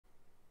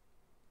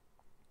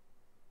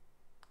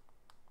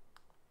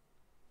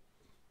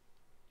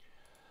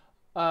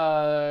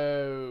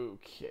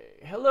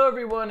Okay. Hello,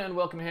 everyone, and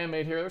welcome to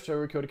Handmade here, show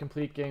where we code a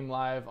complete game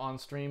live on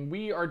stream.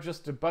 We are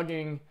just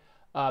debugging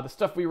the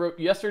stuff we wrote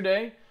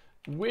yesterday,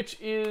 which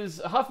is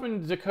a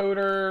Huffman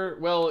decoder.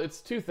 Well,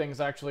 it's two things,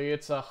 actually.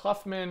 It's a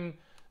Huffman...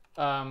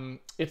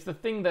 it's the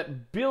thing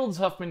that builds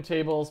Huffman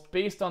tables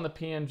based on the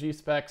PNG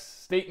specs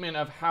statement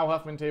of how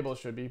Huffman tables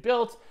should be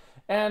built,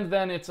 and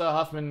then it's a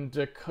Huffman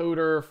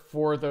decoder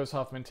for those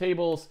Huffman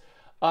tables.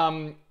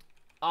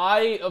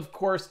 I, of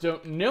course,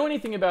 don't know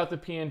anything about the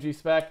PNG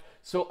spec,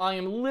 so I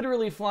am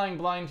literally flying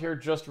blind here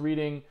just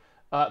reading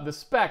the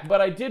spec, but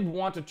I did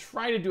want to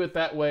try to do it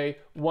that way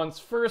once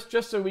first,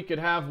 just so we could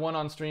have one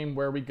on stream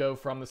where we go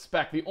from the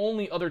spec. The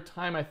only other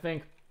time I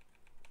think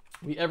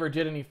we ever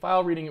did any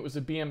file reading, it was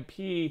a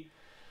BMP,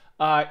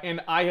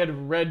 and I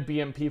had read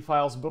BMP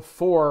files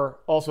before.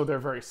 Also, they're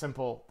very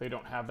simple. They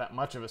don't have that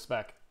much of a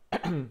spec.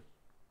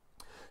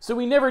 So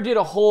we never did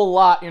a whole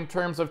lot in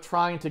terms of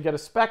trying to get a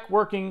spec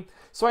working,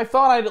 so I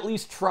thought I'd at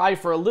least try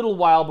for a little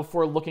while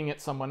before looking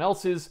at someone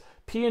else's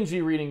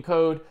PNG reading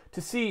code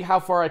to see how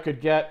far I could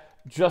get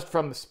just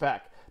from the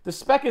spec. The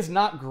spec is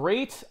not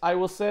great, I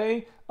will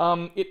say.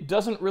 It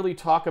doesn't really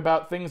talk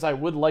about things I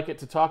would like it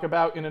to talk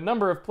about in a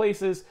number of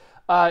places,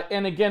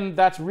 and again,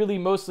 that's really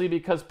mostly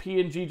because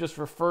PNG just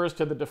refers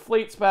to the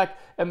deflate spec,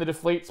 and the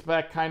deflate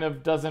spec kind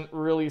of doesn't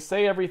really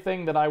say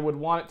everything that I would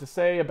want it to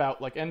say about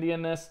like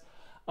endianness.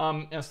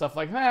 And stuff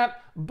like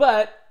that,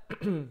 but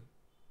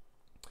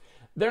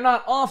they're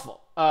not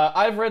awful.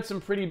 I've read some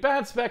pretty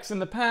bad specs in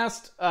the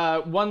past,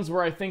 ones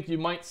where I think you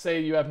might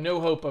say you have no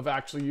hope of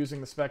actually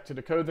using the spec to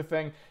decode the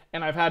thing,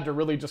 and I've had to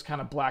really just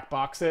kind of black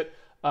box it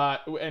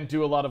and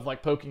do a lot of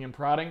like poking and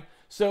prodding.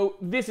 So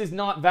this is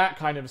not that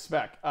kind of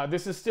spec.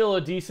 This is still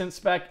a decent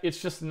spec.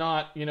 It's just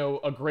not, you know,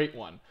 a great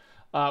one.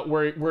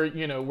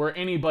 Where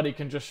anybody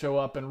can just show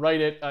up and write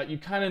it. You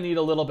kind of need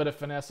a little bit of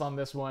finesse on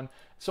this one.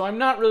 So I'm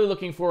not really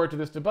looking forward to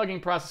this debugging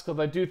process because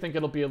I do think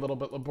it'll be a little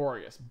bit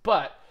laborious.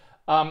 But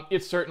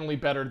it's certainly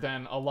better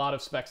than a lot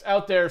of specs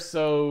out there.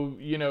 So,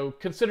 you know,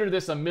 consider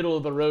this a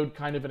middle-of-the-road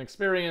kind of an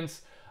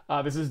experience.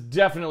 This is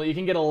definitely, you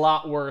can get a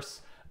lot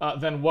worse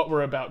than what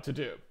we're about to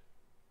do.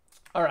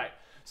 All right.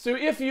 So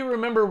if you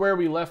remember where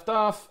we left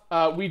off,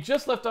 we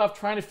just left off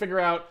trying to figure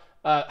out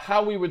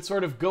how we would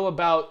sort of go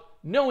about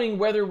knowing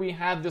whether we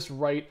had this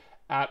right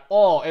at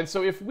all. And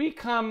so if we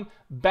come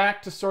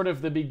back to sort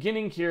of the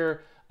beginning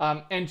here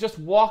and just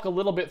walk a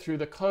little bit through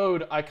the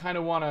code, I kind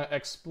of want to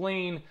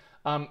explain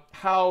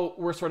how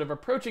we're sort of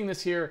approaching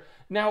this here.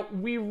 Now,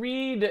 we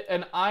read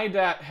an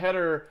IDAT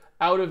header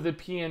out of the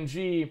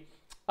PNG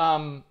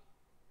well,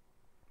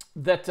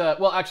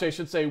 actually, I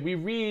should say we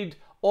read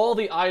all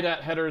the IDAT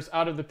headers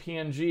out of the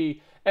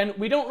PNG, and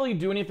we don't really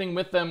do anything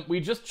with them. We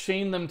just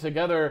chain them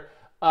together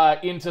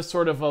into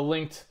sort of a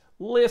linked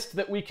list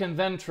that we can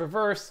then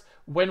traverse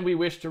when we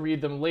wish to read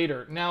them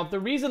later. Now, the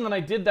reason that I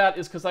did that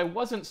is because I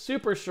wasn't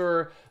super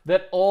sure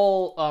that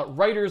all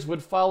writers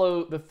would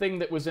follow the thing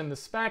that was in the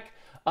spec.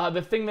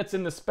 The thing that's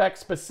in the spec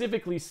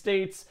specifically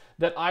states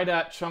that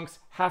IDAT chunks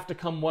have to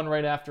come one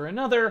right after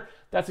another.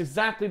 That's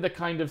exactly the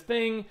kind of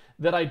thing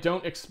that I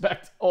don't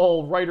expect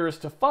all writers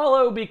to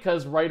follow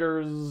because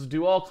writers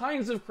do all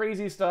kinds of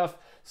crazy stuff.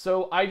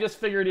 So I just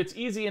figured it's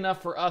easy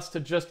enough for us to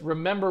just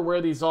remember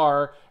where these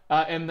are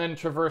and then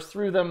traverse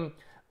through them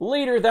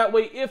later. That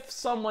way, if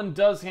someone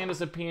does hand us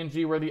a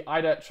PNG where the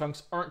IDAT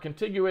chunks aren't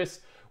contiguous,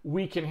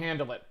 we can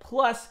handle it.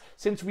 Plus,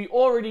 since we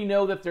already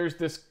know that there's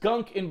this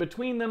gunk in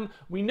between them,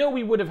 we know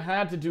we would have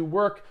had to do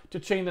work to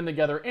chain them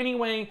together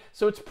anyway,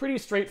 so it's pretty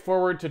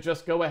straightforward to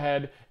just go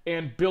ahead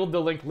and build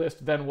the linked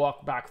list, then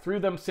walk back through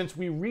them. Since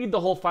we read the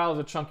whole file as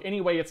a chunk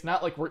anyway, it's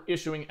not like we're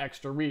issuing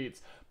extra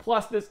reads.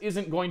 Plus, this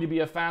isn't going to be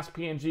a fast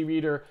PNG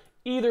reader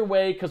either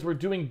way, because we're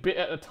doing bit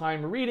at a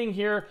time reading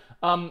here,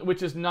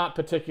 which is not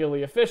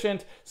particularly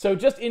efficient. So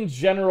just in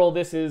general,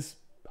 this is,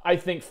 I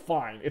think,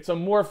 fine. It's a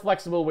more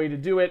flexible way to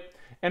do it,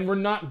 and we're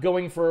not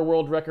going for a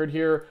world record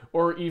here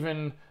or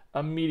even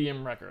a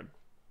medium record.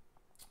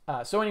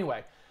 So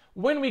anyway,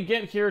 when we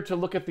get here to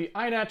look at the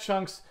IDAT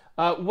chunks,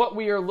 what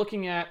we are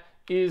looking at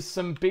is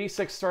some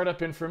basic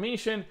startup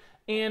information.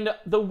 And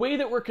the way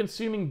that we're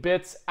consuming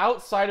bits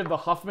outside of the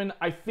Huffman,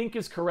 I think,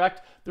 is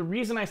correct. The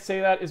reason I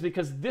say that is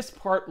because this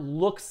part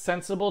looks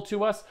sensible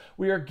to us.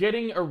 We are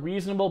getting a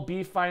reasonable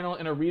B final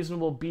and a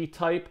reasonable B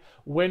type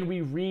when we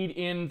read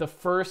in the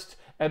first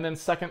and then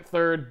second,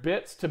 third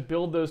bits to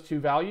build those two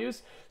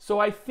values. So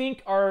I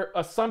think our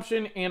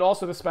assumption, and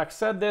also the spec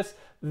said this,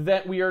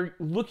 that we are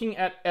looking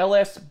at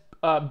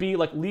LSB,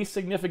 like least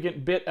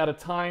significant bit at a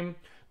time.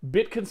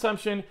 Bit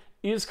consumption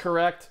is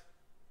correct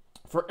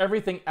for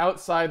everything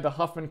outside the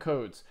Huffman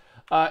codes.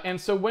 And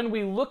so when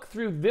we look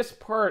through this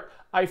part,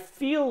 I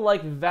feel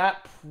like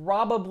that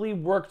probably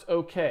worked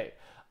okay.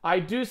 I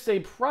do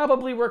say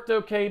probably worked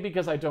okay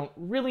because I don't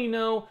really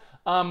know,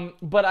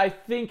 but I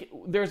think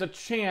there's a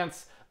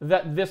chance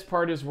that this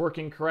part is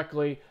working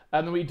correctly,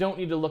 and we don't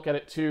need to look at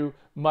it too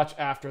much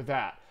after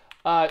that.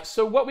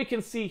 So what we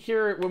can see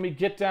here when we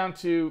get down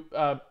to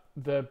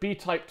the B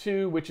type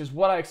 2, which is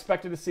what I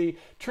expected to see,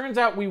 turns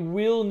out we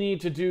will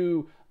need to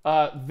do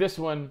this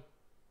one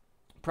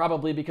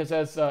Probably because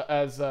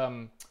as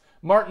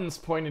Martins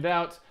pointed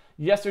out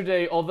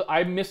yesterday, although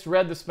I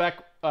misread the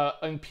spec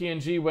in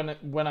PNG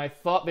when I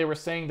thought they were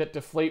saying that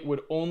deflate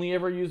would only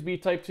ever use B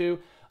type 2.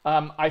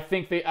 I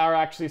think they are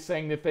actually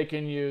saying that they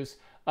can use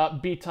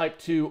B type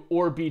 2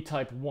 or B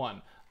type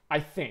 1. I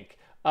think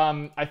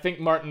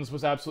Martins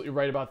was absolutely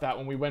right about that.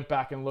 When we went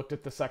back and looked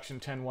at the section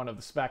 10.1 of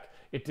the spec,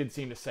 it did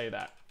seem to say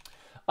that.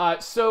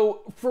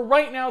 So for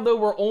right now, though,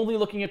 we're only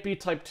looking at B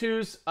type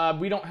 2s.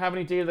 We don't have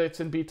any data that's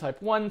in B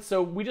type 1,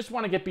 so we just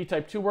want to get B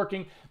type 2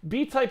 working.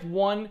 B type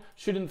 1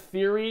 should, in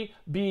theory,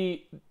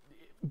 be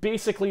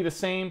basically the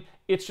same.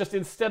 It's just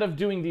instead of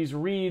doing these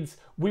reads,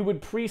 we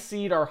would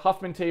precede our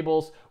Huffman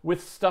tables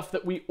with stuff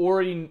that we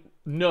already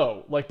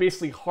know, like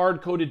basically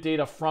hard-coded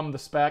data from the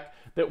spec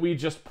that we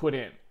just put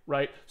in.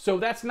 Right? So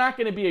that's not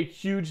going to be a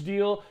huge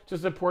deal to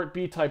support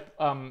B type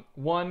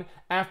 1.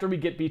 After we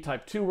get B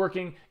type 2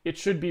 working, it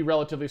should be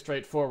relatively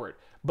straightforward.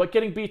 But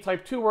getting B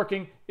type 2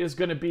 working is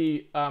going to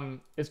be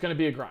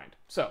a grind.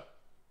 So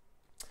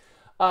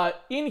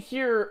in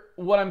here,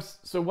 what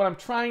I'm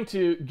trying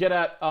to get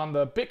at on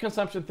the bit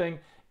consumption thing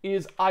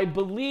is I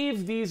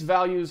believe these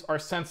values are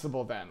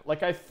sensible then.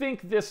 Like I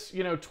think this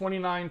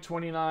 29,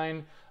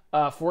 29,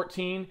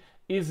 14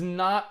 is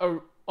not a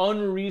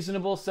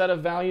unreasonable set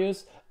of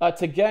values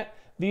to get.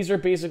 These are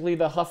basically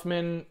the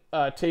Huffman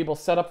table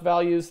setup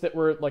values that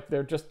were like,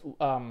 they're just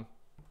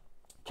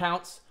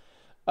counts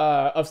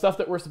of stuff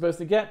that we're supposed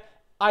to get.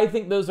 I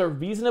think those are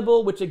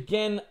reasonable, which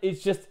again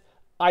is just,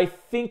 I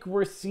think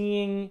we're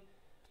seeing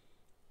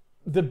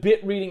the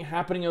bit reading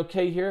happening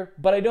okay here,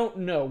 but I don't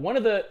know. One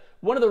of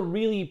the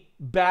really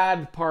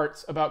bad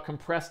parts about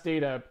compressed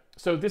data,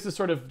 so this is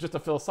sort of just a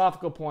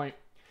philosophical point,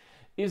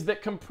 is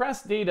that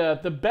compressed data,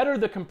 the better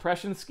the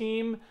compression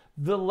scheme,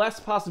 the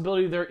less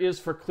possibility there is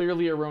for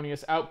clearly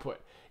erroneous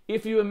output.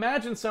 If you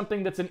imagine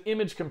something that's an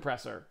image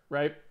compressor,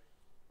 right?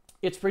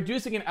 It's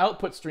producing an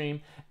output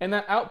stream, and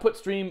that output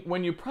stream,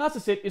 when you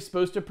process it, is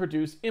supposed to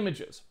produce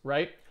images,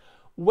 right?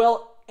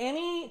 Well,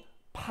 any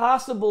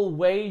possible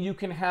way you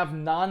can have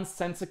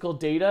nonsensical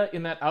data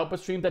in that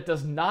output stream that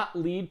does not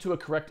lead to a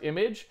correct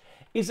image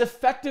is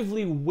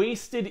effectively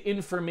wasted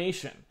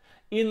information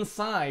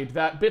inside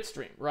that bit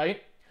stream,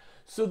 right?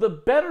 So the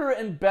better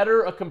and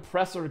better a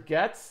compressor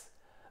gets,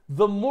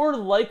 the more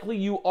likely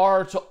you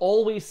are to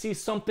always see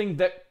something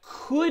that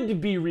could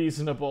be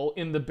reasonable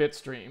in the bit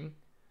stream,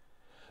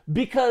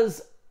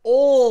 because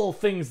all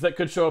things that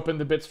could show up in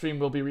the bit stream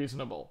will be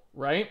reasonable,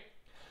 right?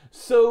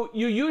 So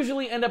you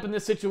usually end up in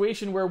this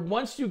situation where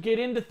once you get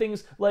into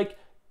things like,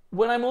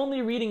 when I'm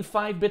only reading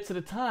 5 bits at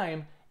a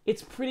time,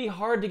 it's pretty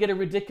hard to get a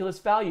ridiculous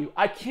value.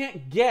 I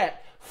can't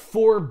get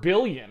 4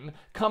 billion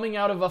coming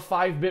out of a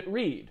 5-bit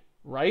read,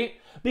 right?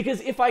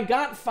 Because if I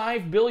got 4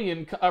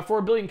 billion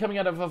coming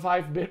out of a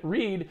 5-bit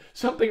read,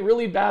 something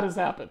really bad has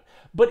happened.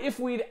 But if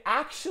we'd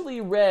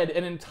actually read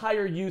an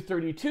entire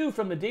U32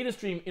 from the data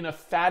stream in a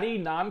fatty,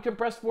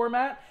 non-compressed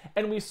format,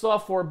 and we saw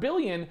 4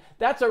 billion,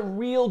 that's a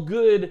real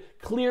good,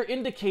 clear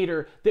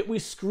indicator that we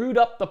screwed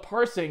up the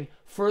parsing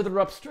further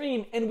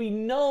upstream, and we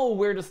know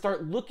where to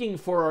start looking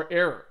for our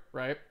error,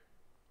 right?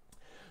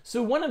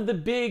 So one of the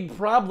big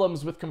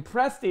problems with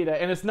compressed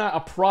data, and it's not a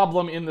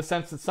problem in the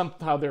sense that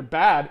somehow they're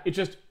bad, it's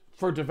just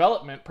for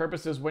development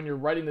purposes when you're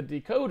writing the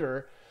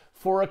decoder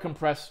for a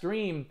compressed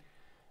stream,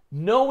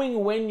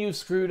 knowing when you've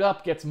screwed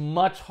up gets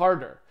much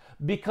harder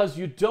because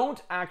you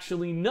don't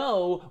actually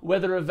know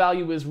whether a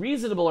value is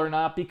reasonable or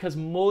not, because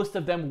most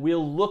of them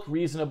will look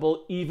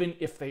reasonable even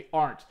if they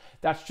aren't.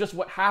 That's just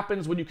what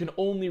happens when you can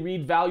only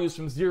read values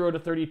from 0 to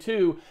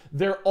 32.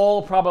 They're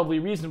all probably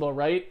reasonable,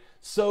 right?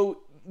 So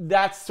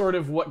that's sort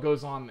of what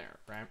goes on there,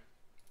 right?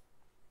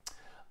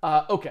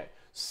 Okay,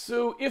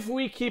 so if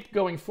we keep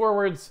going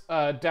forwards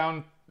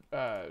down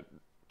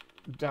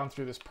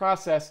through this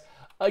process,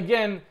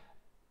 again,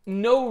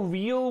 no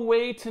real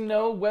way to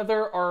know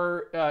whether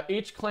our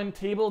hclen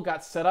table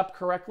got set up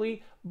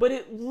correctly, but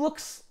it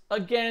looks,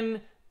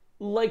 again,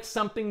 like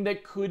something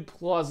that could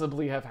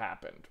plausibly have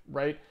happened,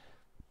 right?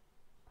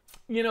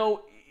 You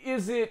know,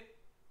 is it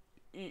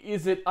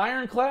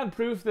ironclad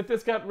proof that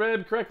this got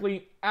read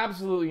correctly?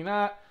 Absolutely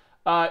not.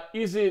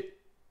 Is it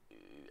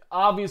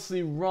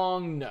obviously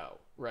wrong? No,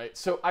 right?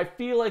 So I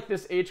feel like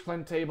this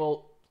hclen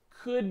table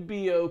could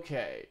be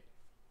okay.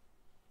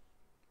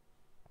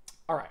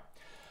 All right.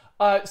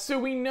 So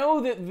we know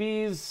that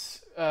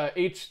these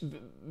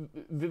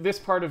this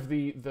part of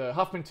the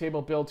Huffman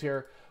table build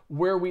here,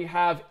 where we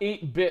have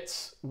 8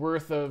 bits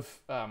worth of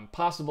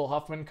possible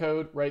Huffman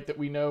code, right? That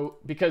we know,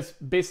 because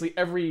basically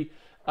every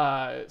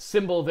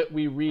symbol that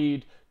we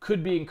read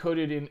could be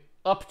encoded in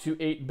up to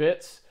 8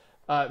 bits.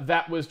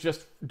 That was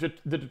just the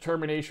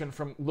determination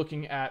from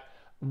looking at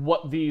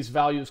what these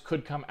values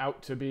could come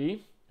out to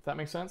be, if that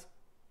makes sense.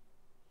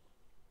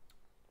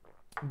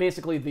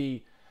 Basically,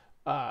 the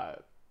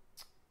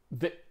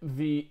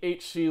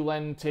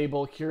hclen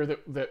table here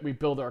that we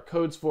build our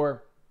codes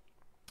for,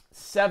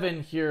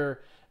 7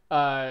 here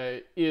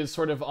is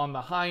sort of on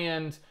the high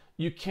end.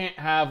 You can't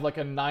have like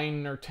a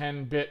 9 or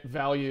 10 bit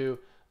value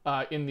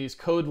in these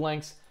code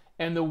lengths.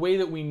 And the way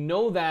that we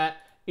know that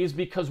is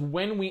because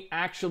when we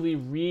actually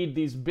read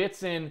these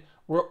bits in,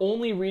 we're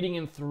only reading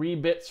in 3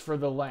 bits for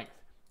the length.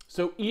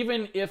 So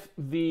even if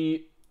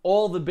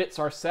all the bits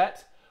are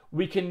set,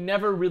 we can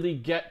never really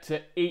get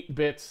to 8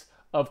 bits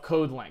of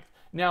code length.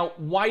 Now,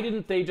 why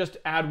didn't they just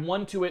add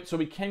 1 to it so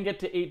we can get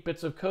to 8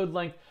 bits of code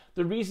length?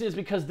 The reason is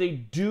because they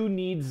do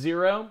need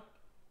 0,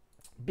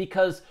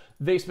 because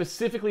they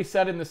specifically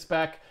said in the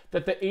spec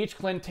that the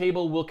hclen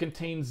table will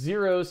contain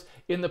zeros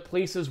in the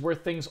places where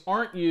things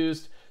aren't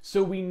used,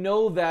 so we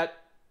know that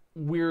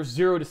we're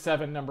 0 to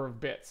 7 number of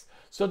bits.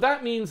 So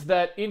that means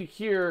that in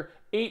here,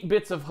 8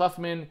 bits of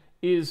Huffman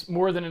is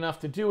more than enough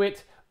to do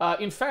it.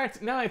 In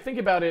fact, now I think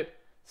about it,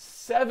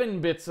 7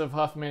 bits of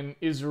Huffman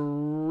is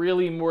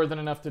really more than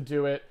enough to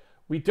do it.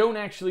 We don't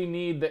actually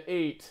need the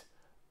 8.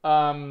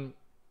 So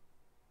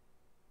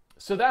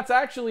that's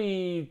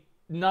actually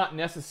not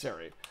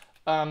necessary.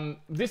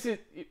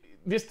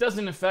 This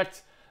doesn't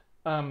affect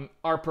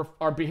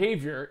our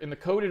behavior in the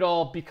code at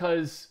all,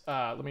 because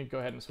let me go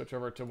ahead and switch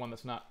over to one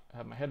that's not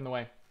have my head in the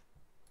way.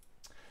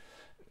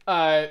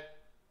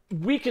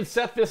 We could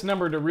set this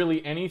number to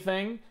really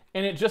anything,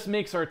 and it just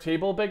makes our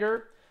table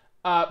bigger.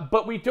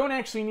 But we don't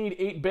actually need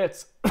 8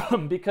 bits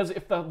because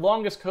if the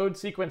longest code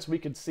sequence we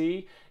could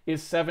see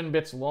is 7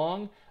 bits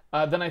long,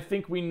 then I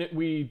think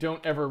we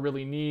don't ever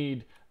really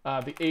need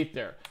the 8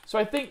 there. So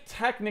I think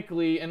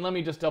technically, and let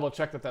me just double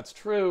check that that's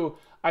true,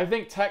 I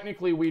think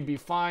technically we'd be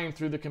fine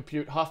through the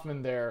compute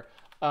Huffman there.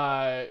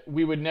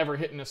 We would never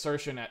hit an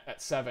assertion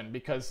at 7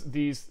 because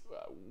these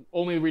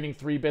only reading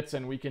 3 bits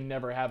and we can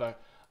never have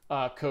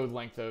a code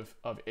length of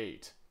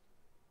 8.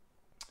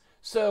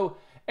 So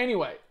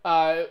anyway,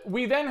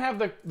 we then have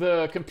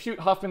the compute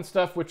Huffman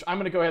stuff, which I'm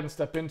going to go ahead and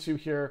step into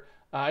here.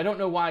 I don't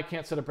know why I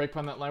can't set a breakpoint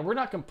on that line. We're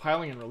not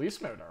compiling in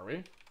release mode, are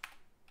we?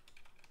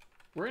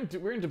 We're in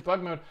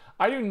debug mode.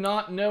 I do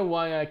not know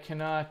why I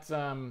cannot...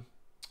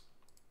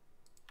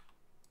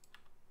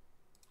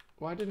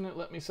 why didn't it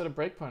let me set a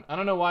breakpoint? I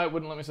don't know why it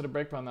wouldn't let me set a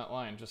breakpoint on that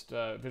line. Just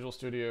Visual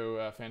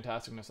Studio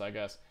fantasticness, I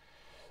guess.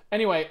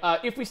 Anyway,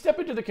 if we step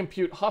into the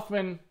compute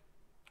Huffman,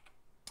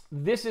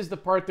 this is the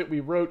part that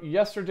we wrote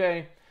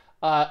yesterday.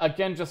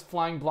 Again, just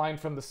flying blind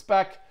from the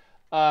spec,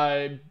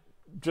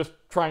 just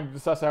trying to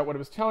suss out what it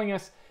was telling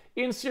us.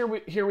 Here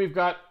we've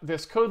got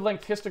this code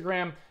length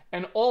histogram,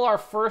 and all our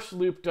first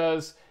loop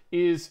does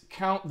is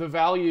count the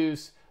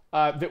values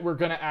that we're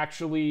going to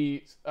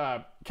actually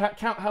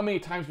count how many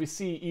times we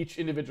see each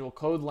individual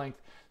code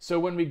length. So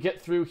when we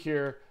get through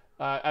here,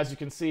 as you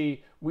can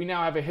see, we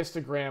now have a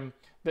histogram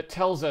that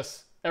tells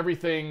us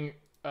everything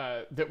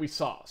that we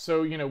saw.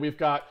 So, you know, we've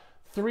got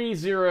 3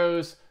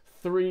 zeros,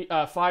 5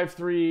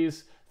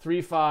 3s,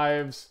 3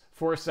 5s,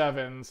 4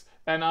 7s,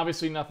 and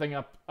obviously nothing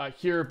up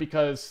here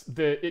because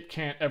it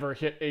can't ever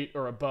hit 8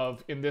 or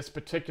above in this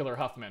particular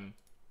Huffman.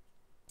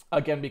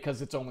 Again,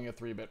 because it's only a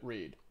 3-bit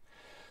read.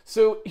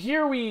 So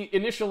here we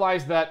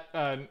initialize that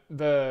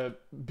the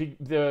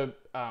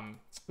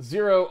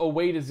 0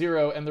 away to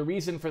 0, and the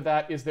reason for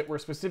that is that we're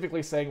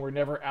specifically saying we're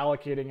never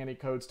allocating any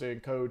codes to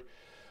encode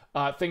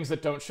things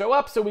that don't show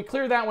up. So we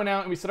clear that one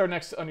out and we set our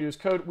next unused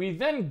code. We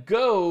then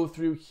go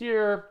through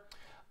here,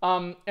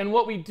 and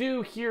what we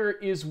do here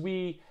is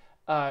we,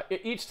 at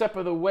each step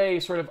of the way,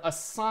 sort of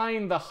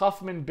assign the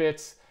Huffman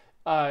bits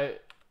to,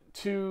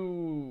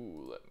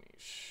 let me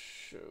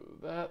show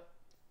that,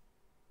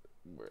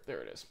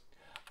 there it is.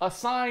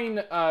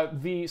 Assign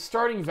the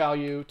starting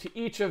value to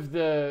each of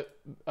the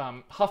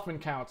Huffman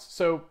counts.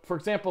 So, for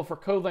example, for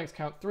code length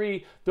count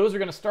 3, those are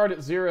going to start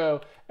at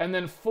 0, and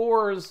then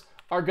 4s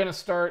are going to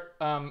start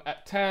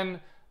at 10,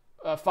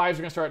 5s are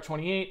going to start at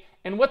 28.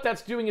 And what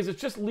that's doing is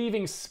it's just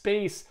leaving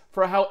space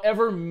for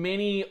however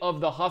many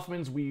of the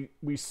Huffmans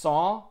we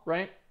saw,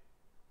 right?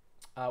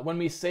 When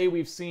we say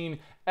we've seen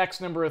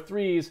X number of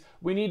 3s,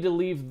 we need to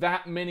leave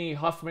that many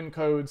Huffman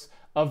codes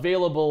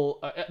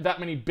available, that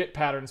many bit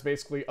patterns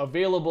basically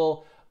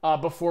available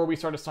before we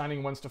start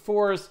assigning 1s to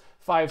 4s,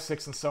 5s,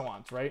 6s, and so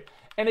on, right?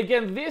 And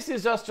again, this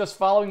is us just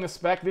following the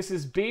spec. This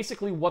is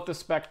basically what the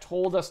spec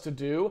told us to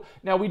do.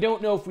 Now, we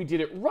don't know if we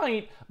did it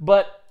right,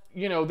 but,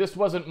 you know, this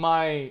wasn't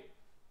my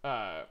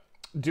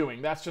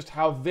doing. That's just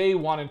how they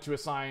wanted to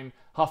assign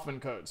Huffman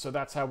codes, so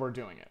that's how we're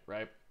doing it,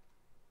 right?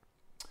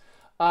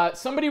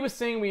 Somebody was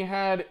saying we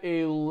had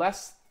a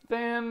less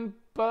than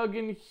bug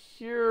in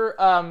here.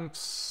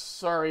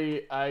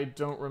 Sorry, I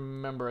don't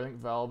remember. I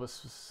think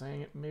Valbus was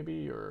saying it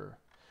maybe, or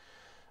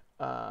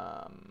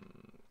I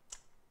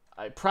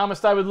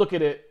promised I would look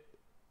at it,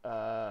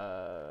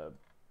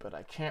 but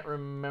I can't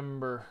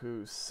remember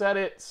who said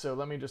it, so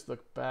let me just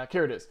look back.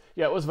 Here it is.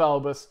 Yeah, it was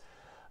Valbus.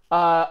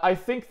 I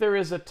think there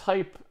is a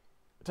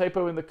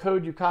typo in the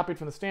code you copied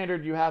from the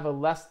standard. You have a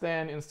less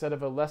than instead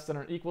of a less than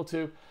or equal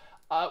to.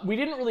 We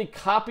didn't really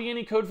copy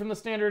any code from the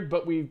standard,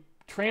 but we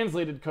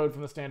translated code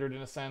from the standard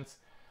in a sense.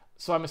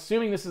 So I'm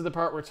assuming this is the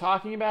part we're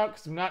talking about,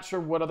 because I'm not sure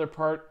what other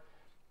part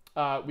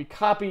we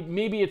copied.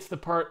 Maybe it's the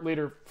part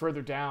later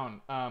further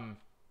down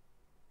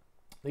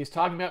that he's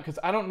talking about, because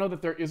I don't know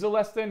that there is a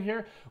less than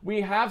here.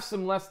 We have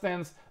some less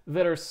thans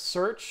that are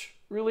search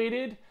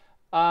related.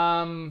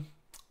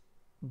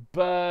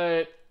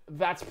 but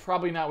that's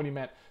probably not what he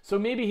meant. So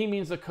maybe he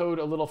means the code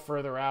a little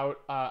further out.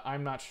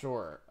 I'm not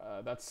sure.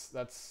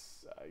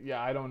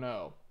 Yeah, I don't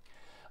know.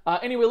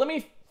 Anyway, let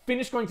me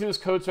finish going through this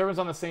code so everyone's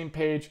on the same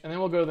page, and then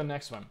we'll go to the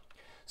next one.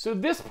 So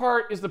this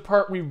part is the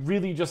part we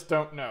really just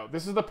don't know.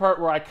 This is the part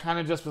where I kind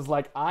of just was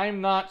like,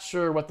 I'm not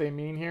sure what they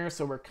mean here,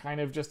 so we're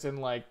kind of just in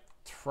like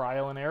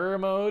trial and error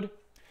mode.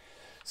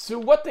 So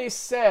what they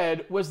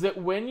said was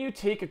that when you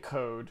take a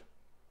code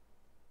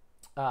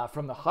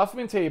from the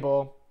Huffman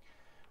table,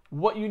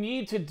 what you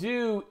need to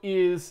do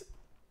is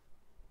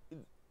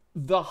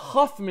the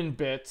Huffman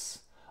bits,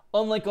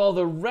 unlike all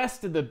the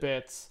rest of the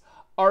bits,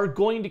 are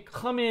going to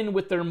come in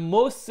with their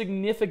most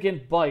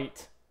significant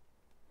byte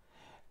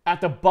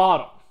at the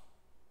bottom,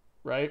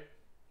 right?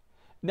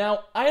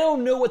 Now, I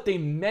don't know what they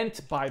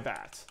meant by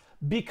that,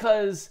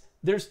 because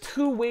there's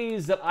two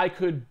ways that I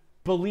could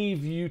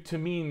believe you to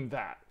mean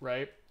that,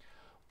 right?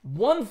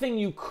 One thing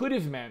you could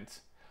have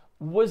meant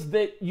was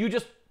that you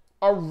just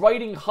are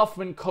writing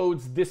Huffman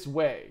codes this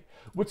way,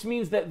 which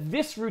means that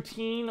this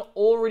routine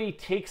already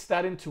takes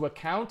that into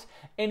account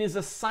and is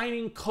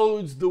assigning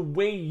codes the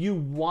way you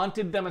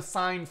wanted them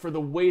assigned for the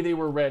way they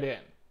were read in,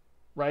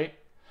 right?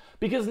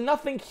 Because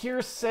nothing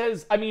here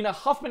says, I mean, a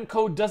Huffman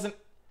code doesn't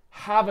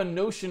have a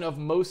notion of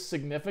most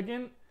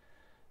significant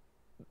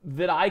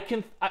that I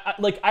can,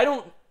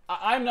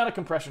 I'm not a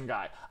compression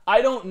guy.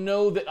 I don't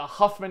know that a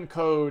Huffman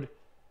code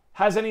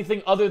has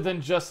anything other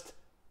than just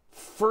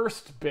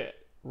first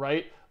bit,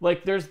 right?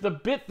 Like there's the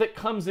bit that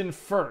comes in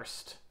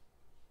first,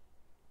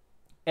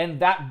 and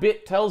that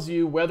bit tells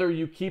you whether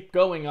you keep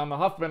going on the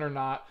Huffman or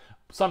not.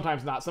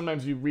 Sometimes not.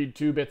 Sometimes you read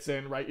 2 bits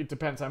in, right? It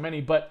depends how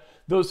many. But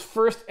those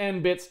first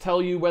n bits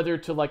tell you whether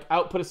to like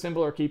output a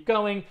symbol or keep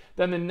going.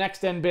 Then the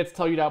next n bits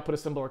tell you to output a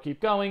symbol or keep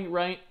going,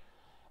 right?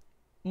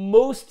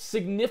 Most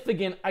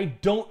significant, I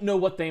don't know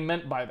what they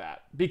meant by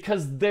that,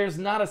 because there's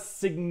not a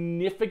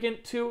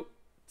significant to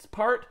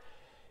part.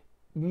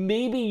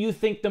 Maybe you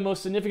think the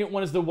most significant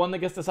one is the one that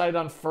gets decided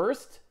on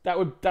first.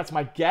 That's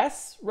my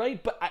guess,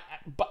 right? But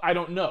I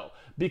don't know,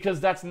 because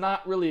that's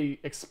not really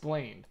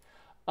explained.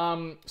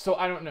 So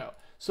I don't know.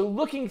 So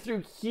looking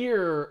through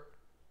here,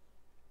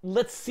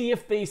 let's see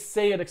if they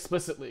say it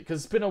explicitly,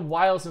 because it's been a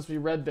while since we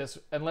read this,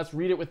 and let's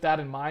read it with that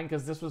in mind,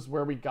 because this was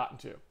where we got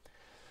into.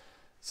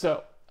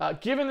 So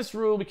given this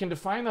rule, we can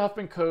define the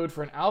Huffman code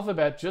for an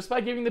alphabet just by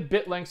giving the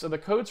bit lengths of the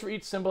codes for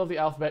each symbol of the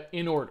alphabet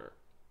in order.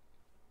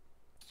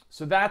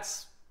 So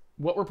that's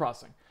what we're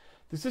processing.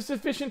 This is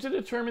sufficient to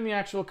determine the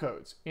actual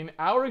codes. In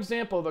our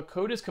example, the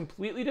code is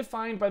completely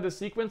defined by the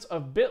sequence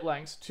of bit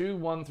lengths 2,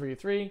 1, 3,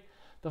 3.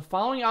 The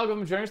following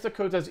algorithm generates the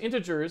codes as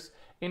integers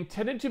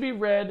intended to be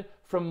read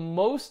from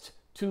most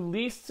to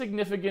least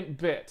significant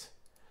bit.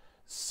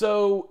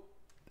 So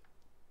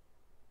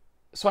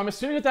I'm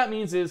assuming what that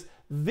means is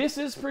this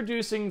is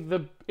producing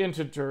the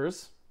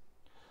integers.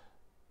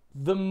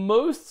 The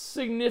most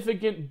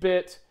significant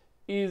bit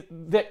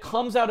that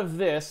comes out of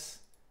this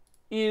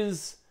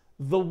is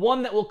the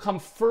one that will come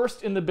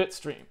first in the bit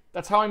stream.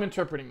 That's how I'm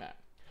interpreting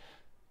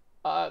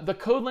that. The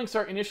code lengths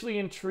are initially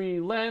in tree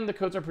len. The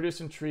codes are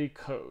produced in tree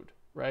code,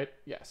 right?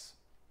 Yes.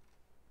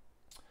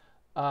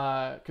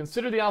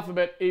 Consider the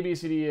alphabet A, B,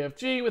 C, D, E, F,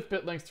 G with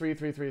bit lengths 3,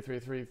 3, 3, 3,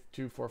 3,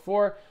 2, 4,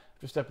 4.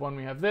 After step 1,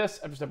 we have this.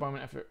 After step 1, we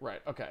have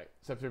right. Okay.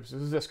 Step 3, this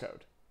is this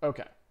code.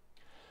 Okay.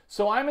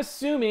 So I'm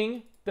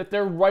assuming that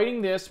they're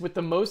writing this with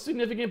the most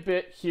significant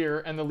bit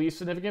here and the least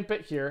significant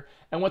bit here.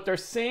 And what they're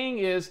saying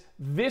is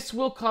this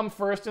will come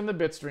first in the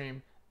bit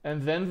stream,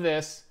 and then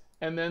this,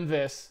 and then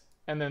this,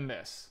 and then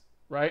this,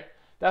 right?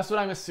 That's what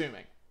I'm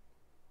assuming.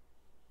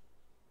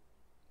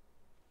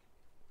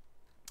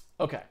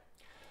 Okay.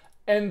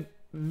 And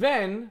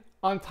then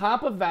on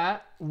top of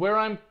that, where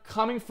I'm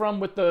coming from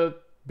with the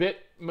bit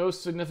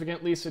most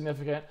significant, least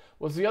significant,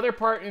 was the other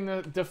part in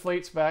the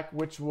deflate spec,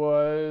 which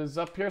was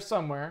up here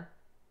somewhere.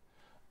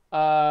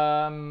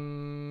 Trust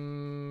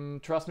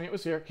me, it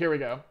was here. Here we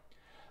go.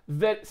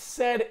 That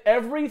said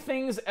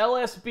everything's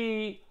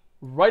LSB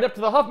right up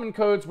to the Huffman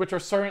codes, which are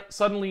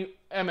suddenly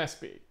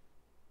MSB,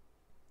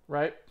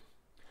 right?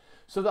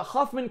 So the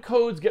Huffman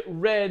codes get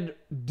read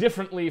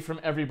differently from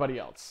everybody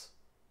else.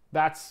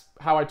 That's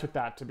how I took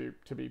that to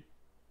be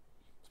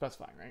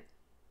specifying, right?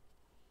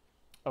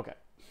 Okay.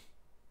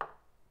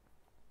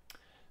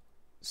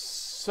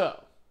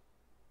 So,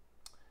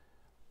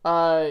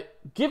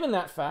 given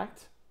that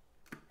fact,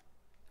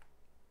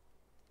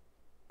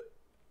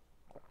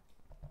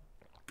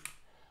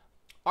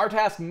 our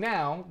task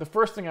now, the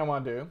first thing I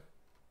want to do,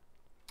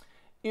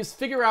 is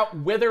figure out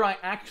whether I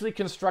actually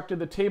constructed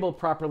the table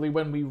properly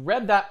when we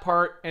read that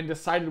part and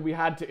decided we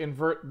had to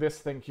invert this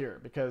thing here,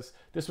 because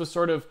this was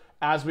sort of,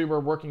 as we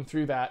were working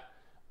through that,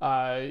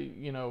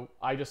 you know,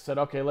 I just said,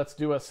 okay, let's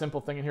do a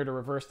simple thing in here to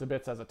reverse the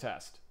bits as a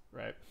test,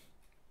 right?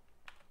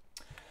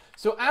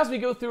 So as we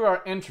go through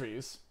our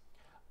entries,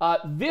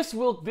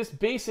 this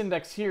base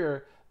index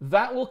here,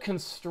 that will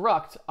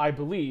construct, I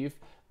believe,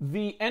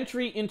 the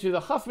entry into the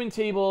Huffman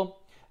table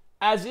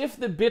as if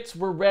the bits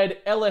were read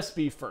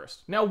LSB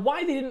first. Now,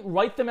 why they didn't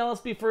write them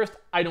LSB first,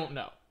 I don't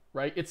know.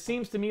 right? It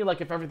seems to me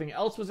like if everything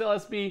else was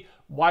LSB,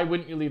 why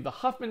wouldn't you leave the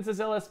Huffmans as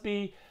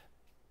LSB?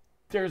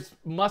 There's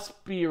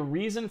must be a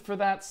reason for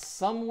that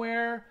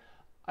somewhere.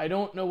 I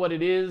don't know what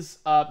it is.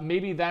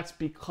 Maybe that's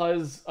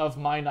because of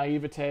my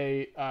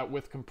naivete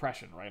with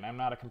compression, right? I'm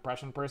not a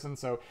compression person,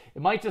 so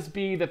it might just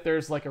be that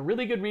there's like a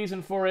really good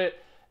reason for it,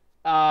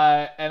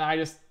 and I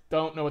just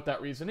don't know what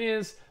that reason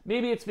is.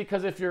 Maybe it's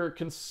because if you're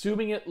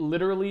consuming it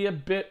literally a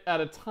bit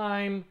at a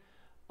time,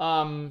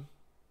 no,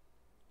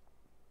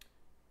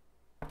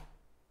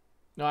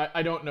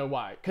 I don't know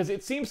why. Because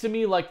it seems to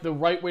me like the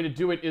right way to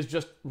do it is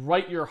just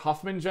write your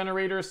Huffman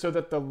generator so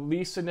that the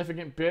least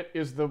significant bit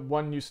is the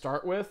one you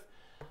start with.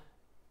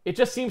 It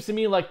just seems to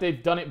me like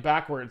they've done it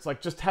backwards.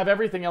 Like, just have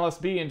everything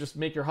LSB and just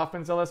make your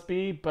Huffmans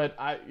LSB. But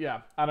I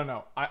don't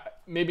know.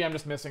 Maybe I'm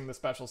just missing the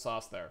special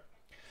sauce there.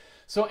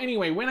 So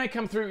anyway, when I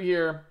come through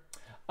here,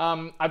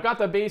 I've got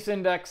the base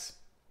index,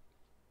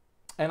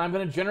 and I'm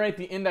going to generate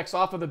the index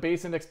off of the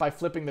base index by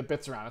flipping the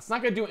bits around. It's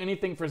not going to do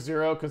anything for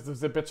 0 because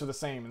the bits are the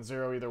same in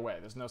 0 either way.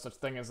 There's no such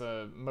thing as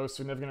a most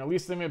significant or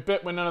least significant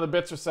bit when none of the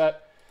bits are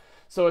set.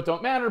 So it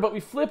don't matter, but we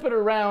flip it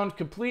around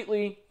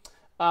completely,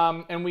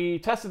 and we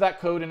tested that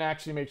code and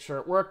actually made sure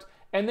it worked.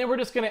 And then we're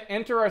just going to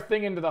enter our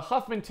thing into the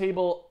Huffman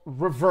table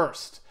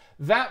reversed.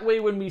 That way,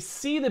 when we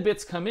see the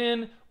bits come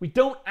in, we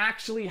don't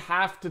actually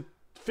have to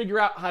figure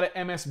out how to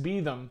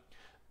MSB them.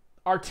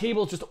 Our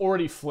table's just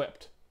already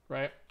flipped,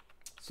 right?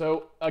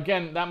 So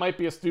again, that might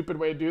be a stupid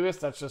way to do this.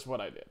 That's just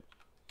what I did.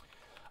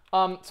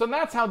 So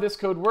that's how this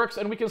code works,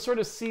 and we can sort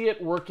of see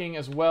it working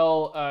as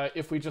well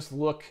if we just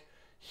look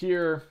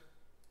here.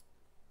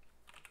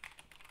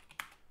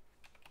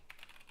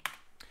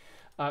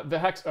 The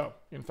hex, oh,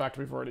 in fact,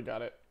 we've already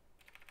got it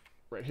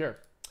right here.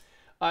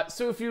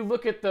 So if you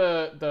look at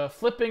the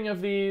flipping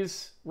of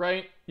these,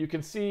 right, you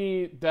can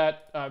see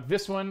that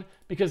this one,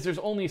 because there's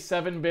only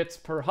 7 bits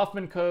per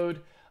Huffman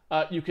code,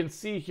 you can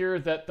see here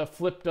that the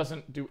flip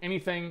doesn't do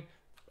anything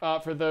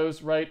for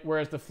those, right?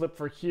 Whereas the flip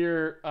for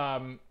here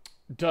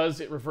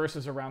it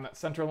reverses around that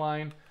center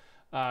line,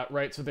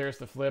 right? So there's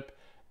the flip.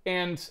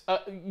 And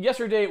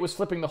yesterday it was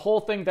flipping the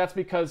whole thing. That's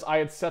because I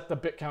had set the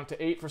bit count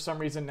to 8 for some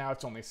reason. Now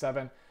it's only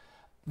 7.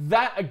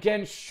 That,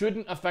 again,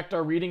 shouldn't affect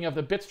our reading of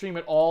the bit stream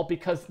at all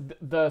because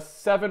the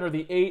 7 or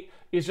the 8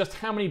 is just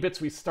how many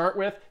bits we start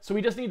with. So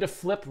we just need to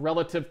flip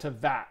relative to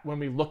that when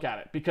we look at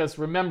it. Because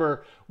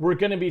remember, we're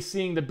going to be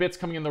seeing the bits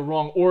coming in the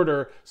wrong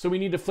order. So we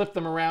need to flip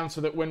them around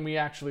so that when we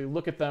actually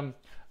look at them,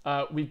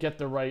 we get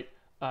the right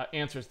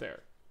answers there.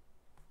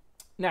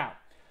 Now,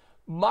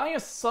 my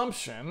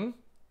assumption,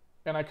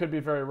 and I could be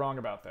very wrong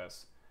about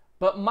this,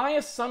 but my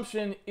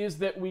assumption is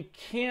that we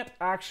can't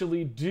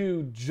actually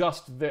do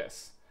just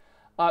this.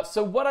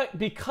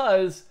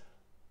 Because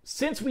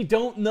since we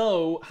don't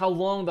know how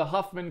long the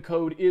Huffman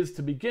code is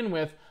to begin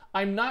with,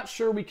 I'm not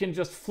sure we can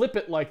just flip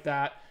it like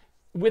that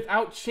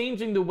without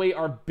changing the way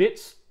our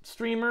bit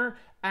streamer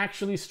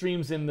actually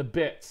streams in the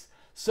bits.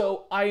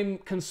 So I'm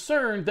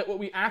concerned that what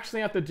we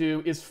actually have to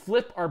do is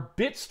flip our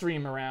bit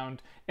stream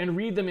around and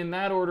read them in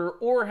that order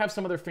or have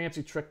some other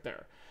fancy trick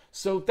there.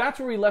 So that's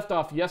where we left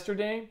off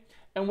yesterday.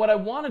 And what I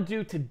want to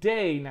do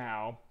today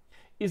now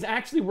is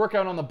actually work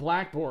out on the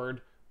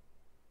blackboard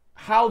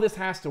how this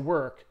has to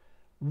work,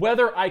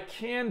 whether I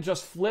can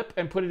just flip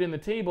and put it in the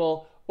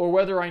table or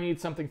whether I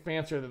need something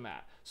fancier than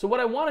that. So what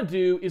I want to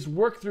do is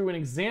work through an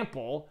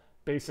example,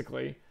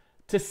 basically,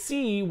 to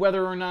see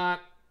whether or not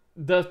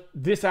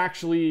this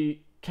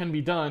actually can be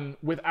done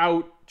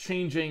without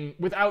changing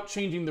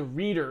the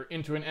reader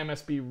into an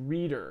MSB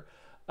reader,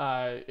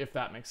 if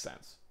that makes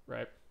sense,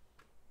 right?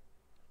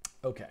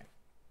 Okay.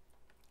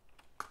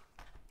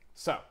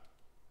 So.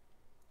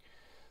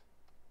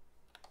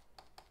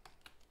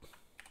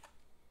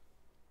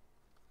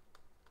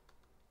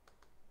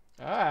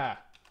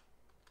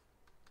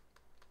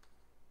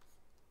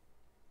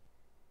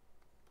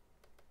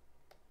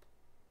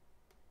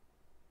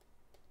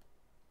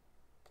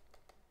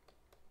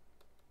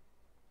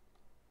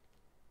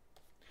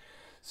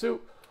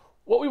 So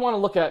what we want to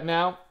look at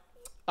now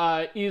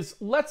is,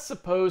 let's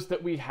suppose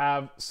that we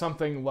have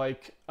something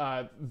like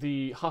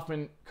the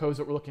Huffman codes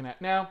that we're looking at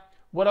now.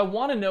 What I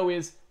want to know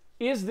is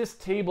this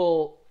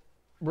table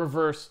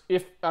reverse?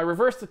 If I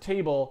reverse the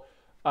table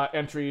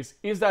entries,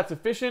 is that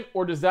sufficient,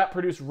 or does that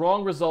produce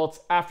wrong results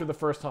after the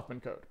first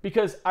Huffman code?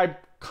 Because I'm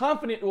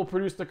confident it will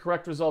produce the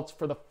correct results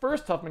for the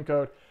first Huffman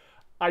code.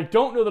 I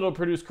don't know that it'll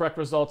produce correct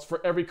results for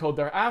every code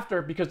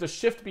thereafter because the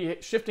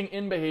shifting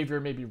in behavior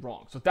may be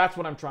wrong. So that's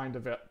what I'm trying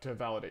to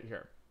validate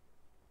here.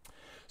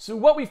 So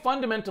what we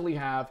fundamentally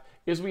have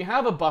is we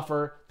have a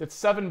buffer that's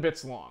 7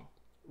 bits long,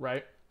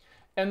 right?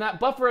 And that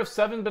buffer of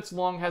 7 bits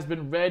long has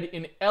been read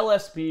in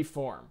LSB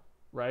form,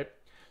 right?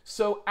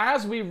 So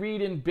as we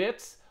read in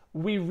bits,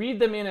 we read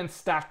them in and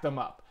stack them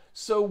up.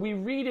 So we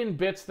read in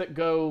bits that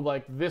go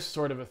like this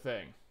sort of a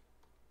thing,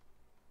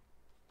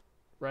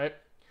 right?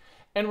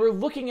 And we're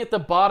looking at the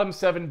bottom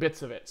 7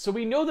 bits of it. So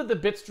we know that the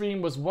bit stream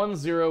was 10, 11,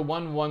 0,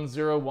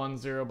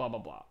 10, blah, blah,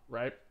 blah,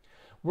 right?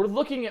 We're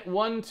looking at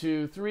 1,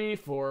 2, 3,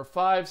 4,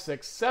 5,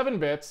 6, 7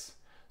 bits.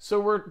 So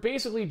we're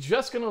basically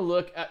just going to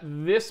look at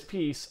this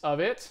piece of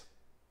it,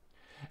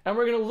 and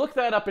we're going to look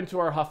that up into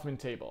our Huffman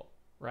table,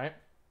 right?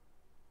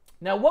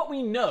 Now what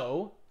we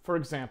know, for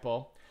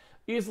example,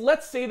 is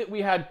let's say that we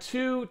had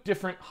two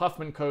different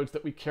Huffman codes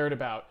that we cared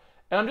about.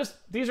 And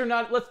these are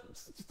not,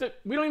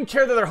 we don't even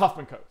care that they're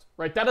Huffman codes,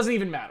 right? That doesn't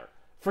even matter.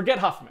 Forget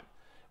Huffman.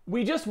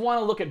 We just want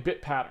to look at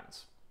bit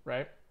patterns,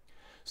 right?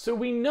 So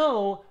we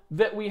know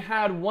that we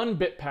had one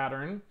bit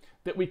pattern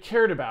that we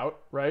cared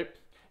about, right?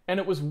 And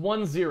it was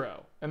 1,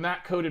 0, and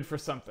that coded for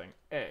something,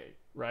 A,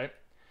 right?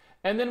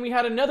 And then we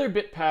had another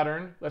bit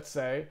pattern, let's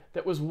say,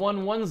 that was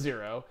 1, 1,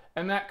 0,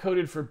 and that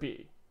coded for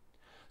B.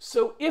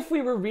 So if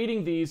we were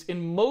reading these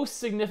in most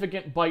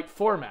significant byte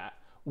format,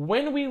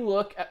 when we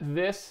look at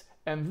this,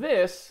 and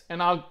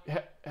I'll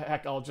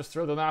just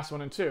throw the last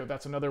one in too.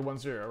 That's another 1,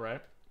 0,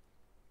 right?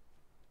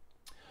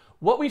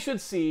 What we should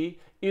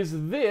see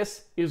is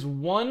this is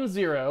 1,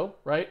 0,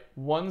 right?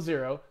 1,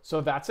 0,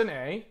 so that's an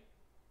A.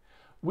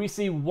 We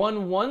see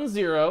 1, 1,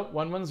 0,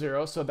 1, 1,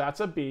 0, so that's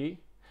a B.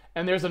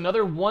 And there's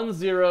another 1,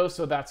 0,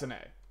 so that's an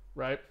A,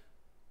 right?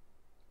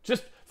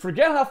 Just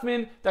forget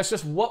Huffman. That's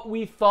just what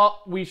we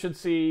thought we should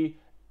see,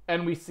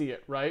 and we see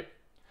it, right?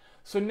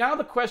 So now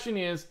the question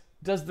is,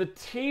 does the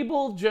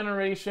table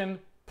generation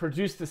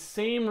produce the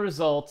same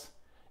result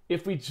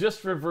if we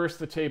just reverse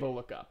the table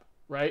lookup,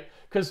 right?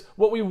 Because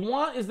what we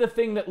want is the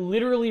thing that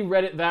literally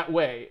read it that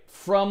way,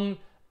 from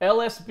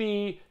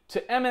LSB to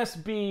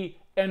MSB,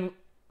 and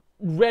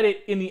read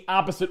it in the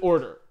opposite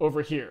order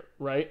over here,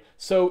 right?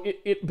 So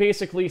it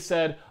basically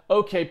said,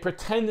 okay,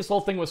 pretend this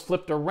whole thing was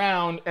flipped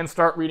around and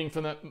start reading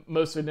from the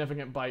most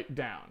significant byte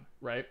down,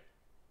 right?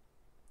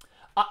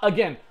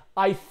 Again,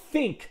 I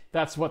think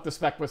that's what the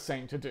spec was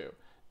saying to do.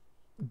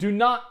 Do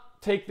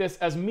not take this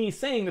as me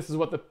saying this is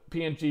what the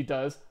PNG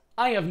does.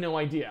 I have no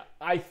idea.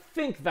 I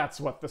think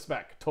that's what the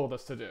spec told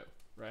us to do,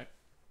 right?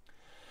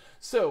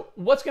 So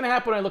what's going to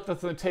happen when I look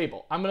at the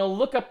table? I'm going to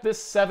look up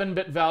this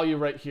 7-bit value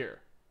right here,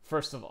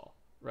 first of all,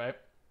 right?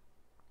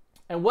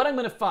 And what I'm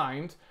going to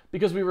find,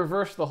 because we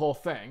reversed the whole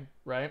thing,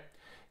 right,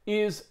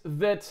 is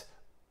that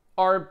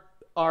our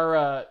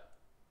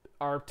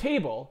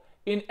table,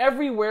 in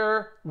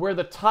everywhere where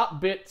the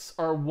top bits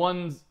are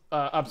ones,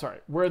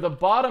 where the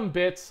bottom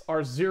bits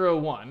are 0,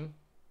 1,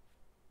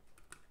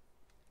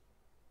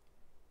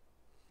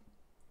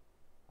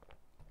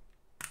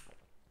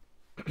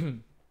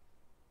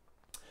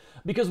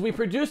 because we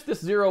produced this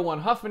 0, 1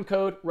 Huffman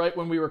code right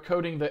when we were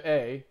coding the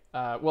A.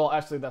 Well,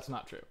 actually, that's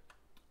not true.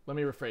 Let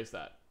me rephrase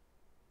that.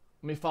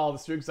 Let me follow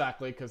this through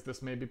exactly, because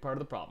this may be part of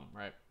the problem,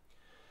 right?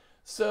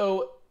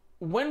 So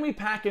when we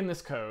pack in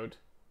this code,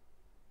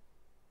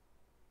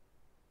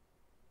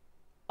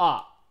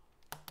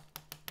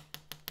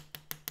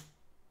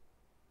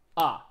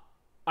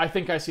 I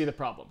think I see the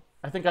problem.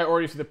 I think I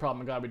already see the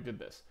problem. I'm glad we did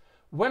this.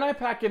 When I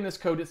pack in this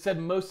code, it said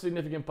most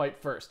significant byte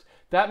first.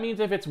 That means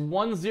if it's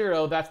 1,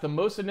 0, that's the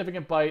most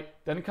significant byte,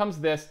 then comes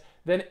this,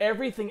 then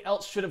everything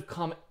else should have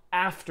come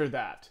after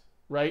that,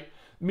 right?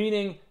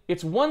 Meaning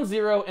it's 1,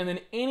 0, and then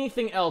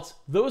anything else,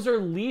 those are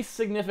least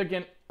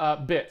significant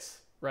bits,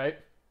 right?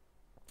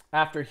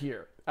 After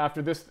here,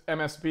 after this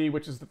MSB,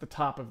 which is at the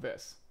top of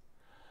this.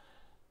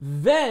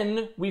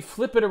 Then we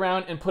flip it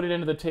around and put it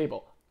into the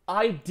table.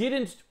 I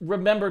didn't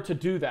remember to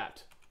do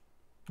that.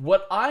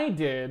 What I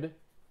did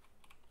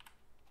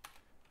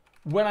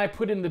when I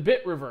put in the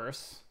bit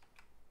reverse,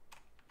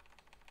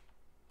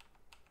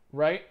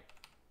 right?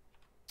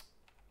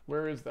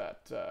 Where is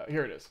that?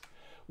 Here it is.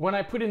 When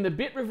I put in the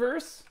bit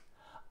reverse,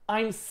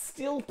 I'm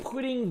still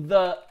putting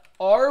the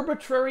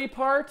arbitrary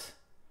part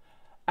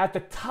at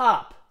the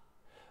top.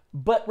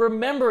 But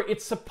remember,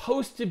 it's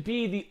supposed to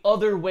be the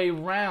other way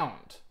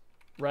round,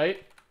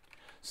 right?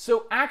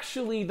 So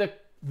actually,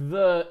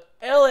 the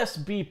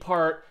LSB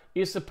part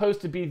is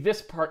supposed to be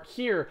this part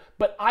here,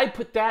 but I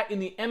put that in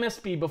the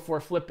MSB before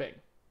flipping.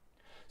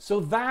 So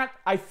that,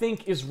 I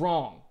think, is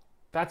wrong.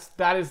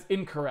 That is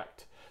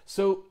incorrect.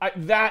 So I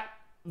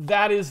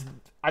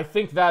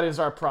think that is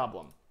our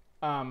problem.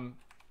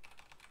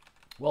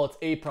 Well, it's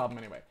a problem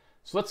anyway.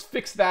 So let's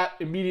fix that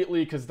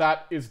immediately, because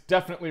that is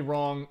definitely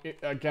wrong,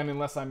 again,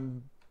 unless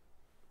I'm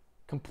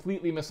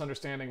completely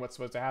misunderstanding what's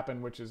supposed to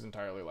happen, which is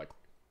entirely likely.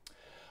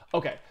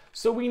 Okay,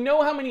 so we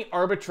know how many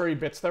arbitrary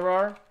bits there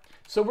are.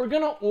 So we're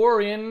going to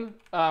OR in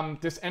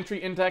this entry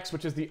index,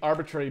 which is the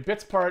arbitrary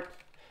bits part.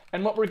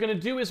 And what we're going to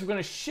do is we're going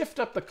to shift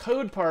up the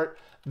code part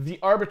the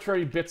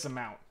arbitrary bits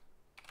amount,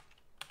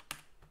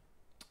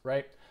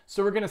 right?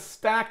 So we're going to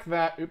stack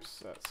that. Oops,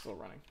 that's still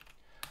running.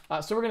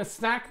 So we're going to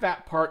stack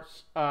that part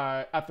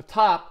at the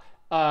top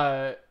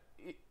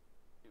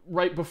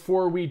right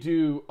before we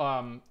do.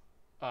 We're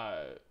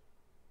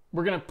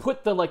going to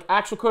put the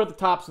actual code at the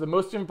top, so the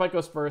most significant byte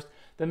goes first.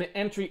 Then the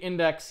entry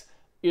index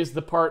is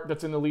the part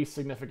that's in the least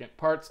significant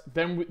parts.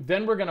 Then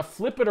we're going to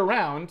flip it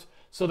around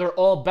so they're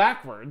all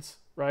backwards,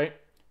 right?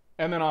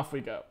 And then off we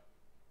go.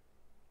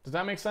 Does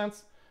that make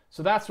sense?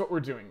 So that's what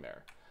we're doing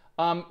there.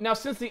 Now,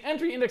 since the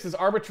entry index is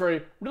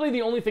arbitrary, really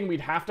the only thing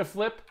we'd have to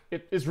flip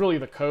is really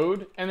the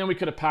code, and then we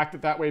could have packed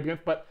it that way.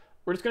 But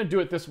We're just going to do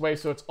it this way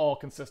so it's all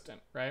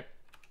consistent, right?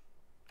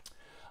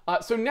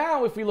 So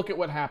now if we look at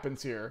what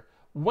happens here,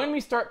 when we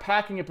start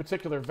packing a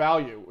particular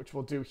value, which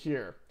we'll do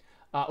here,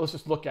 let's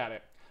just look at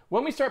it.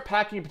 When we start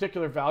packing a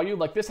particular value,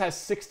 like this has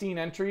 16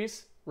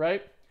 entries,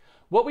 right?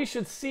 What we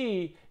should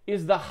see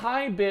is the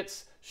high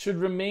bits should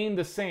remain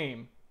the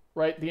same,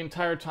 right, the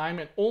entire time,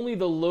 and only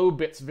the low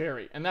bits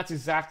vary. And that's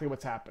exactly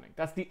what's happening.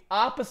 That's the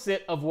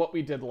opposite of what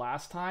we did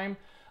last time.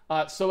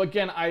 So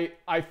again,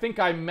 I think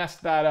I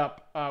messed that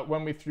up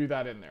when we threw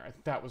that in there. I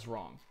think that was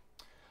wrong.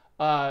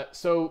 All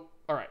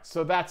right,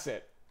 so that's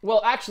it.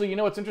 Well, actually, you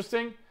know what's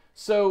interesting?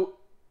 So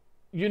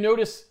you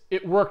notice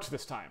it worked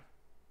this time.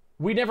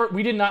 We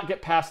did not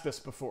get past this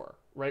before,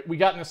 right? We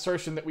got an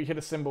assertion that we hit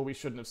a symbol we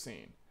shouldn't have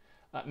seen.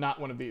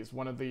 Not one of these,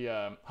 one of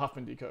the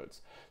Huffman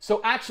decodes.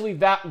 So actually,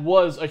 that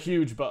was a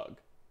huge bug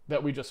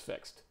that we just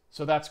fixed.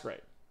 So that's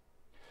great.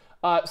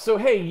 So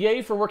hey,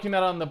 yay for working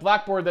that on the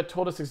blackboard. That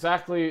told us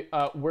exactly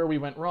where we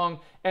went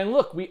wrong. And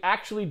look, we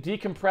actually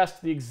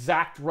decompressed the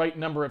exact right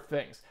number of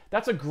things.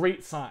 That's a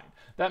great sign.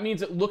 That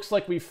means it looks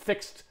like we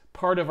fixed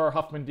part of our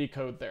Huffman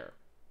decode there.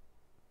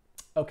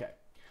 Okay.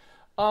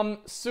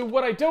 So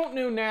what I don't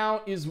know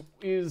now is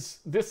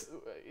this.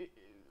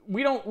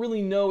 We don't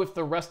really know if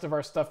the rest of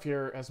our stuff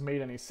here has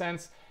made any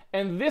sense.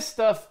 And this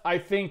stuff, I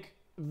think,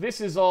 this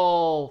is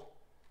all...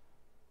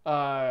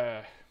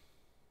 I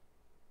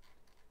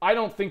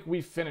don't think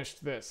we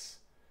finished this.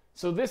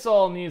 So this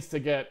all needs to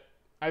get...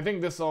 I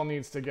think this all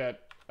needs to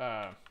get...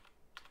 yeah,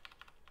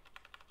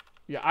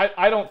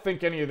 I don't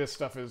think any of this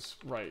stuff is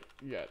right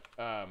yet.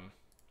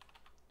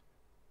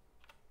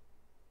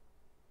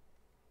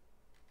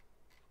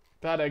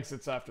 That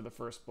exits after the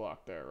first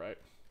block there, right?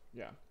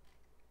 Yeah.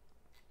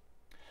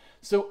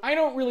 So I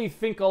don't really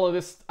think all of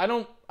this... I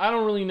don't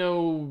really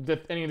know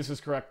that any of this is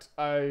correct.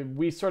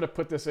 We sort of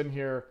put this in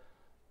here,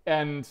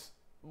 and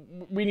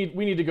we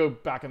need to go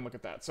back and look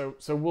at that. So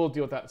we'll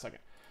deal with that in a second.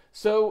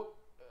 So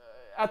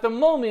at the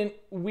moment,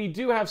 we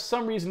do have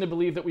some reason to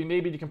believe that we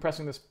may be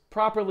decompressing this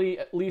properly,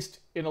 at least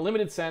in a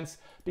limited sense,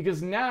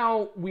 because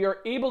now we are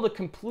able to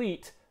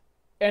complete,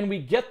 and we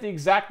get the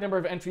exact number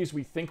of entries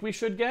we think we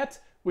should get,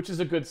 which is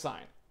a good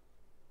sign.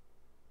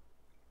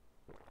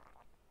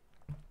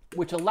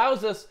 Which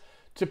allows us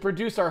to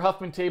produce our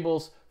Huffman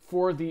tables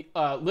for the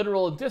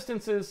literal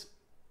distances,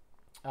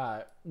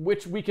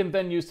 which we can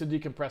then use to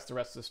decompress the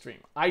rest of the stream.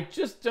 I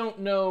just don't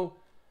know.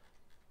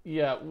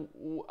 Yeah,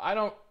 I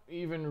don't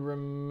even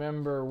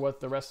remember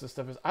what the rest of the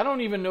stuff is. I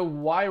don't even know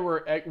why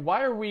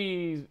why are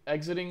we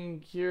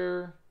exiting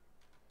here?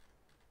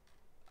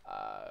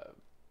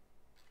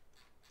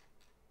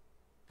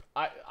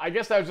 I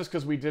guess that was just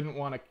because we didn't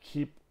want to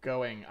keep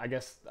going. I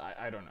guess,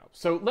 I don't know.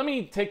 So let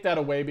me take that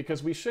away,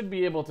 because we should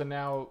be able to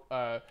now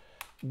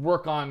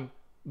work on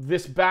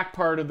this back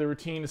part of the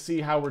routine to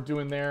see how we're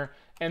doing there.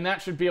 And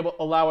that should be able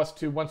to allow us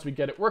to, once we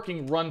get it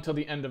working, run till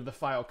the end of the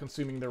file,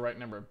 consuming the right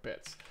number of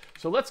bits.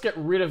 So let's get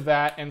rid of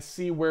that and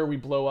see where we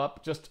blow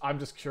up. I'm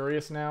just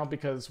curious now,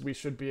 because we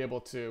should be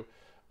able to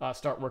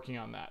start working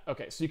on that.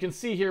 Okay, so you can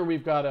see here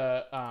we've got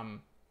a... how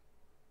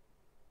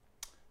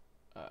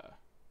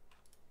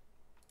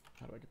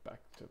do I get back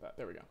to that?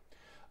 There we go.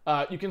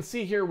 You can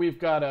see here we've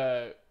got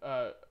a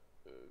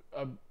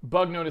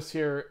bug notice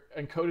here,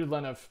 encoded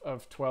len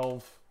of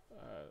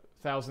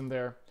 12,000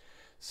 there.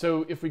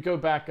 So if we go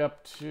back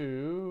up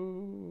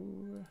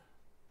to...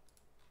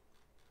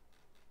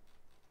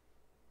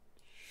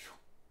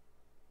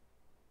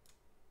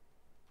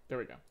 There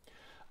we go.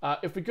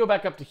 If we go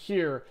back up to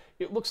here,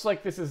 it looks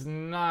like this is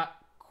not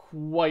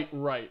quite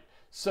right.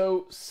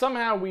 So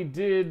somehow we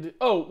did...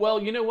 Oh,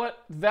 well, you know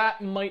what?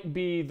 That might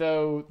be,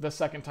 though, the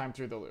second time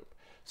through the loop.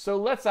 So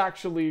let's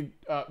actually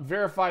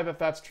verify that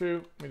that's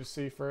true. Let me just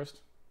see first.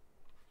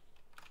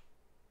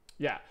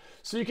 Yeah.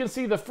 So you can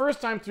see the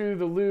first time through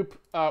the loop,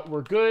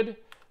 we're good.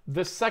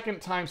 The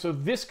second time, so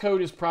this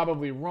code is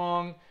probably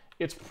wrong.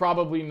 It's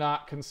probably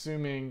not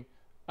consuming...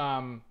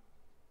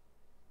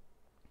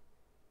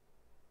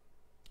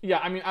 Yeah,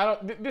 I mean,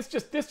 this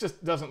just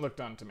doesn't look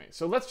done to me.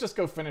 So let's just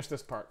go finish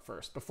this part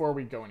first before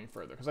we go any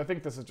further, because I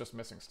think this is just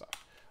missing stuff.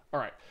 All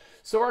right,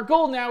 so our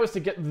goal now is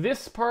to get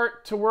this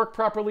part to work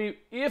properly,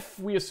 if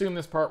we assume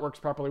this part works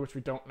properly, which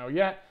we don't know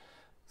yet.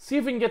 See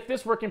if we can get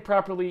this working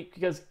properly,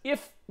 because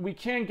if we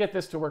can get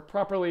this to work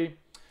properly,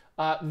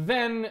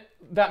 then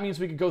that means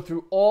we could go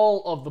through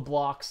all of the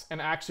blocks and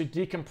actually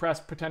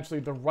decompress potentially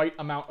the right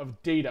amount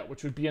of data,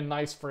 which would be a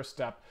nice first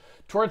step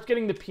towards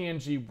getting the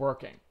PNG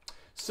working.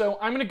 So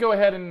I'm going to go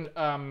ahead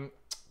and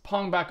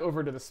pong back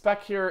over to the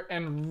spec here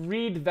and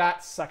read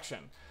that section.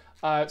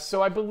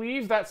 So I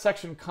believe that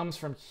section comes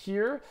from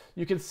here.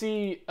 You can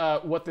see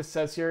what this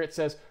says here. It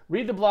says,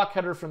 read the block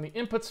header from the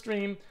input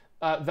stream.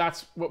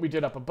 That's what we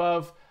did up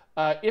above.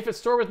 If it's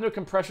stored with no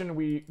compression,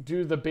 we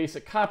do the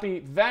basic copy.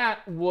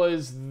 That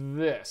was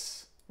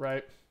this,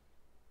 right?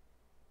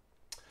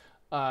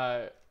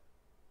 I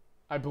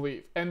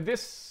believe. And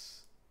this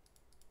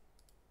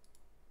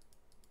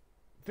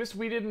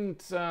we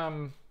didn't,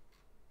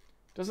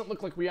 doesn't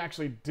look like we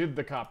actually did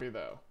the copy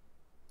though,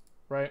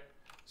 right?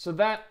 So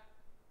that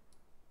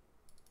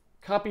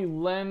copy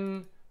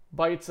len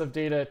bytes of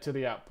data to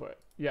the output.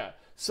 Yeah.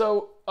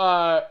 So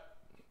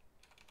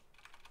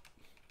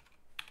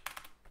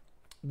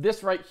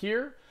this right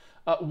here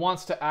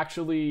wants to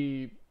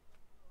actually,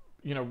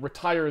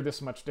 retire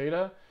this much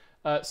data.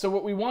 So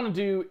what we want to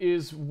do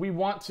is we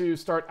want to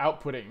start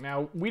outputting.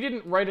 Now, we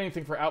didn't write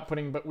anything for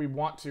outputting, but we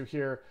want to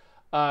here.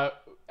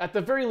 At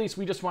the very least,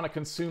 we just want to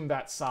consume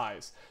that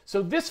size.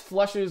 So this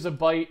flushes a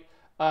byte.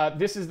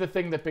 This is the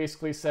thing that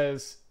basically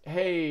says,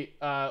 hey,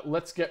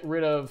 let's get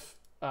rid of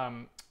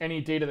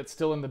any data that's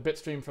still in the bit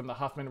stream from the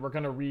Huffman. We're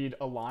going to read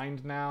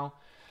aligned now.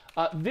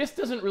 This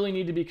doesn't really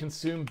need to be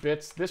consume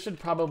bits. This should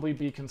probably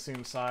be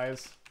consume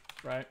size,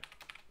 right?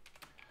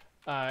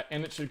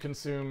 And it should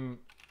consume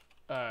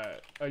a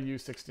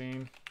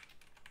U16.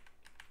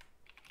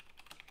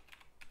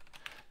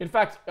 In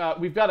fact,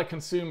 we've got a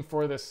consume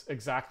for this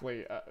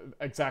exactly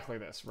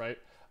this, right?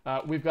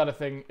 We've got a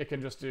thing, it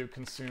can just do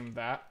consume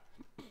that.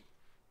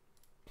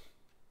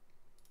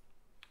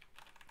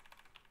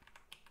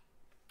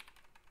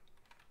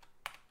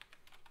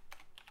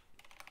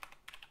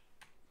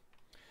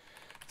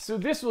 So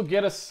this will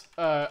get us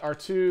our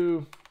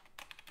two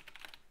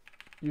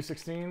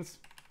U16s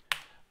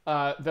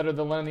that are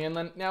the len and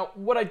the nlen. Now,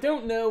 what I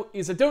don't know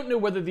is I don't know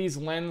whether these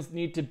lens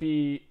need to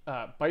be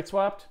byte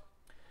swapped.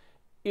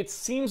 It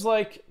seems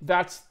like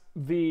that's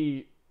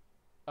the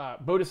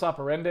modus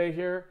operandi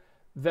here,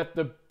 that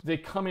they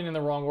come in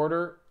the wrong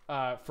order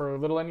for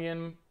little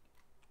endian.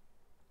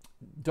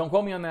 Don't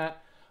quote me on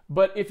that.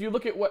 But if you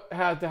look at what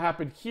had to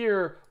happen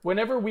here,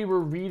 whenever we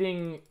were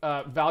reading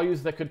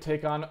values that could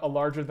take on a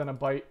larger than a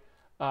byte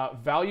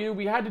value,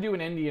 we had to do an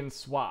endian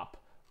swap.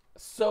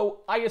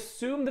 So I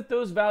assume that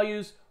those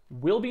values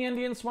will be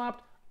endian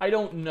swapped. I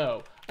don't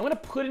know. I'm going to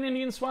put an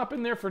endian swap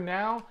in there for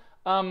now.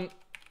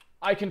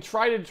 I can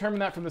try to determine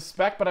that from the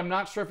spec, but I'm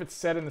not sure if it's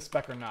said in the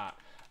spec or not.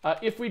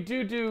 If we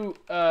do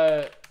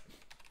an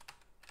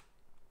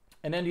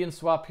endian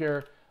swap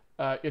here,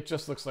 it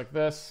just looks like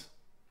this.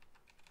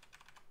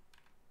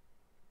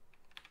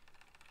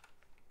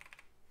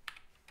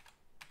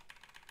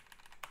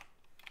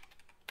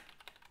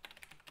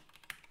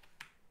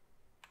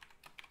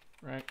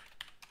 Right.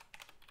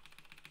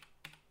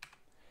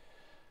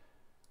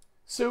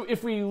 So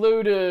if we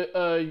load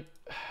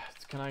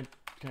can I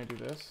do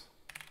this?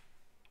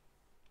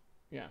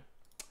 Yeah.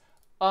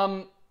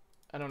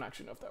 I don't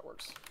actually know if that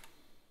works.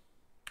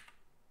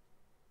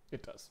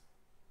 It does.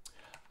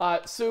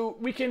 So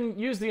we can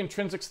use the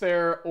intrinsics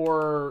there,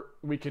 or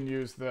we can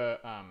use the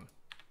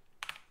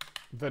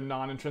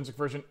non-intrinsic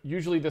version.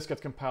 Usually this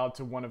gets compiled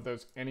to one of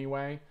those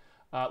anyway.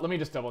 Let me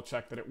just double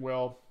check that it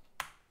will.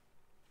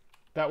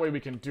 That way we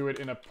can do it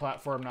in a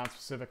platform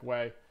non-specific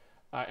way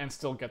and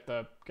still get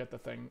the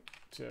thing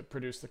to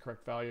produce the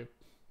correct value.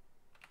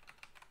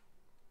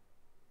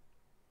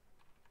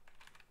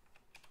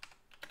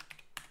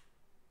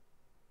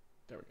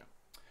 There we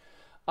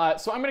go.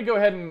 So I'm going to go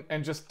ahead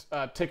and just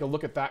take a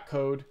look at that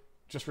code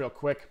just real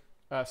quick.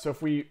 So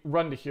if we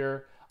run to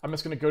here, I'm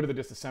just going to go to the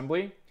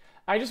disassembly.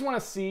 I just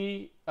want to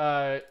see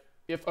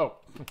if, oh,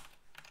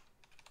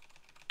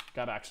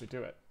 got to actually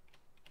do it.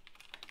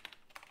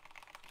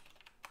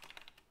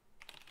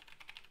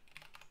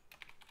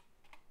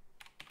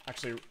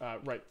 Actually,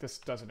 right, this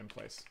does it in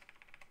place.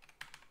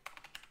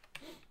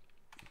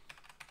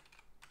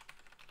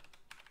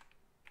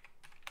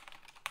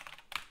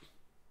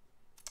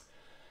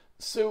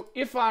 So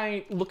if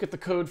I look at the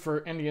code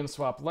for endian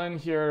swap len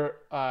here,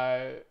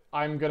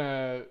 I'm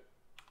gonna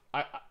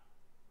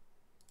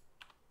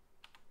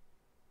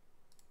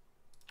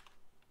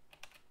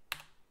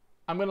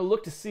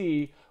look to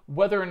see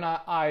whether or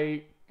not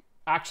I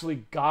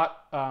actually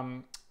got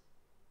an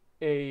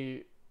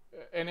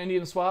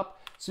endian swap.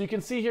 So you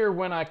can see here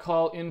when I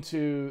call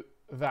into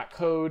that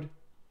code,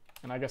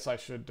 and I guess I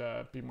should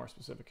be more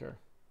specific here.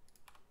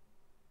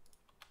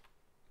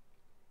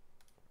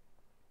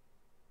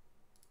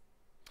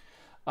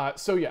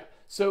 So yeah,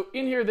 so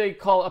in here they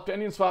call up to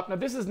endian swap. Now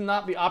this is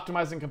not the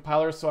optimizing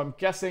compiler, so I'm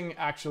guessing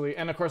actually,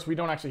 and of course we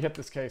don't actually hit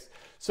this case.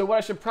 So what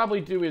I should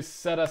probably do is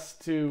set us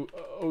to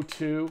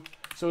 02,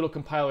 so it'll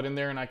compile it in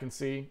there and I can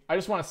see. I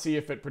just want to see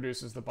if it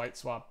produces the byte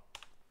swap.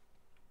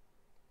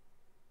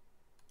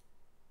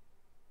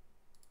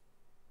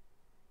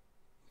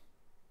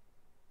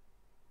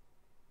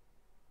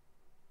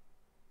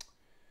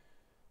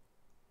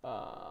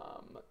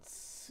 Let's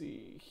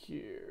see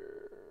here.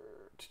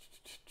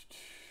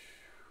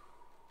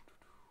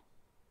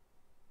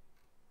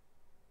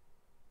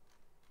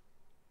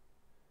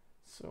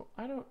 So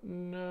I don't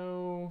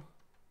know.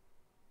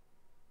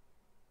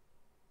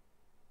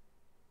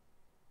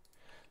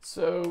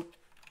 So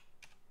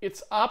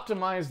it's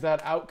optimized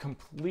that out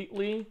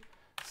completely.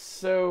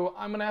 So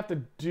I'm gonna have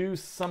to do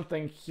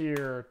something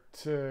here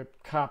to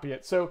copy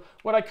it. So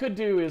what I could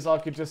do is I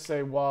could just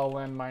say wall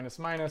len minus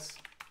minus,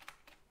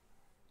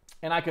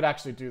 and I could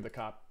actually do the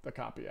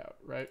copy out,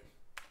 right?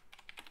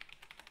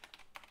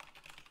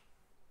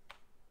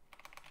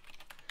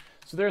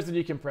 So there's the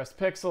decompressed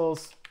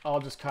pixels.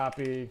 I'll just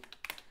copy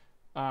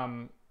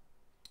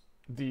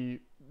the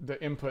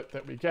input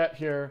that we get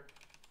here.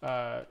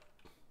 maybe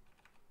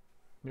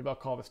I'll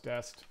call this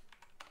dest.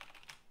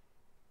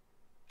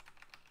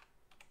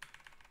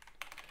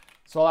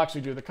 So I'll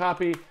actually do the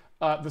copy.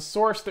 The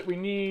source that we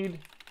need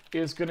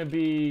is going to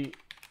be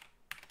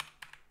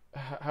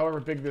however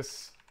big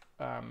this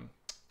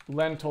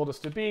len told us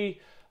to be.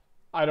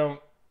 I don't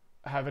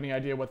have any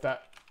idea what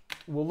that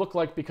will look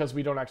like because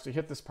we don't actually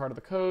hit this part of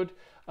the code.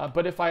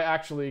 But if I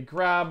actually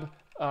grab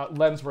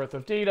len's worth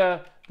of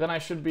data, then I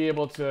should be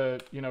able to,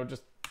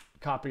 just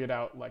copy it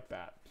out like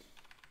that.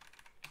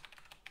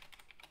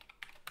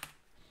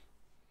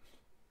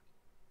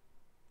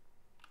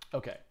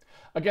 Okay.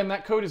 Again,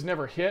 that code is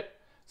never hit,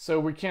 so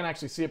we can't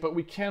actually see it, but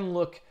we can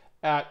look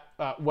at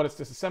what its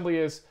disassembly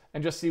is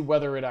and just see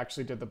whether it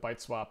actually did the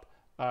byte swap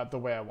the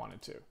way I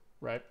wanted to,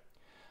 right?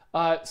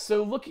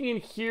 So looking in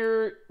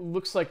here,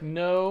 looks like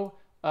no.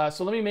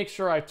 So let me make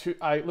sure I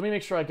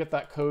get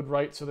that code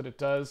right so that it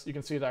does. You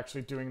can see it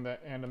actually doing the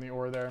and the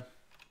or there.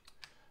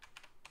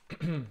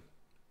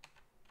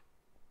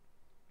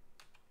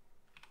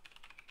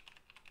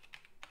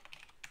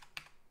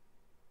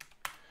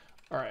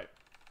 All right.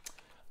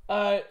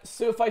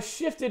 So if I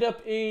shifted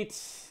up 8,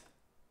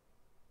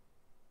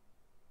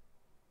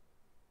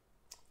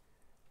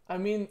 I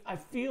mean, I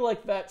feel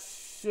like that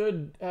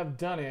should have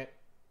done it.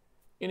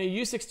 In a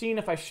U16,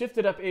 if I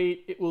shifted up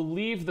 8, it will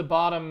leave the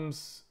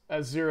bottoms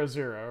as 0,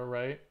 0,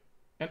 right?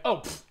 And, oh,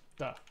 pff,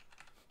 duh.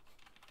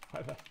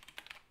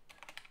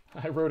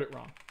 I wrote it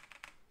wrong.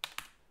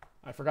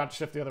 I forgot to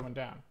shift the other one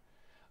down.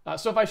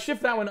 So if I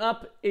shift that one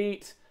up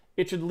 8,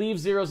 it should leave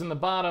zeros in the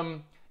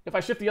bottom. If I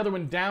shift the other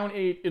one down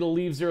 8, it'll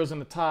leave zeros in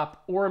the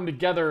top. Or them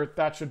together,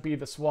 that should be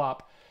the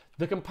swap.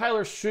 The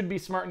compiler should be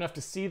smart enough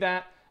to see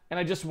that, and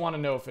I just want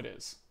to know if it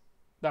is.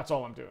 That's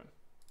all I'm doing.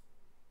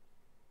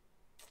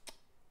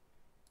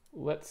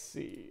 Let's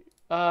see.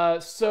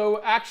 So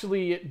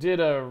actually, it did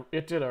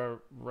a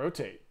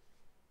rotate,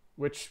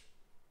 which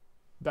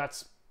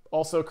that's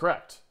also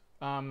correct.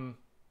 So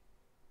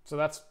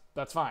that's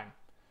fine.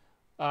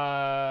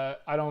 I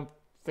don't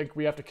think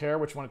we have to care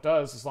which one it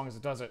does as long as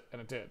it does it,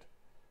 and it did.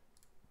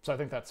 So I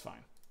think that's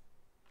fine.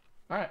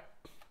 All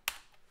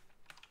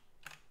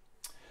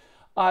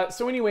right.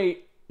 So anyway,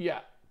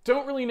 yeah,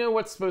 don't really know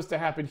what's supposed to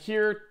happen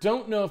here.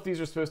 Don't know if these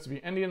are supposed to be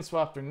endian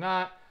swapped or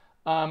not.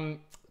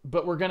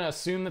 But we're going to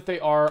assume that they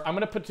are. I'm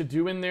going to put to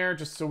do in there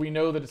just so we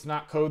know that it's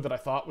not code that I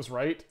thought was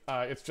right.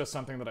 It's just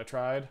something that I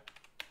tried.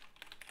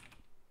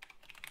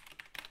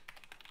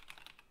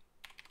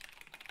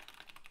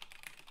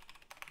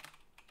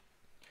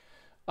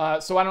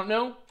 So I don't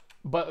know,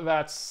 but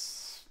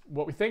that's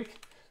what we think.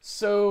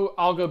 So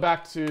I'll go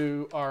back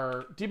to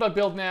our debug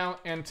build now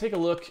and take a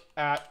look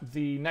at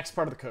the next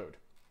part of the code,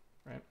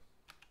 right?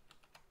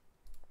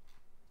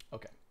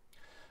 Okay.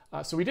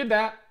 So we did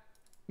that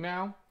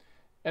now.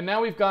 And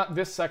now we've got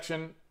this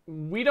section.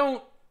 We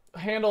don't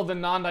handle the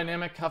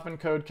non-dynamic Huffman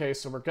code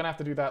case, so we're going to have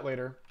to do that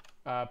later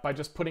by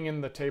just putting in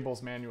the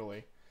tables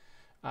manually.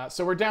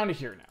 So we're down to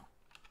here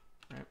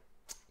now. Right?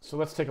 So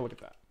let's take a look at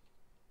that.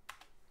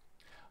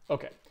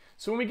 Okay,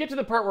 so when we get to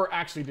the part where we're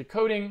actually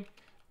decoding,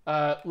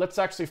 let's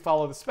actually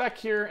follow the spec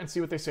here and see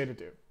what they say to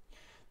do.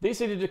 They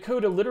say to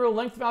decode a literal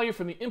length value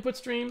from the input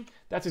stream.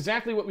 That's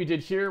exactly what we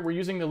did here. We're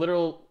using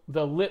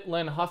the lit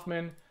len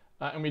Huffman,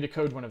 and we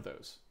decode one of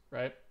those,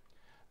 right?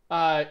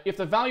 If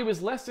the value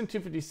is less than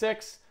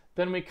 256,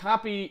 then we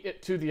copy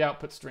it to the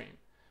output stream.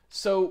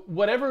 So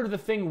whatever the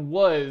thing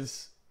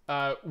was,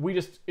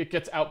 it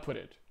gets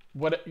outputted.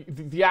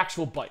 The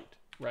actual byte,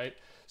 right?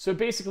 So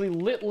basically,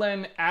 lit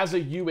len as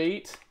a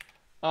U8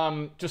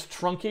 just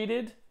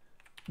truncated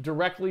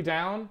directly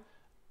down,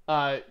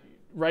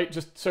 right?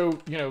 Just so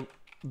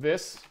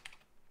this,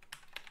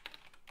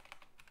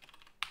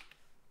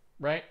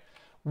 right?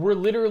 We're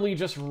literally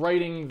just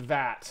writing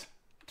that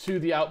to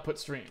the output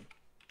stream.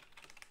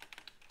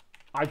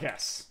 I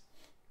guess,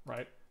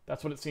 right?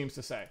 That's what it seems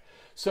to say.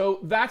 So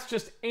that's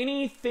just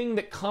anything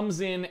that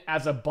comes in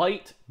as a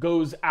byte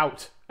goes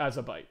out as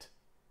a byte,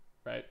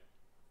 right?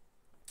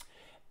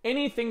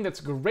 Anything that's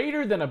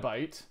greater than a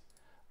byte,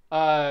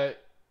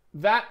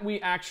 that we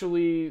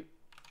actually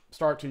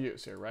start to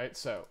use here, right?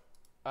 So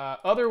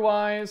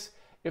otherwise,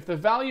 if the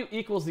value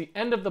equals the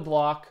end of the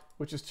block,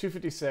 which is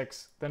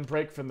 256, then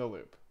break from the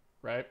loop,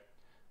 right?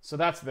 So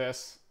that's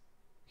this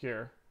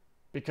here,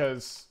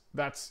 because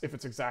that's if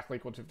it's exactly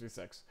equal to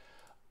 256.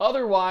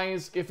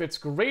 Otherwise, if it's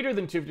greater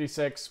than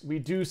 256, we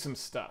do some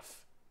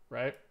stuff,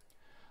 right?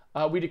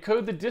 We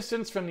decode the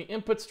distance from the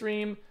input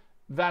stream.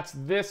 That's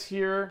this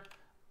here.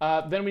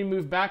 Then we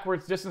move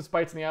backwards distance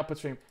bytes in the output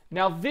stream.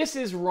 Now this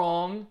is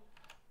wrong.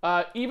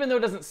 Even though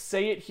it doesn't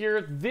say it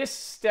here, this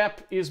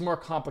step is more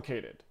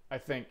complicated, I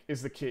think,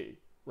 is the key,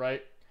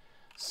 right?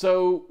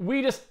 So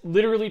we just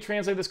literally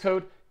translate this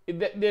code.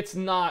 It's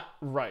not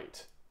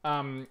right.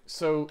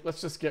 So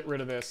let's just get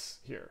rid of this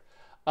here.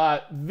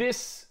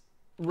 This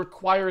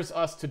requires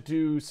us to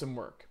do some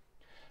work.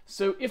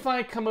 So if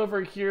I come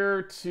over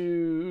here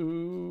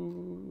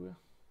to...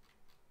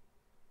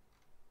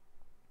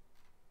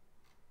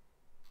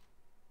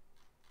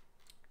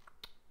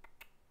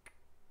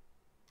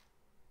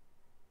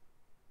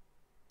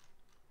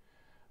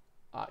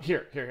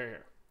 Here.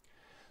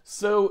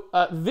 So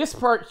this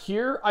part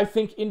here, I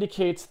think,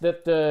 indicates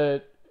that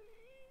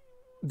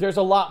there's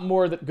a lot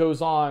more that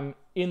goes on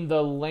in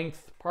the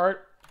length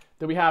part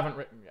that we haven't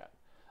written yet.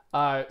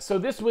 So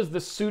this was the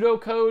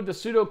pseudocode. The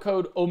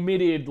pseudocode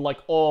omitted like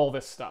all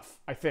this stuff,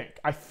 I think.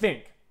 I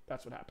think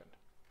that's what happened.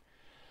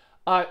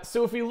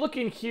 So if we look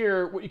in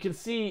here, what you can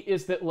see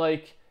is that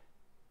like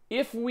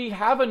if we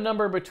have a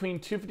number between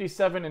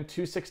 257 and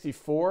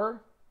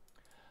 264,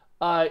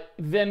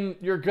 then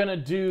you're gonna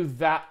do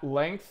that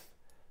length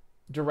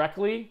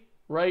directly,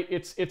 right?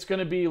 It's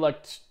gonna be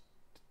like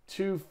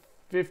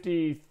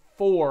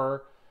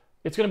 254.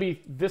 It's gonna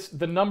be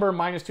the number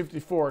minus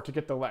 254 to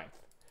get the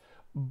length.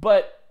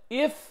 But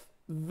if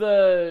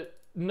the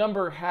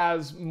number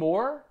has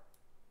more,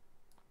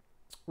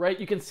 right?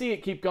 You can see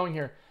it keep going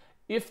here.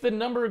 If the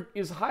number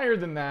is higher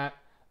than that,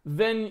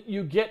 then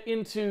you get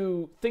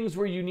into things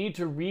where you need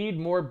to read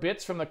more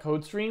bits from the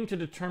code stream to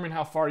determine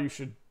how far you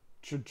should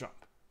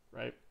jump,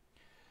 right?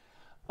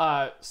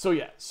 So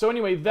yeah. So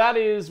anyway, that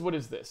is, what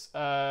is this?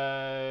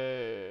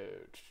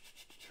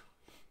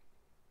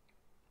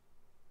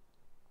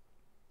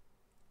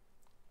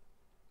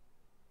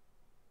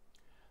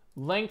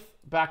 Length,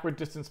 backward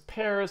distance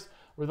pairs,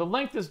 where the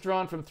length is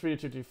drawn from 3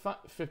 to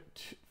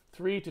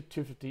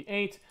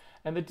 258,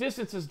 and the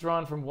distance is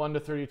drawn from 1 to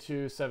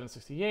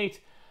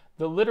 32,768.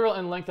 The literal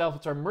and length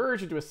alphabets are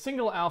merged into a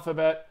single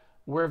alphabet,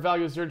 where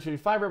values 0 to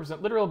 255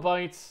 represent literal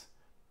bytes,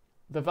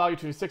 the value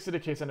 226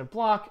 indicates end of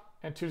block,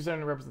 and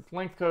 227 represents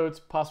length codes,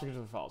 possibly to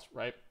the files,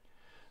 right?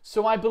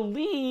 So I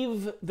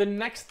believe the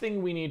next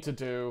thing we need to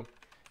do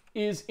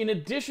is, in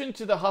addition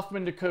to the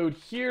Huffman decode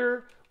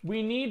here,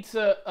 we need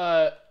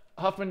to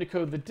Huffman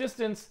decode the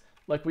distance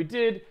like we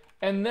did,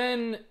 and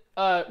then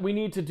we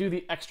need to do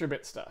the extra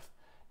bit stuff.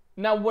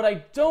 Now, what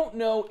I don't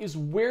know is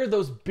where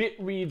those bit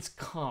reads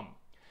come.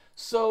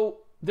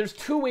 So there's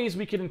two ways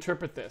we can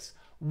interpret this.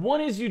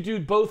 One is you do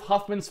both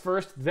Huffmans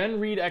first,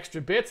 then read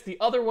extra bits. The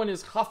other one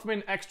is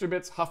Huffman extra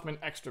bits, Huffman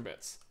extra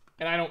bits.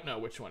 And I don't know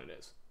which one it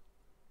is.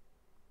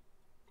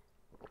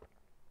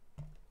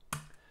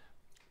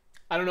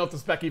 I don't know if the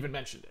spec even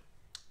mentioned it,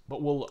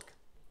 but we'll look.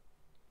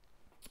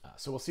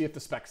 So we'll see if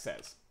the spec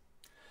says.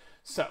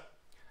 So,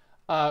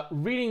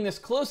 reading this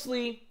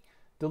closely,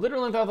 the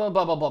literal length, blah, blah,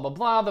 blah, blah, blah,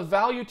 blah, the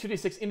value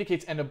 226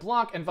 indicates end of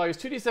block, and values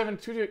 227,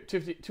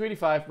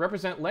 285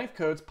 represent length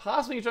codes,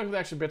 possibly in conjunction with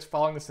extra bits,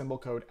 following the symbol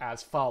code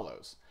as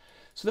follows.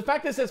 So the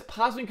fact that it says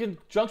possibly in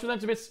conjunction with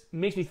extra bits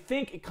makes me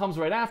think it comes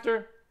right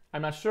after.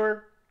 I'm not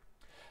sure.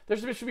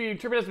 This should be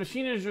interpreted as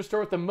machine integer store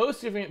with the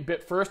most significant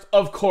bit first,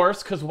 of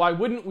course, because why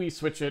wouldn't we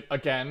switch it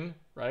again,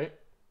 right?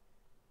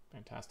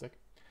 Fantastic.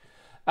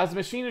 As the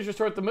machine integer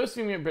store with the most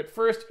significant bit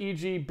first,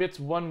 e.g. bits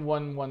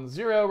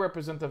 1110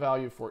 represent the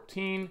value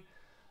 14.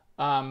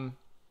 Not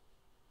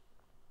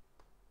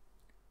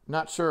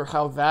sure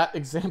how that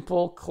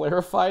example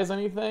clarifies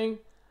anything.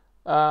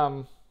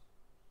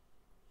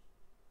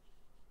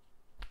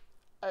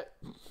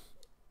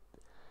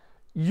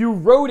 You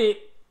wrote it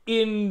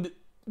in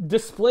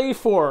display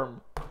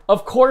form.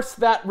 Of course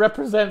that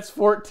represents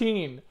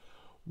 14.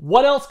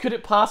 What else could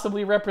it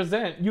possibly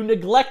represent? You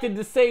neglected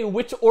to say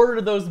which order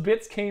those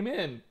bits came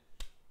in.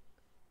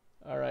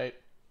 All right.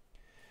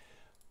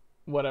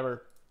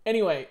 Whatever.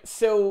 Anyway,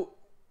 so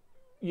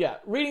yeah,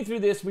 reading through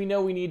this, we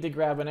know we need to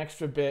grab an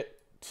extra bit,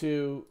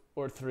 2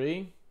 or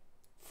 3,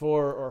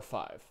 4 or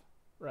 5,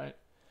 right?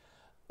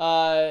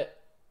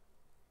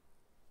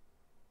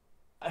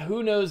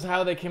 Who knows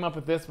how they came up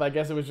with this, but I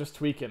guess it was just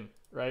tweaking,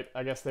 right?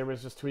 I guess they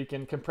was just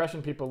tweaking.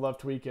 Compression people love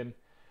tweaking.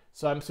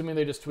 So I'm assuming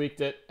they just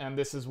tweaked it, and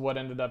this is what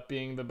ended up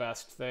being the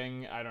best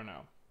thing. I don't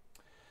know.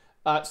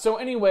 So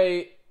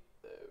anyway,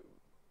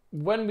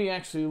 when we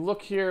actually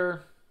look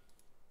here,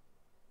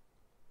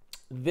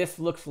 this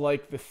looks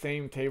like the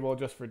same table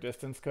just for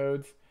distance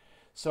codes.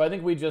 So I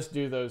think we just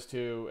do those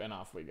two, and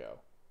off we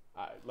go.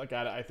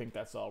 I think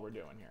that's all we're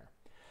doing here.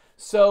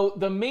 So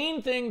the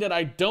main thing that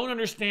I don't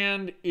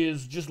understand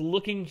is just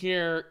looking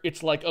here.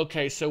 It's like,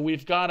 okay, so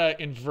we've got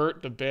to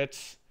invert the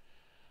bits.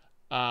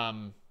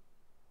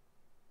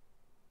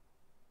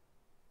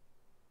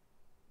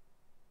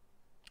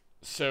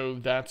 So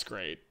that's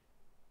great.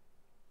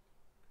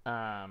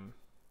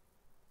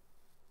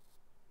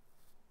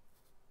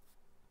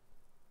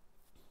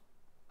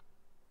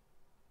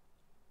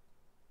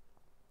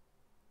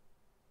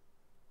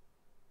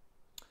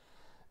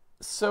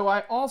 So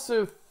I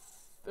also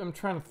am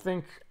trying to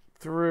think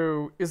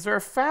through, is there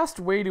a fast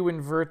way to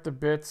invert the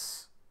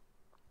bits?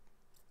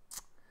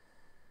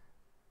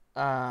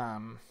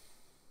 There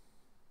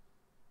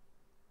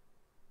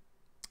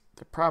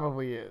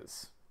probably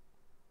is.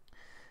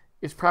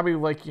 It's probably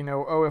like, you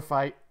know, oh,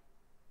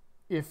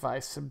 if I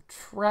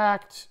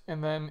subtract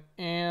and then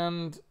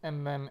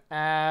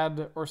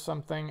add or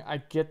something, I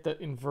get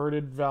the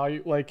inverted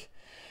value. Like,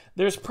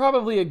 there's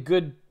probably a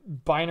good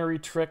binary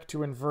trick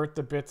to invert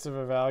the bits of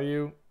a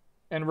value,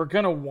 and we're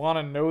gonna want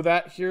to know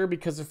that here,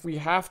 because if we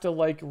have to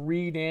like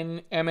read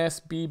in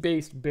MSB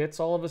based bits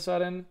all of a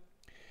sudden,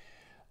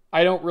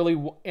 I don't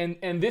really,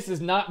 and this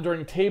is not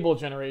during table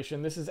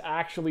generation. This is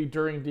actually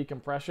during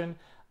decompression.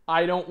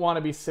 I don't want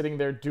to be sitting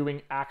there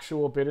doing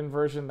actual bit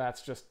inversion.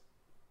 That's just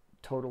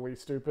totally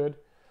stupid.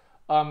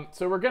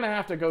 So we're going to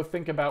have to go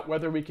think about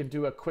whether we can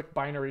do a quick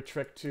binary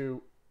trick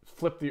to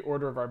flip the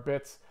order of our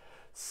bits.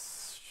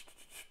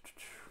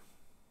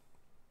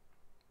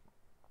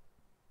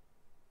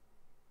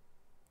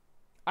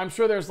 I'm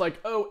sure there's like,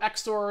 oh,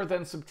 XOR,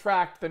 then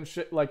subtract, then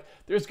shit. Like,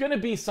 there's going to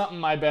be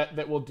something, I bet,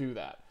 that will do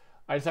that.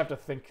 I just have to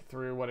think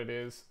through what it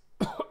is.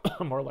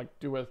 Or like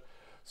do a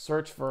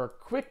search for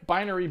quick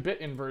binary bit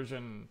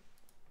inversion.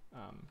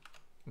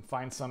 And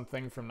find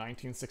something from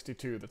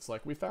 1962 that's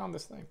like, we found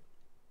this thing.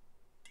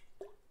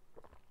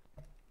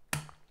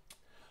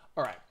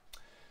 All right.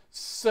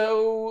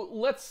 So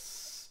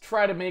let's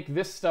try to make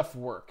this stuff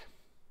work.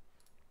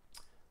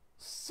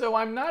 So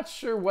I'm not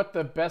sure what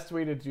the best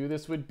way to do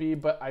this would be,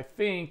 but I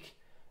think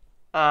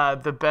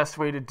the best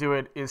way to do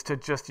it is to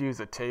just use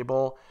a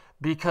table,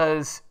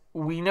 because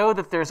we know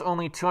that there's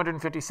only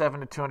 257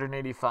 to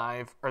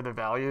 285 are the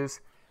values.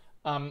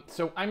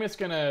 So I'm just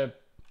gonna,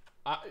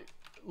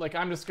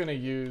 I'm just gonna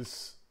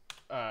use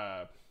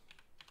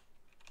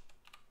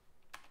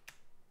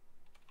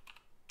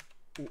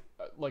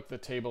like the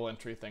table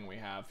entry thing we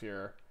have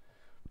here.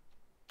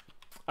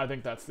 I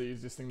think that's the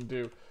easiest thing to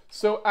do.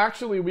 So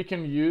actually we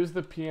can use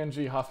the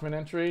PNG Huffman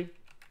entry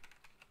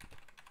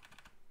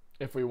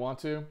if we want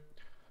to.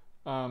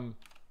 So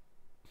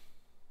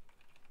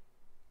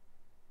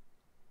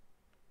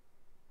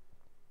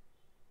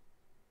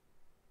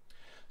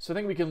I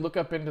think we can look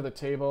up into the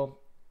table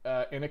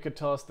and it could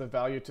tell us the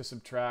value to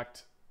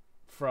subtract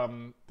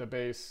from the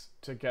base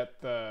to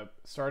get the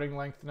starting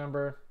length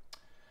number.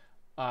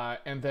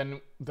 And then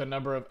the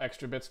number of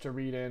extra bits to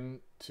read in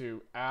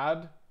to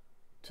add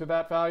to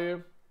that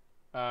value.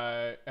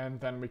 And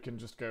then we can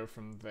just go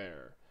from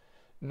there.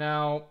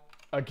 Now,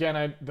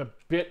 again, the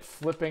bit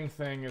flipping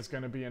thing is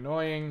going to be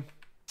annoying,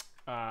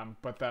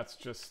 but that's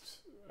just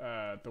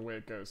the way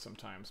it goes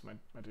sometimes, my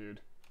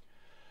dude.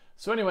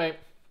 So anyway,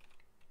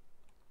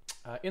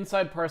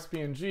 inside parse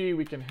PNG,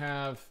 we can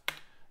have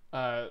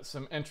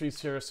some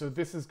entries here. So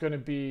this is going to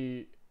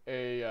be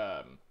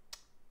a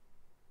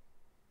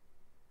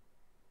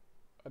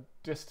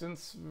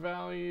distance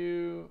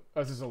value.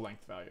 Oh, this is a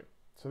length value.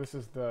 So this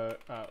is the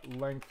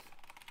length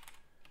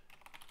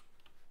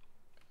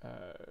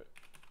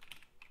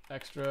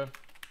extra.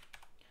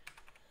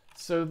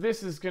 So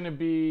this is going to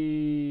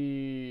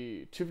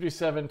be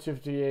 257,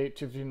 258,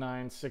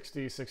 259,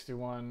 60,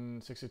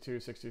 61, 62,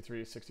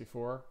 63,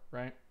 64,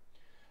 right?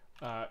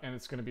 And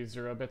it's going to be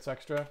 0 bits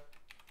extra.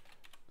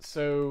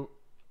 So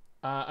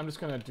I'm just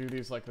going to do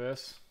these like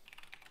this.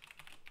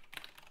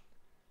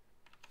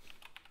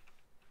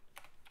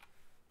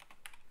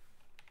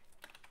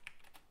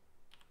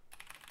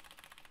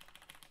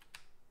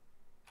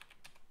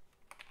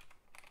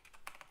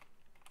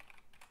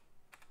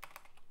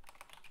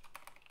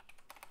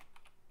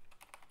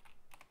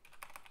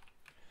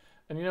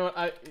 And you know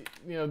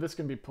what? This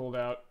can be pulled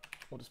out.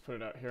 We'll just put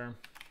it out here.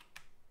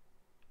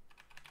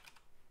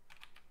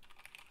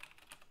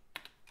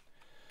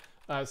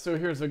 So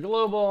here's a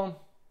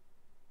global,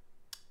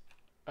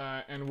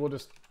 and we'll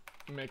just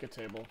make a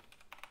table.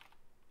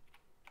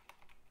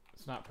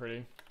 It's not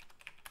pretty,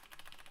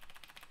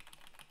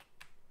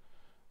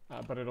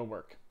 but it'll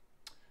work.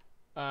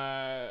 All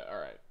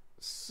right,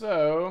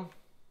 so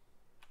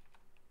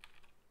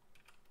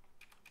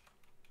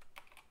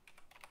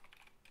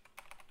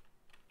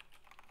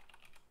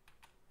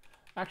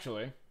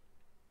actually,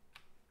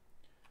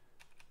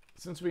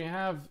 since we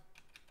have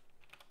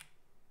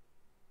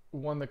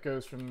one that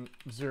goes from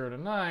 0 to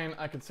 9,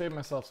 I could save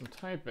myself some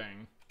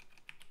typing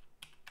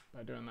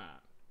by doing that.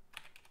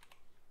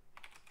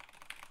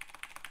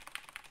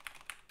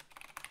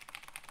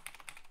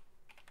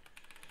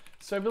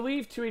 So I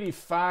believe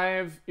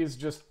 285 is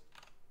just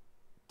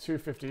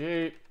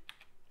 258.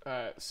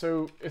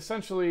 So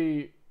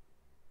essentially,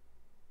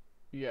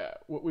 yeah,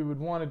 what we would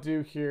want to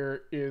do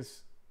here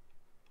is,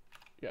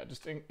 yeah,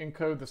 just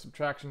encode the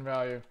subtraction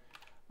value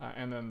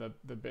and then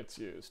the bits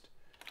used.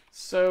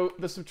 So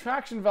the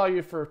subtraction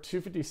value for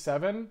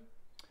 257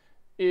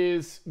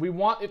 is, we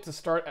want it to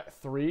start at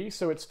 3,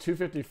 so it's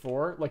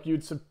 254. Like,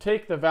 you'd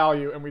take the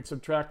value and we'd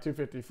subtract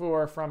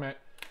 254 from it,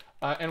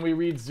 and we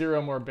read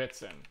 0 more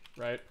bits in,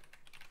 right?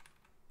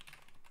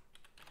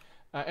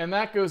 And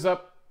that goes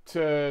up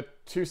to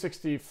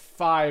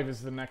 265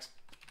 is the next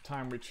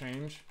time we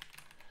change.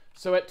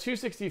 So at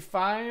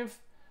 265,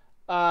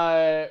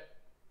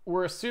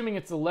 we're assuming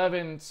it's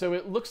 11, so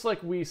it looks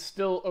like we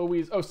still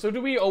always... Oh, so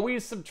do we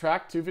always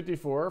subtract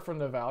 254 from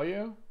the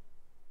value?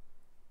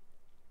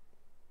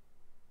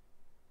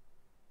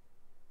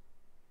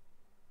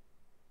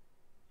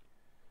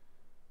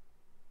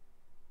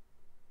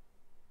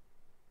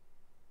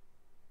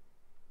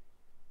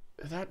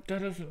 That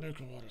doesn't make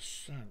a lot of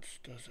sense,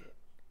 does it?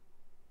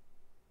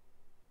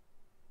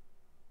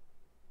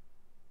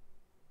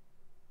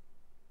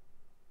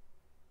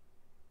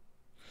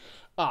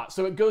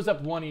 So it goes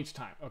up 1 each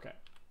time. Okay.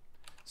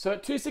 So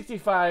at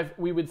 265,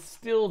 we would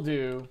still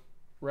do,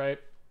 right?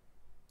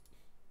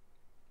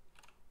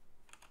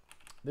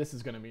 This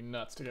is going to be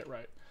nuts to get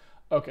right.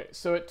 Okay,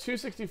 so at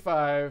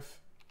 265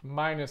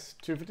 minus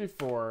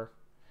 254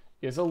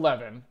 is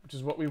 11, which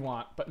is what we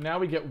want. But now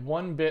we get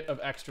 1 bit of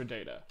extra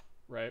data,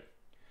 right?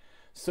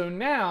 So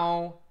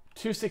now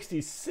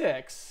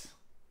 266,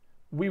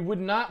 we would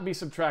not be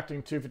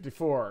subtracting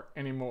 254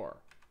 anymore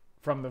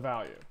from the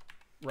value,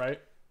 right?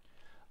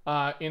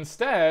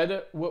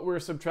 Instead, what we're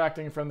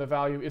subtracting from the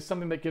value is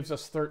something that gives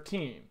us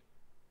 13,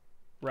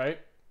 right?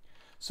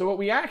 So what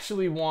we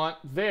actually want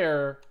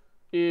there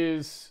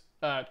is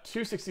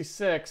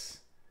 266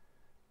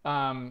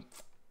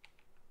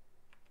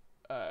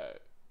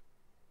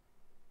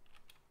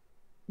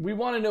 we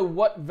want to know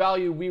what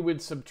value we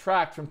would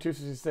subtract from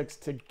 266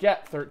 to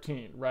get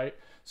 13, right?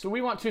 So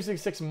we want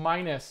 266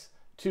 minus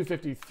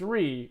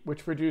 253,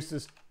 which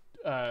produces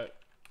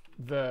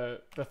the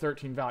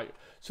 13 value.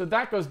 So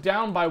that goes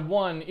down by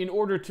 1 in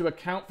order to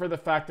account for the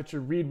fact that you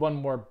read 1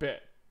 more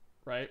bit,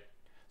 right?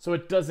 So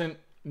it doesn't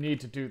need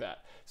to do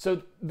that.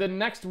 So the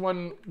next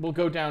one will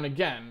go down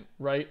again,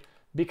 right?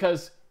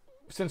 Because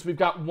since we've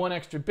got 1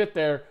 extra bit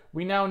there,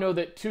 we now know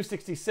that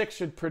 266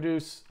 should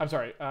produce, I'm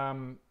sorry,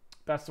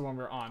 that's the one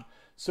we're on.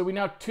 So we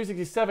now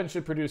 267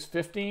 should produce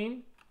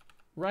 15,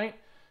 right?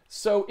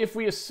 So if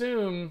we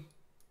assume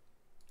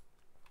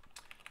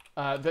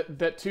that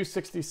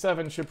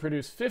 267 should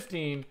produce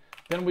 15,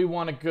 then we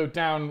want to go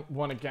down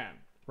 1 again,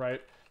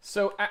 right?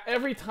 So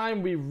every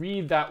time we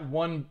read that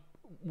one,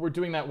 we're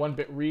doing that 1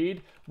 bit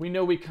read, we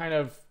know we kind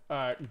of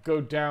go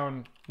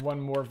down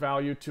 1 more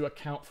value to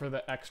account for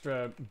the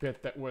extra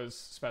bit that was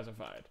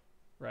specified,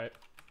 right?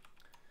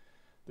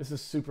 This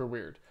is super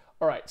weird.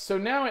 All right, so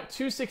now at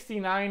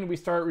 269, we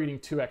start reading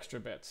 2 extra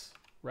bits,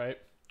 right?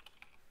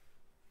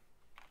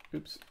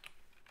 Oops.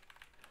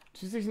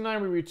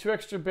 269, we read 2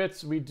 extra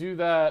bits. We do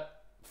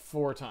that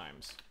 4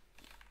 times.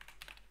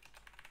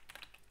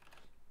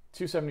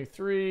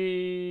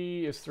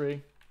 273 is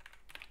 3.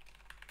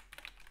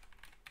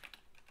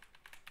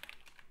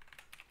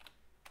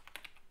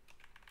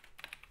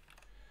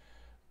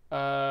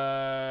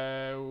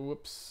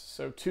 Whoops.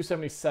 So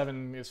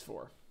 277 is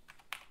 4.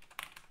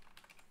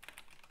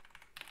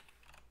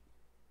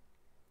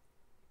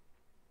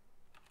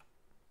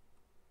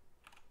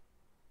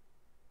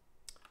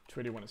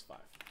 281 is 5.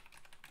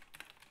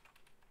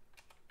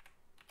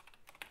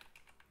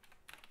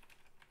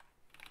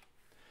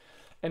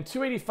 And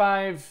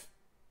 285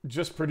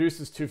 just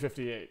produces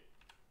 258.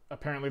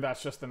 Apparently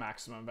that's just the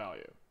maximum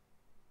value.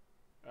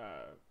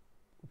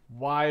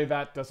 Why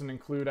that doesn't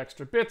include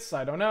extra bits,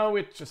 I don't know.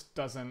 It just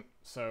doesn't.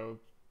 So,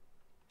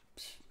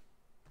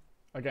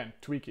 again,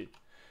 tweaky.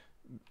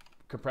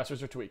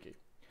 Compressors are tweaky.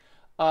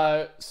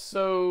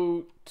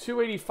 So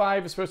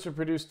 285 is supposed to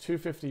produce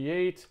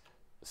 258.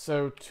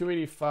 So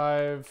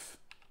 285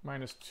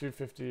 minus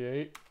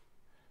 258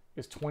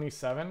 is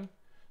 27.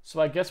 So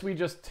I guess we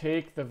just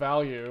take the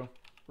value,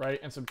 right,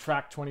 and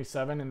subtract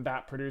 27, and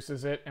that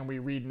produces it, and we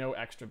read no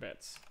extra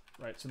bits,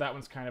 right? So that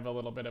one's kind of a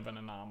little bit of an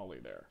anomaly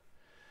there.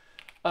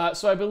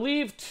 So I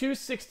believe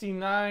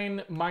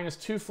 269 minus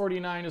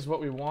 249 is what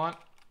we want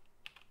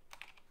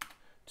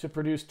to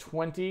produce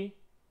 20,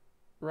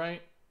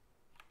 right?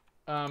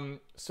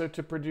 So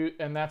to produce,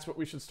 and that's what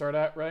we should start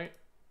at, right?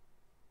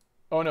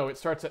 Oh no, it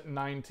starts at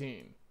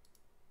 19.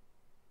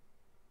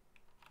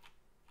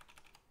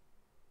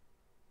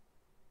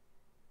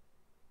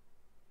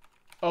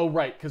 Oh,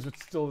 right, because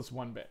it's still this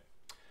 1 bit.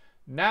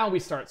 Now we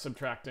start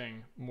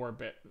subtracting more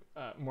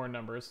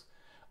numbers.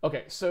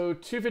 Okay, so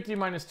 250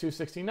 minus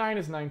 269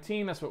 is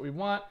 19. That's what we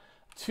want.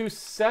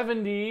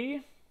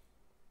 270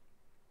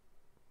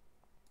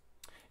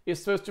 is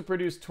supposed to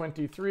produce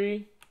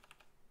 23.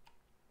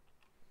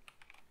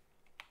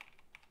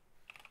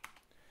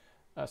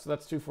 So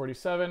that's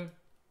 247.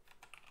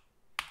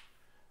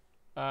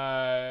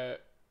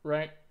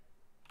 Right?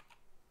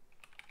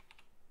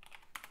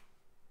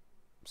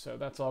 So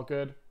that's all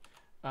good.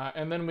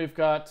 And then we've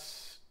got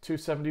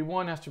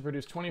 271 has to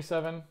produce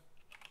 27.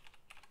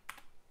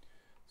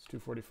 It's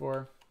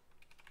 244.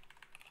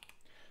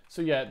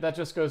 So yeah, that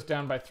just goes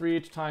down by 3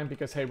 each time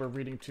because, hey, we're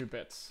reading 2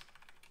 bits.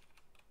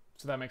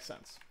 So that makes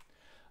sense.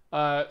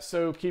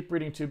 So keep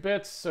reading 2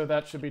 bits, so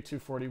that should be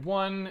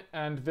 241.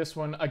 And this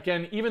one,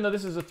 again, even though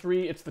this is a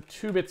 3, it's the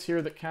 2 bits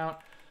here that count.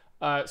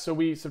 So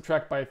we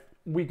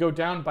go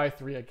down by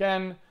 3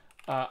 again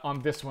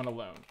on this one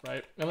alone,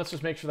 right? And let's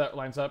just make sure that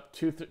lines up.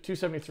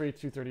 273,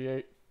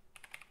 238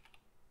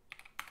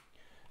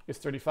 is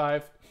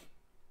 35.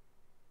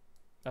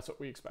 That's what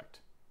we expect,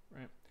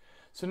 right?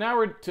 So now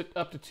we're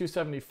up to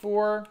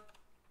 274.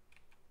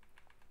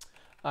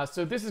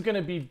 So this is going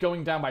to be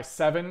going down by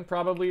 7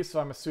 probably, so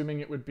I'm assuming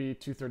it would be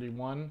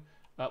 231.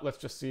 Let's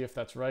just see if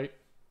that's right.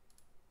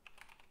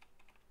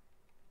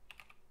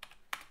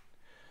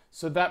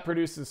 So that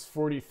produces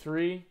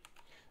 43.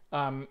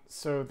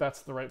 So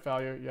that's the right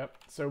value, yep.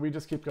 So we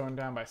just keep going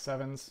down by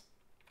 7s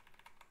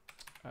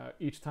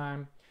each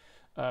time.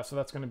 So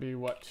that's going to be,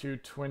 what,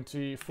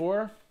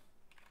 224,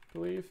 I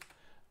believe?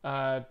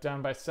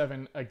 down by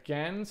 7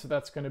 again, so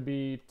that's going to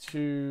be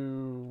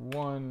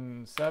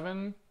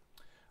 217.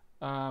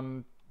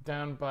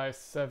 Down by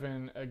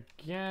 7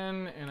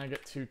 again, and I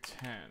get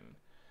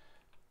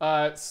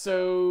 210.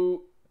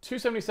 So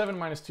 277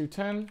 minus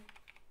 210,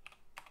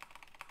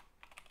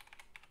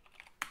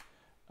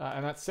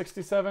 and that's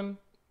 67.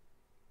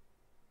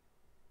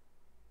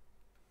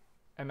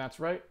 And that's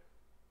right.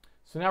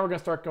 So now we're going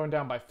to start going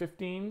down by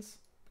 15s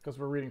because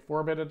we're reading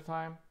 4-bit at a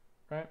time,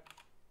 right?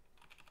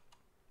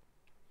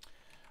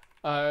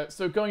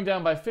 So going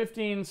down by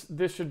 15s,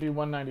 this should be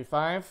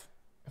 195,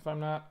 if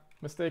I'm not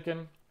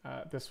mistaken.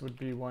 This would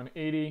be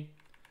 180.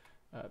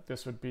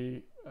 This would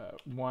be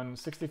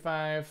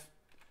 165.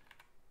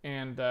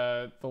 And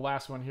the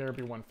last one here would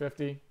be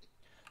 150.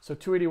 So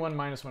 281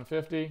 minus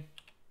 150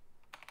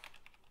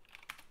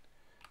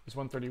 is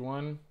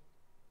 131.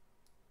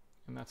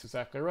 And that's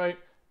exactly right.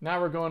 Now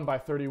we're going by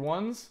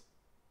 31s,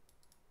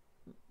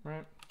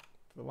 right?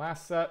 For the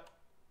last set.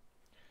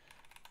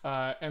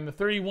 And the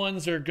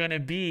 31s are going to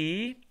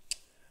be,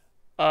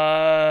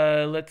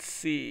 let's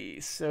see.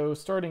 So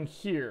starting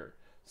here.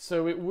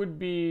 So it would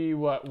be,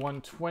 what,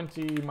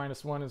 120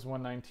 minus 1 is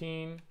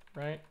 119,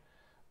 right?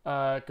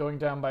 Going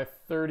down by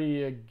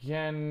 30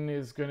 again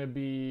is going to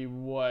be,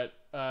 what,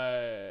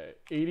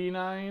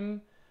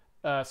 89?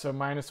 So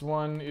minus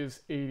 1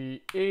 is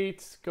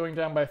 88. Going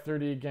down by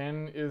 30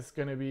 again is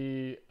going to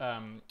be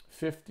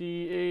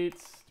 58.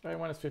 Divided by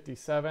 1 is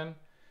 57.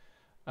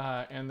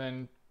 And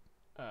then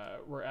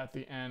we're at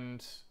the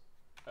end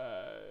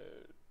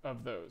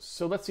of those.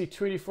 So let's see,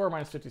 284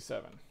 minus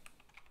 57.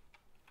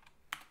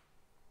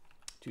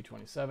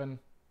 227.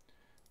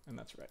 And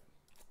that's right.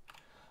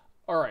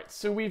 All right,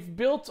 so we've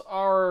built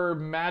our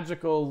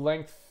magical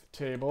length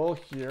table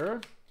here.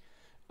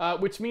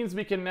 Which means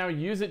we can now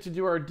use it to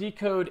do our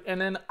decode,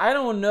 and then I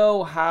don't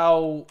know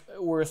how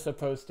we're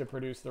supposed to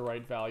produce the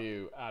right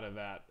value out of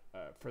that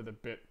for the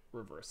bit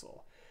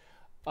reversal.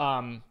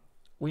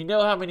 We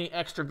know how many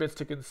extra bits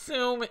to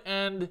consume,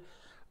 and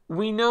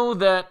we know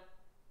that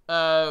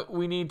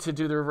we need to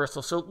do the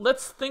reversal. So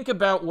let's think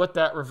about what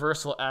that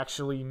reversal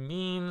actually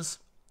means.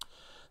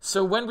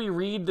 So when we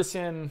read this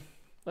in,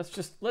 let's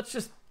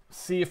just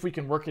see if we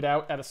can work it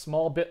out at a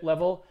small bit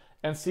level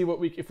and see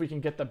if we can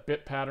get the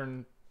bit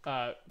pattern.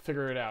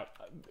 Figure it out.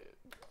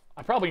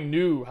 I probably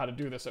knew how to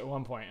do this at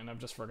one point and I've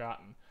just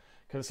forgotten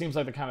because it seems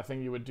like the kind of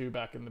thing you would do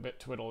back in the bit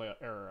twiddle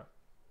era.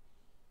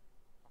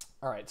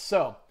 All right,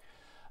 so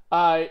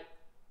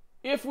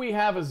if we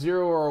have a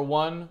 0 or a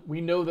 1,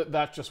 we know that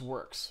that just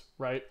works,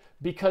 right?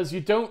 Because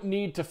you don't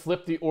need to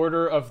flip the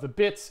order of the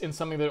bits in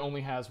something that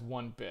only has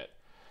 1 bit.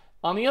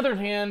 On the other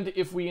hand,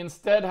 if we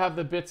instead have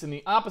the bits in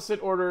the opposite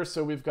order,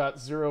 so we've got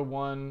 0,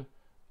 1,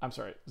 I'm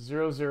sorry,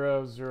 0,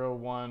 0, 0,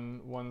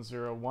 1, 1,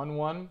 0, 1,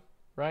 1,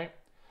 right?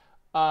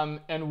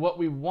 And what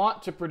we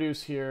want to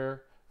produce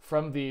here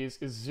from these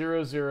is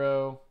 0,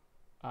 0,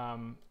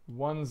 1,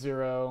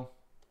 0,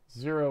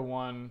 0,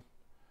 1,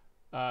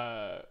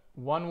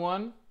 1,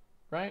 1,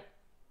 right?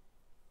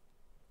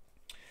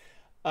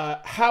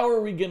 How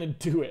are we going to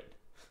do it,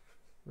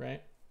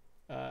 right?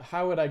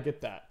 How would I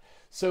get that?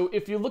 So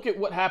if you look at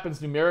what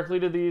happens numerically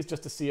to these,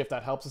 just to see if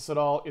that helps us at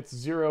all, it's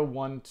 0,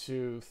 1,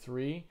 2,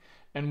 3.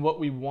 And what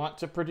we want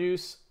to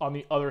produce on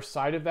the other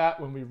side of that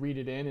when we read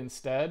it in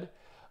instead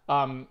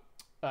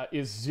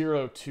is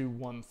 0, 2,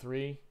 1,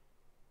 3,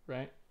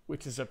 right?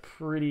 Which is a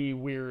pretty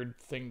weird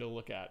thing to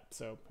look at,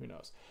 so who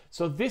knows.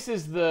 So this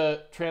is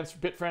the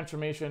bit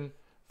transformation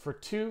for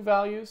 2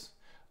 values.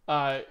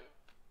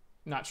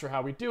 Not sure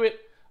how we do it.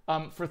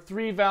 For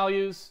 3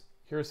 values,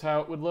 here's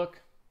how it would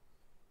look.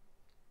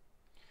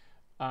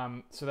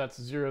 So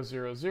that's 0,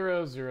 0,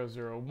 0, 0,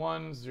 0,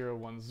 1, 0,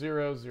 1,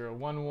 0, 0,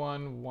 1,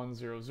 1, 1,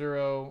 0,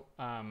 0,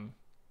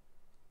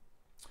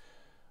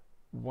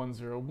 1,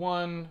 0,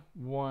 1,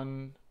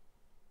 1,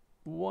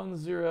 1,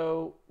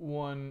 0,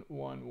 1,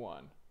 1,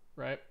 1,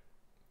 right?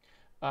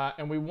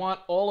 And we want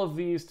all of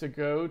these to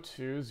go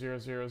to 0,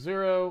 0,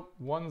 0,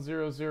 1,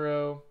 0,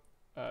 0,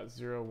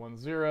 0, 1,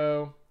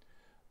 0,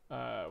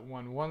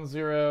 1, 1,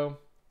 0,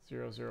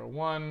 0, 0,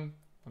 1,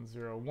 1,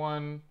 0,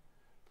 1,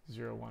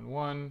 0, 1,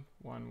 1,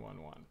 1,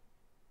 1, 1,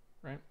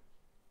 right?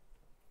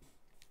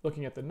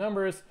 Looking at the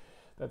numbers,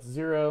 that's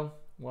 0,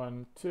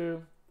 1,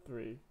 2,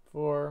 3,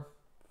 4,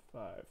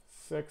 5,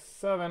 6,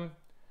 7.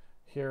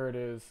 Here it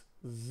is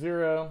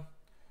 0,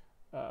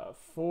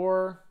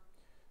 4,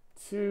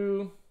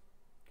 2.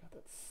 God,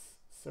 that's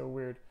so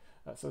weird.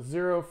 So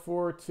 0,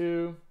 4,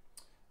 2.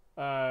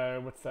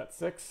 What's that?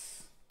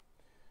 6.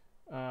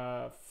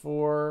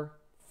 4,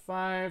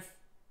 5.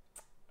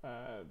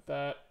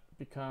 That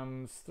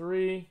becomes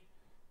 3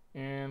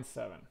 and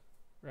 7,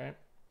 right?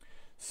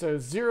 So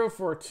 0,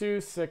 4,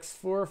 2, 6,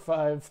 4,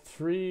 5,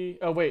 3.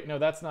 Oh, wait, no,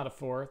 that's not a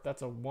 4.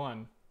 That's a 1. I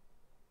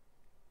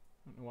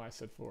don't know why I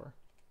said 4.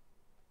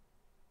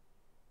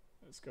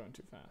 It's going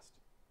too fast.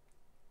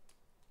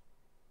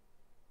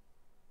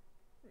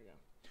 There we go.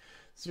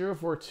 0,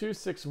 4, 2,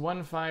 6,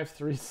 1, 5,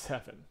 3,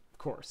 7. Of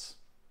course,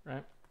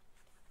 right?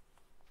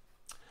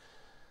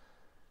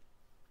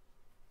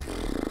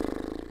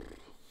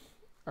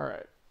 All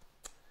right.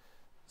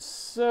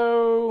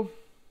 So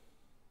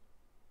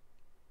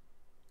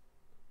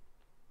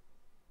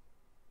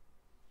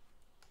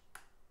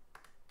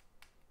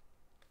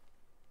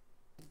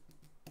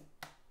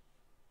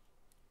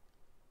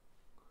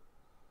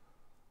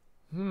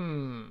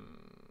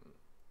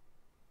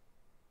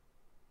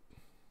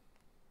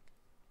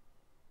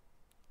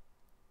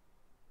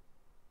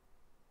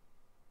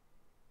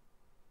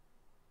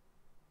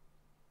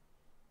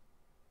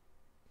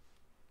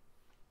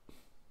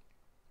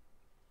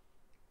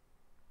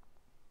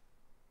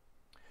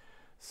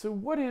So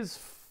what is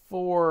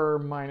 4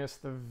 minus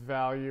the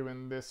value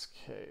in this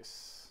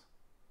case?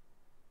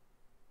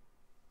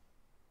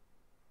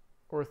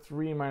 Or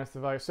 3 minus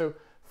the value. So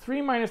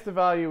 3 minus the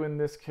value in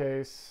this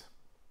case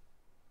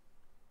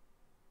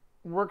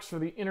works for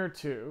the inner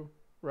two,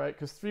 right?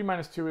 Because 3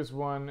 minus 2 is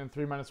 1 and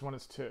 3 minus 1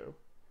 is 2.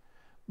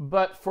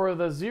 But for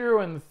the 0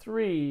 and the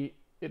 3,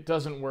 it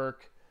doesn't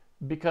work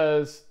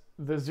because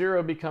the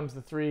 0 becomes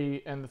the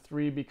 3 and the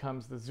 3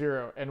 becomes the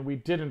 0. And we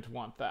didn't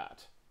want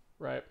that,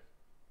 right?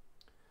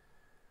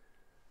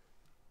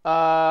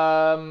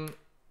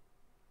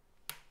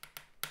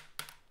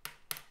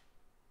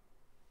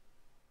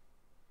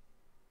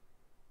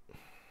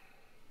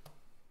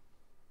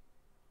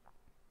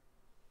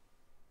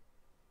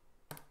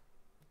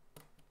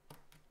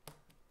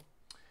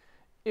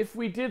 If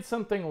we did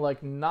something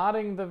like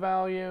knotting the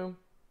value,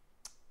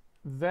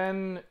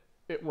 then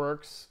it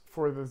works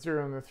for the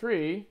 0 and the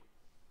 3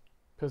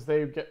 because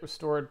they get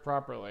restored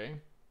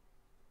properly.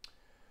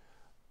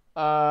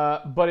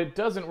 But it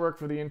doesn't work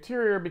for the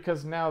interior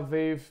because now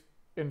they've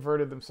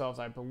inverted themselves,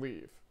 I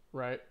believe,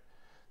 right?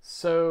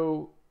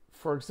 So,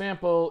 for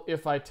example,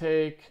 if I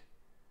take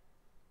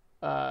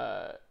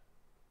knotted,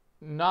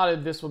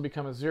 this will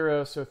become a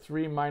 0, so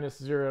 3 minus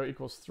 0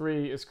 equals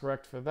 3 is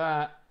correct for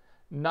that.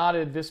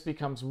 Knotted, this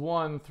becomes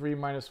 1, 3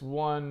 minus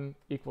 1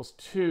 equals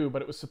 2,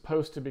 but it was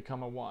supposed to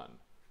become a 1,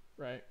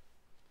 right?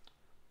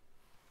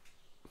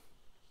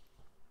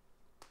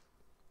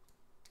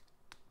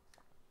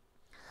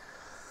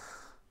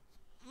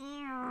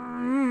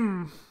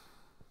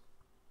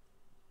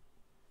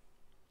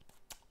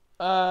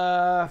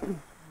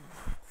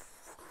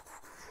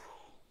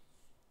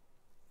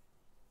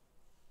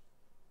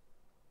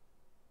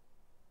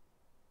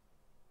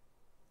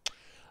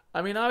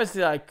 I mean,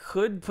 obviously, I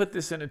could put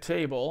this in a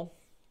table.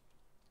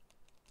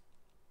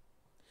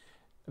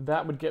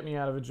 That would get me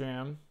out of a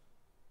jam.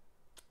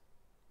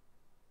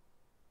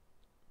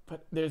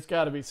 But there's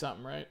got to be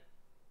something, right?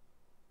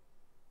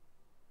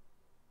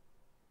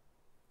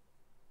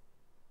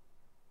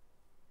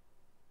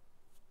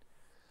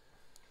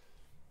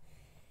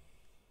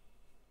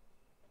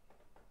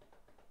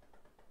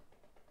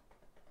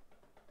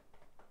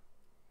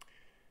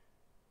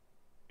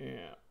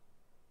 Yeah.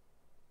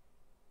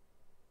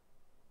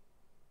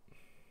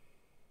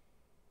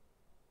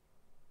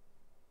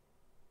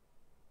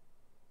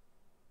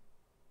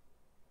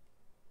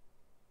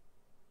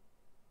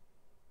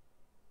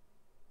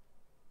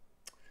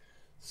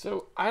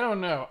 So, I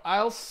don't know.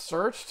 I'll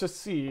search to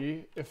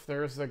see if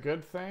there's a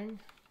good thing.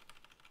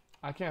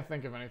 I can't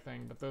think of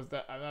anything, but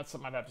that's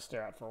something I'd have to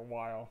stare at for a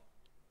while.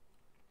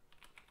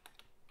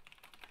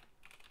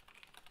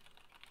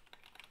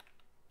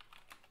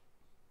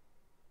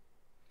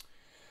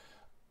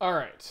 All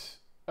right.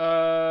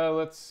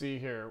 Let's see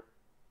here.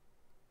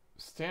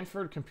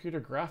 Stanford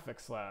Computer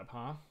Graphics Lab,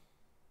 huh?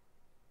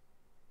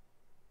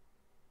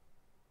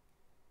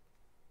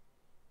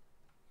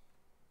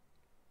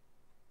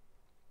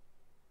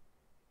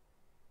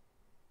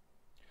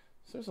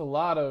 So there's a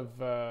lot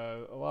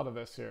of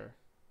this here.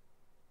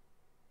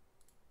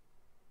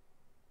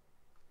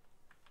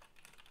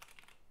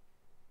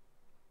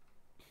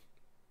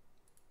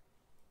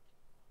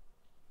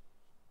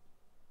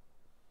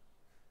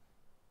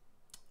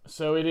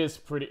 So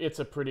it's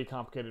a pretty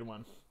complicated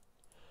one.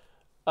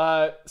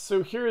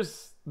 So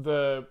here's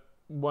the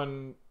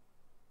one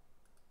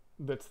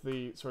that's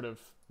the sort of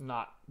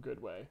not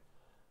good way.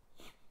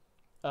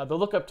 The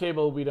lookup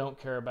table we don't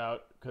care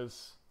about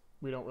because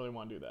we don't really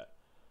want to do that.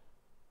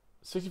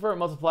 64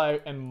 multiply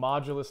and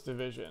modulus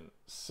division.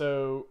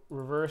 So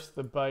reverse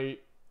the byte.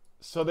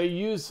 So they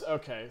use,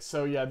 okay,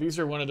 so yeah, these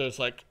are one of those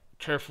like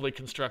carefully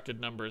constructed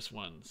numbers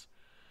ones.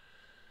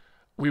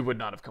 We would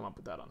not have come up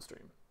with that on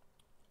stream.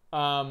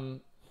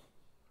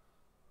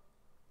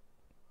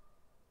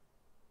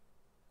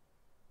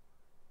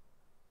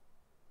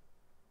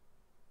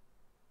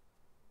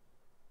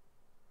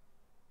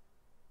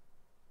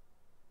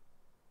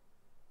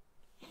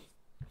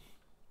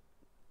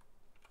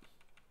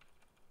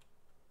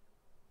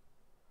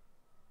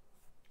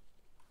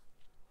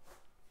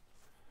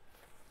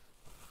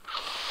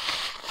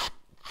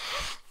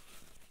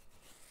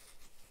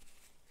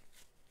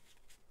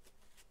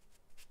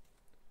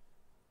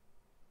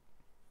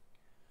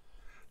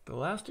 The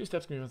last two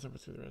steps can be done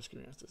through the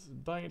rescue. This is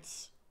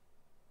bytes.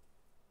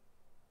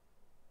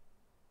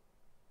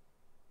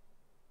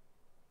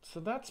 So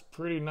that's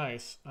pretty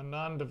nice. A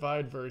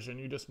non-divide version.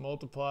 You just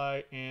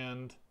multiply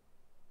and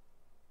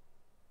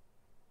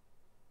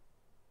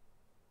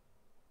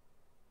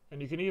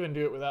And you can even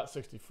do it without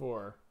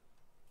 64.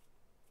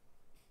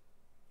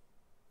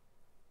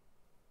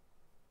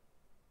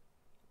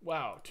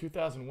 Wow,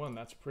 2001,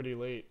 that's pretty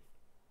late.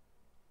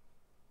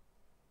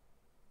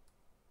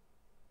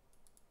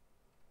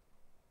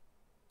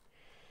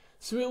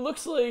 So it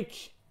looks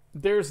like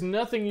there's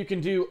nothing you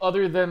can do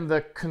other than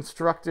the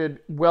constructed,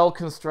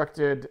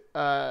 well-constructed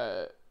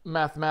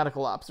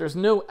mathematical ops. There's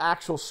no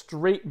actual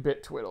straight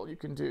bit twiddle you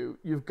can do.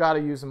 You've got to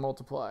use a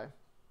multiply,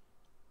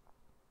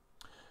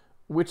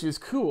 which is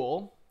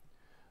cool.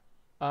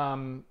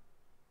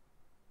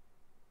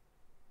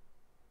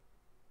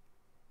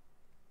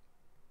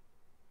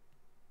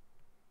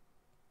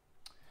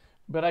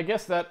 But I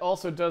guess that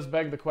also does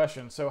beg the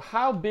question. So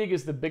how big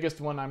is the biggest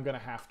one I'm going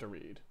to have to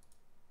read?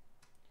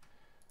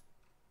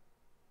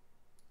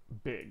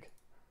 Big.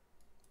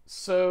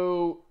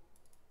 So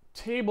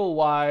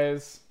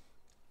table-wise,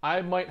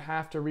 I might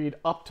have to read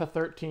up to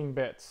 13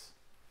 bits,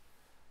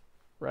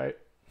 right?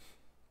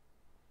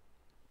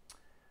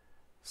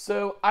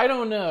 So I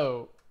don't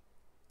know.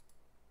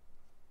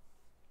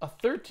 A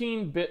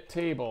 13-bit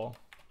table...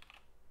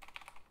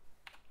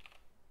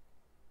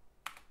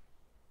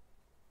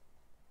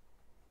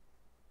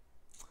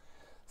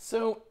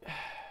 So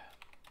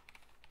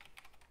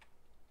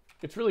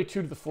it's really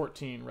 2 to the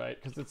 14, right?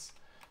 Because it's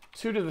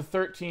 2 to the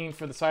 13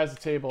 for the size of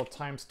the table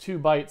times 2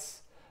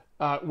 bytes,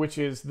 which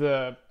is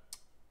the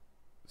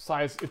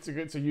size, it's a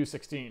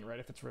U16, right,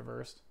 if it's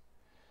reversed.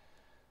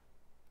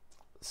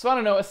 So I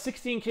don't know, a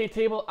 16K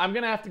table, I'm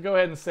going to have to go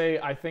ahead and say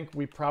I think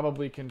we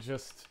probably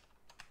just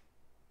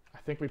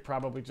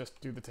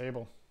do the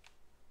table,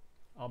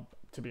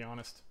 to be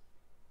honest.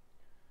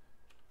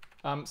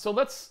 So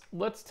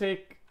let's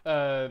take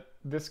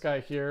this guy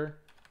here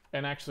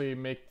and actually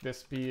make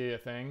this be a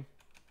thing.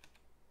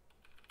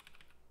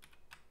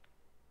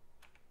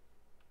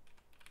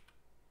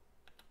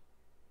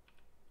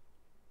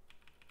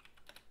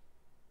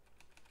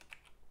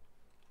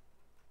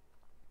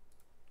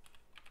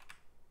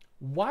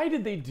 Why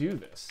did they do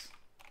this?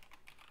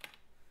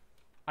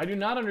 I do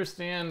not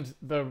understand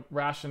the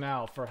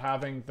rationale for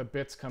having the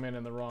bits come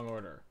in the wrong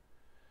order.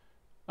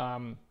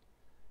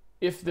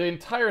 If the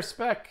entire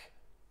spec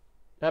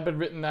had been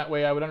written that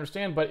way, I would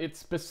understand, but it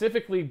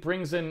specifically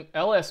brings in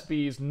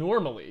LSBs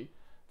normally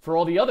for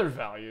all the other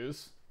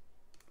values.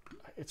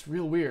 It's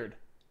real weird.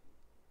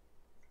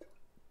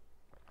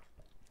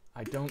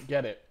 I don't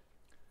get it.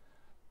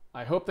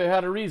 I hope they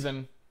had a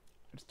reason.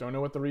 I just don't know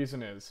what the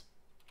reason is.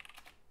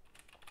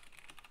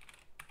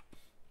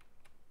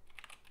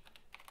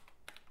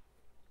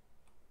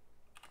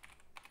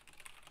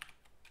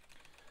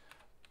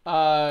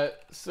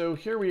 So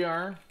here we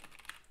are.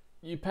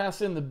 You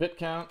pass in the bit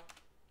count,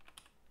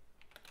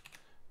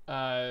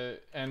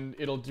 and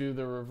it'll do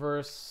the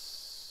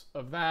reverse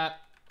of that.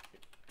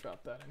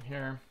 Drop that in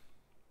here.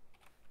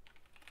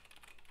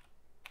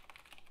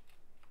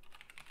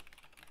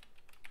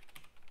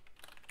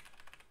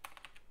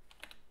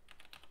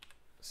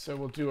 So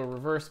we'll do a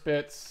reverse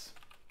bits.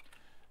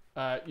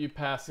 You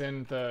pass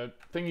in the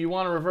thing you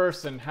want to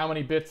reverse and how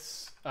many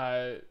bits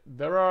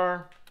there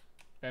are,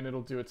 and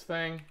it'll do its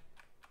thing.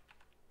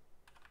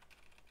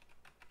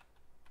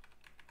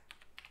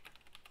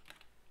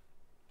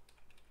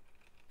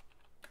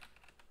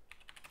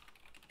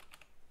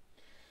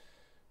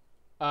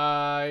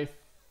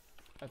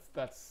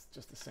 That's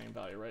just the same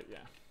value, right? Yeah.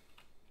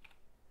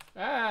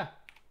 Ah!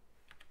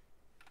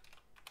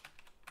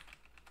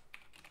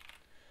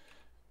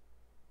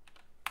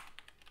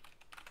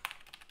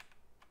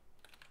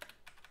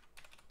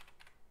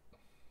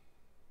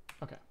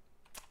 Okay.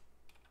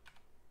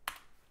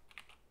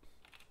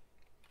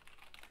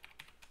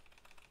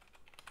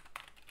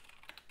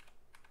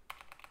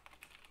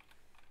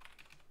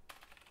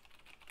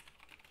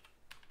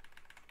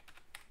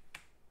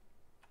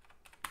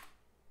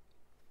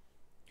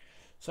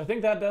 So I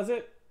think that does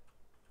it.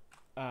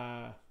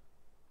 I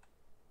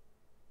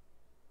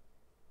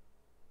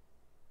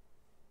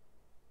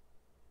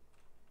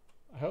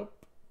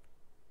hope.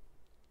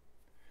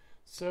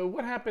 So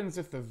what happens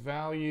if the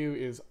value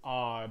is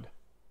odd?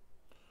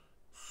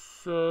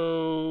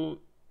 So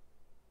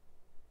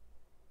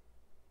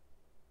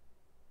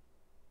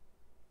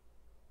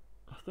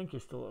I think you're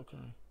still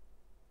okay.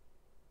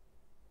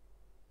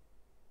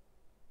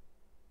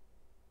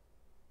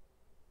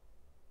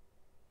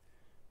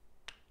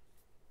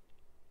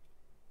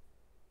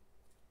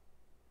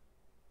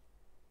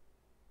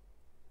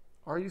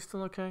 Are you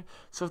still okay?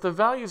 So if the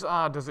value's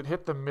odd, does it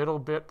hit the middle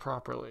bit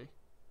properly?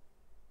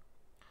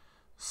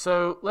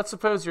 So let's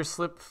suppose you're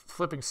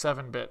flipping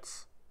 7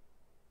 bits.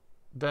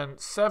 Then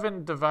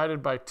 7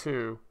 divided by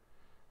 2.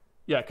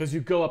 Yeah, because you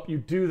go up, you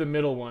do the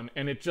middle one,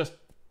 and it just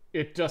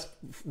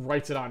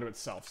writes it onto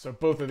itself. So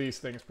both of these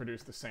things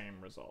produce the same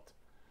result.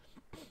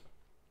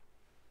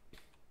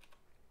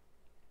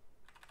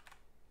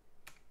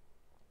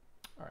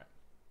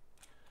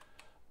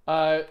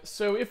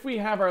 So if we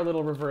have our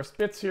little reverse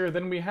bits here,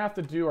 then we have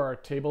to do our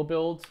table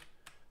build.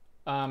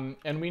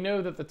 And we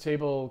know that the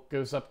table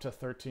goes up to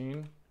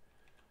 13.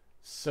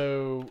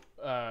 So,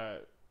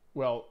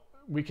 well,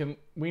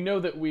 we know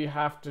that we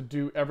have to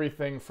do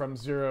everything from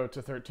 0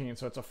 to 13,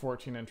 so it's a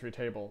 14 entry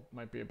table,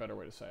 might be a better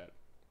way to say it.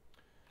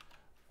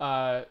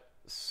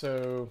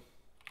 So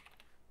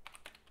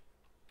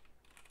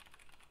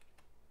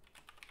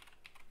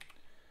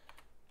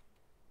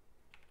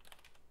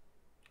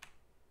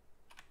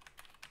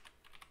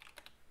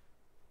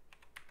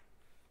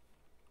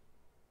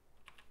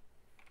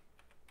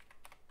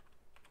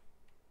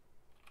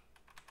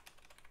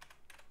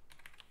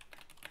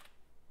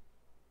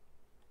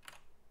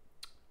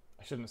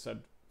I shouldn't have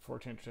said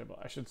 14 entry table.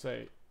 I should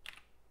say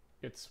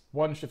it's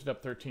 1 shifted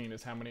up 13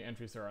 is how many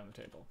entries there are on the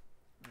table.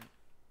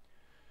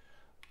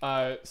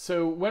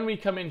 So when we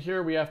come in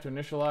here, we have to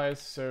initialize.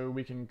 So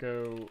we can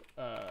go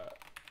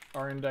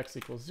r index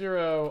equals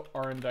 0.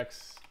 R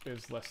index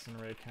is less than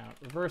array count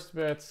reverse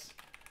bits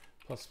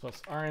plus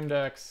r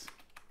index.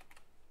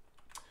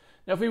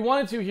 Now, if we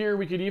wanted to here,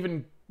 we could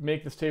even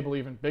make this table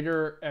even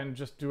bigger and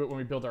just do it when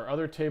we build our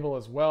other table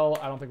as well.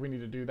 I don't think we need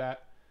to do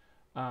that.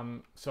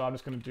 So I'm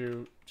just going to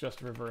do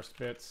just reverse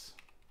bits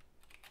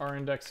r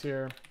index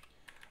here.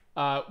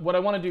 What I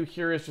want to do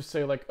here is just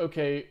say like,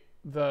 okay,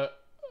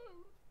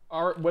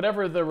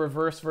 whatever the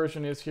reverse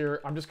version is here,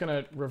 I'm just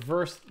going to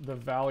reverse the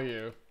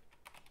value.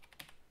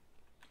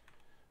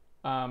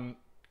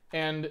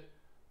 And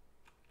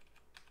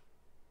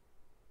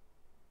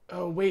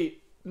oh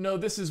wait, no,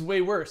 this is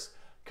way worse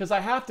because I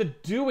have to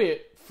do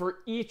it for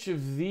each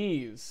of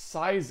these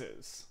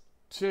sizes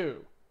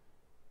too.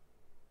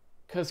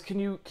 Because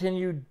you can't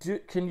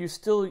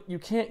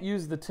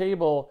use the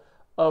table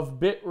of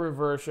bit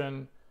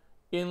reversion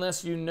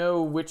unless you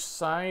know which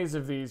size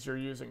of these you're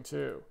using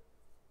too.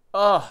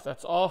 Ugh,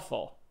 that's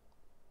awful.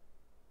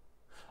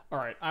 All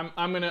right, I'm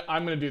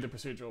gonna do the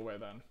procedural way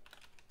then.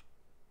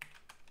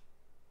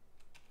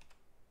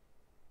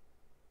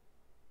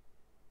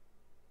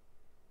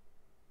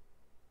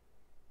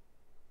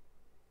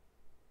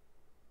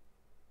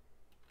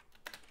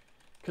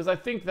 Because I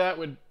think that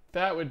would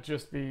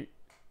just be.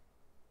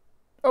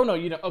 Oh no,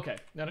 okay,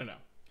 no.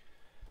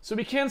 So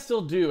we can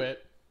still do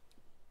it.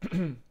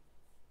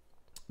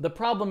 The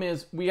problem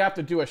is we have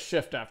to do a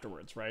shift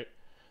afterwards, right?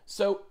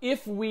 So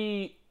if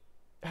we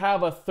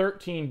have a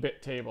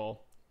 13-bit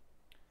table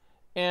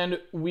and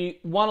we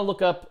want to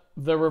look up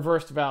the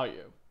reversed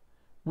value,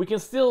 we can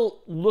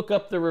still look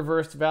up the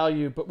reversed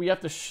value, but we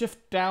have to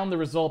shift down the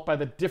result by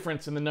the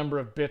difference in the number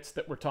of bits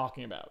that we're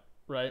talking about,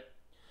 right?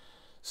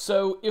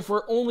 So if we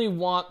only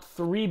want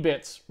 3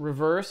 bits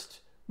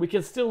reversed, we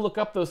can still look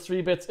up those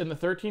 3 bits in the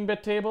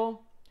 13-bit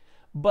table,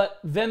 but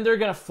then they're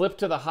going to flip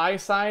to the high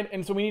side,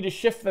 and so we need to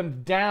shift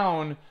them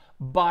down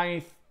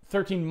by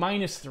 13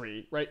 minus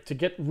 3, right, to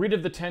get rid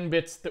of the 10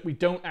 bits that we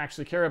don't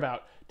actually care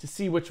about to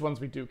see which ones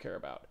we do care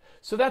about.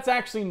 So that's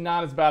actually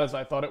not as bad as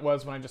I thought it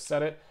was when I just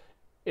said it.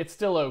 It's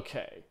still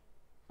okay,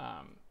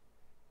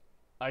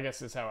 I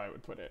guess is how I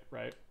would put it,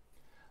 right?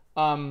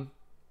 So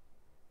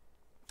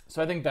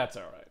I think that's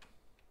all right.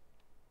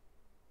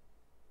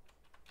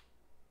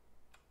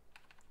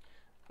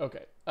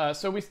 Okay,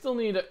 so we still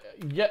need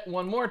yet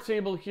one more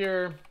table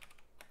here.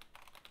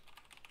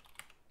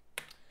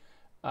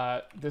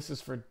 This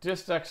is for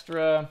dist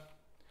extra.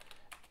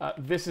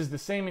 This is the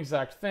same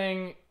exact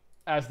thing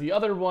as the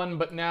other one,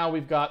 but now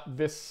we've got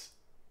this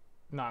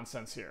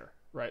nonsense here,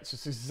 right? So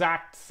it's the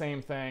exact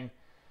same thing.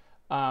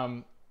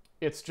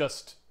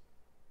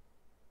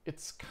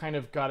 It's kind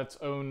of got its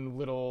own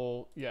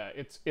little,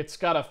 it's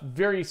got a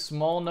very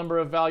small number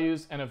of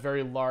values and a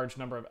very large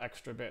number of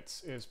extra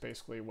bits is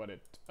basically what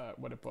it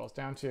boils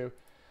down to.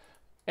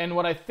 And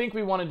what I think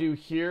we want to do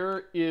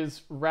here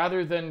is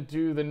rather than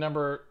do the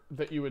number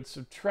that you would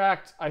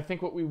subtract, I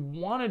think what we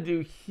want to do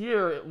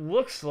here, it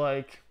looks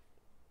like,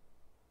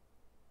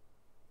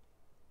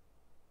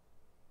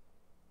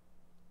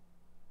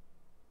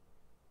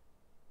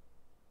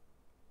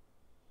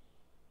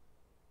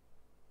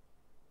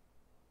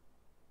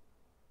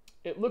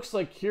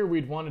 here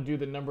we'd want to do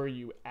the number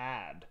you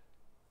add.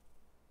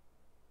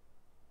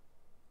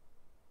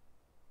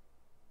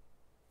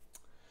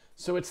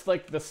 So it's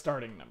like the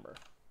starting number,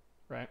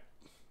 right?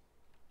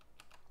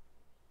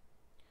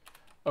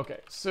 Okay,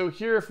 so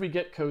here if we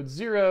get code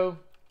 0,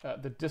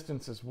 the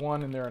distance is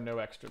 1 and there are no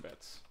extra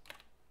bits.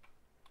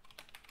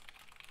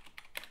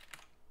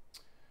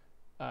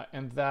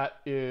 And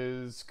that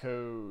is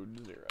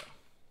code 0.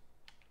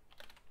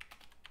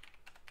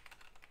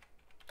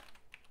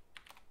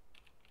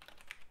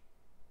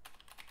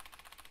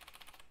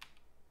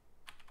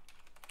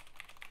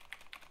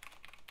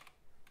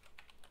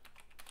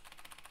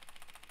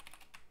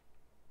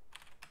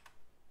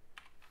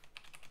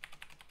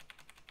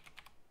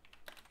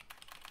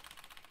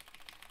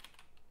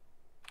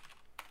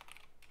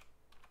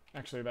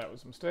 Actually, that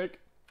was a mistake.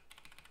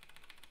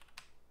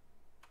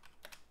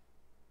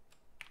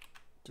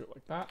 Do it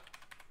like that.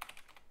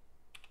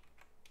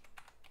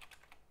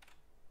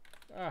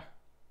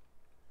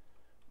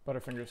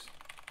 Butterfingers.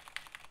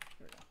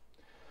 There we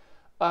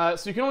go.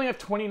 So you can only have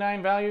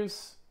 29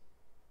 values,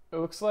 it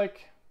looks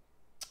like.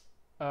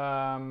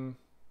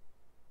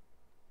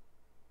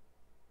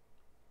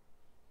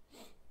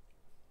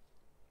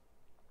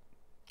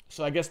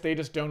 So I guess they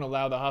just don't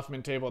allow the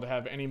Huffman table to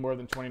have any more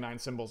than 29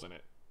 symbols in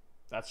it.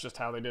 That's just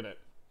how they did it.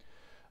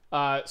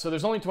 So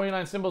there's only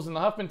 29 symbols in the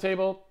Huffman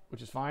table,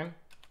 which is fine.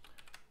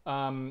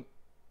 But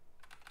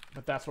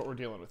that's what we're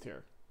dealing with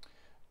here.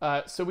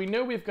 So we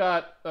know we've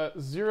got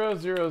 0,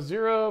 0,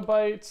 0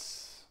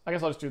 bytes. I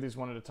guess I'll just do these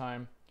one at a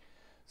time.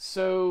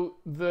 So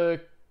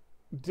the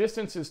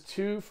distance is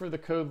 2 for the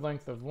code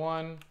length of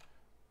 1.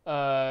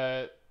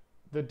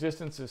 The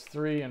distance is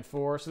 3 and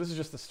 4. So this is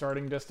just the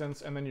starting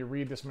distance, and then you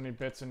read this many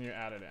bits and you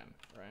add it in,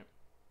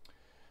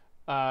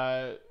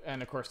 right?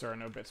 And of course there are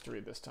no bits to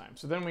read this time.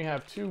 So then we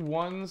have 2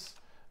 1s.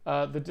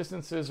 The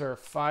distances are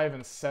 5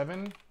 and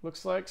 7,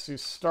 looks like. So you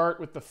start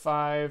with the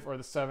 5 or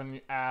the 7,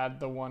 you add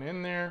the 1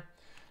 in there.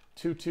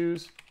 2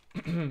 2s.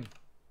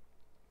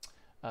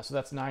 So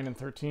that's 9 and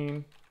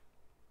 13.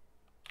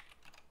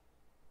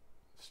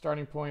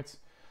 Starting points.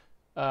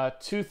 2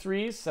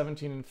 3s,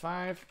 17 and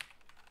 5.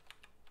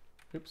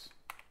 Oops.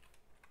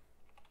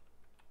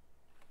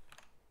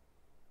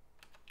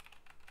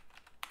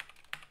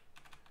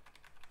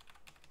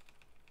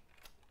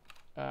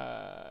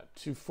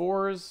 2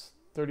 4s,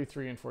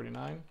 33 and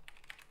 49.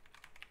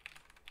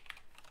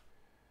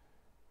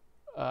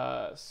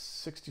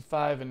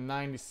 65 and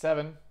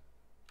 97.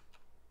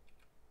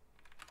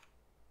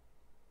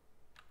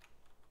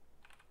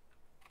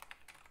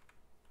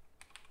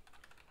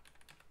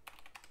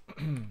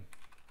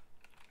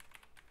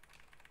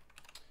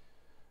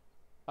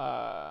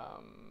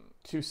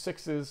 2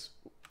 6s,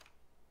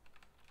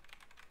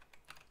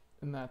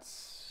 and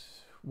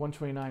that's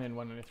 129 and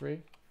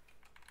 193.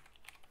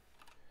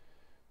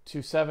 2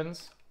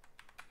 7s,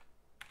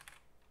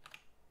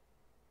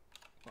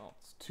 well,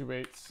 it's 2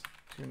 8s,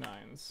 2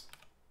 9s,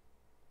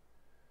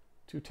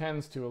 2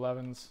 10s, 2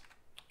 11s,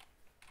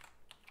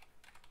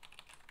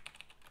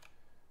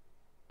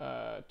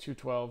 2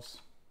 12s,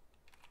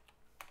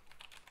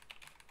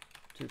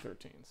 2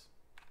 13s.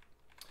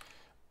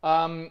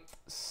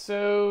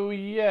 So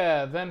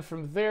yeah, then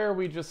from there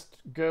we just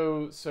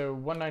go, so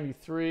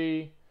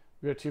 193,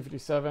 we go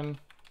 257,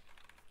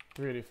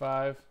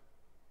 385,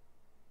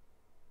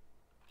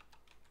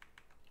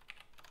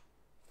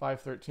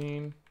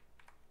 513,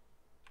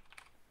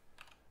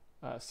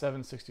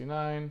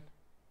 769,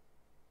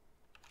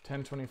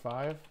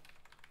 1025,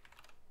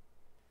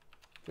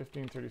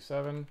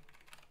 1537,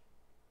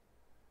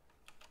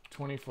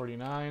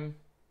 2049,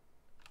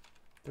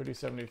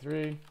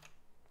 3073,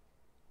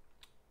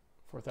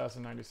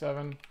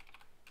 4097,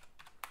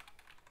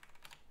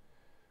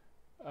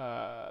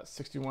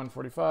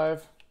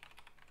 6145,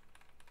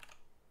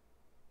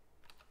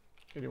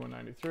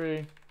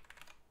 8193,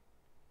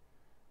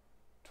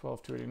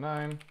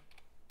 12289,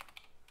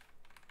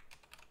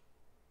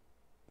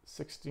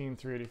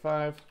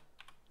 16385,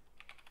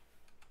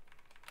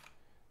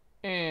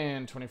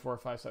 and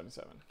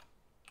 24577.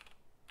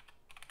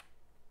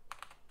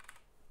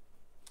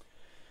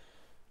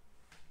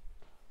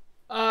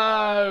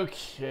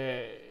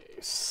 Okay,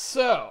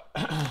 so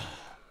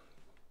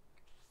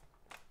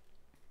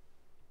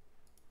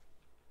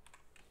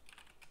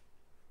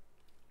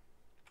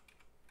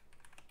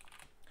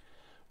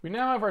we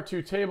now have our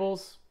 2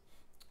 tables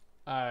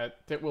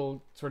that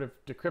will sort of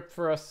decrypt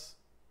for us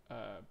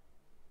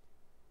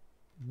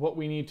what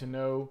we need to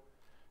know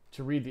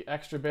to read the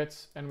extra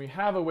bits, and we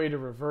have a way to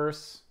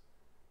reverse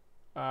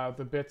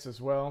the bits as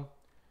well.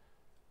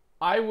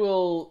 I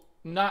will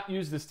not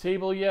use this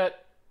table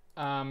yet.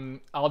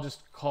 I'll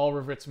just call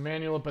reverse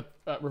manual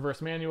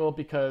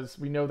because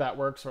we know that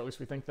works, or at least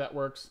we think that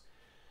works.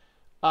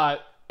 And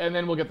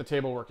then we'll get the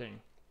table working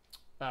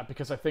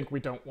because I think we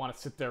don't want to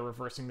sit there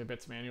reversing the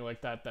bits manually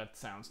like that. That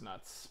sounds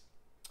nuts.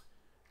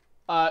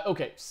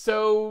 Okay,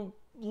 so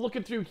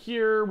looking through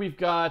here, we've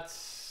got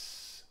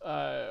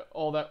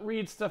all that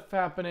read stuff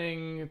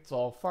happening. It's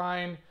all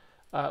fine.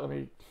 Let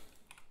me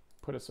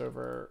put us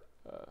over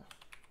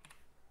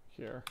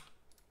here.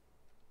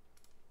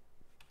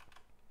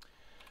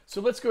 So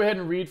let's go ahead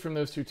and read from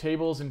those 2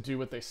 tables and do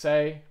what they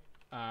say,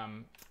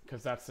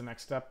 because that's the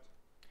next step.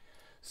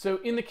 So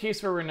in the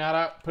case where we're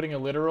not putting a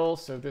literal,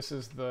 so this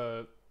is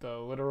the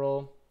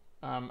literal.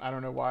 I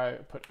don't know why I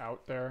put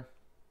out there.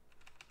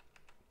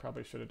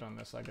 Probably should have done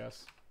this, I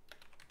guess.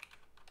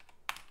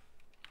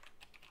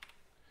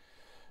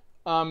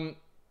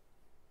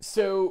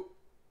 So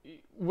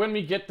when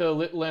we get the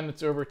lit len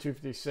that's over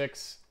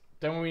 256,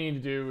 then what we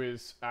need to do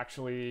is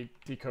actually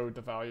decode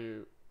the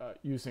value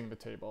using the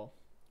table.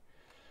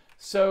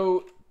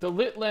 So the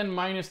lit len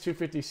minus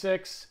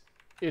 256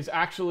 is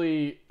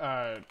actually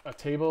a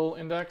table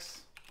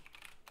index.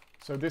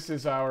 So this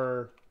is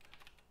our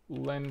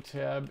len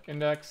tab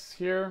index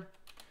here.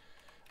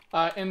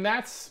 And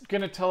that's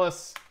going to tell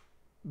us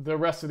the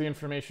rest of the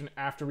information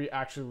after we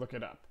actually look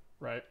it up,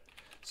 right?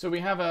 So we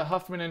have a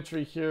Huffman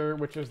entry here,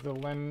 which is the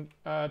len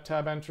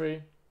tab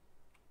entry.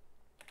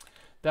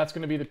 That's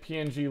going to be the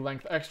PNG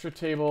length extra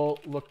table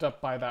looked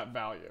up by that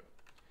value.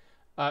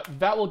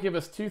 That will give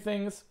us 2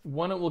 things.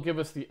 One, it will give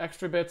us the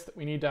extra bits that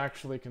we need to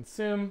actually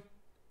consume.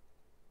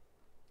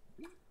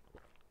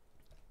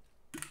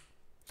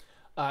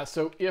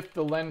 So if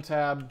the len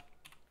tab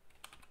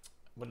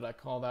what did I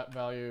call that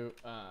value?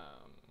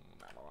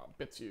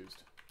 Bits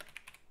used.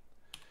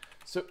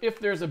 So if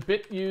there's a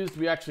bit used,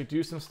 we actually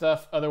do some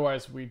stuff.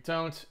 Otherwise, we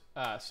don't.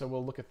 So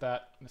we'll look at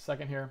that in a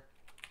second here.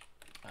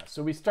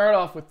 So we start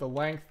off with the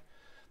length.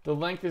 The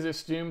length is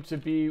assumed to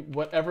be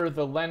whatever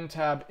the len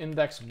tab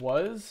index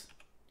was.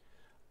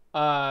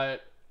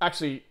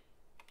 Actually,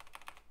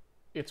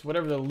 it's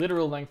whatever the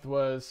literal length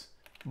was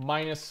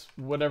minus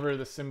whatever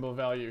the symbol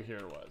value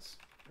here was,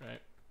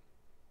 right?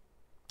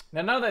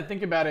 Now that I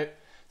think about it,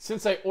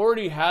 since I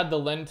already had the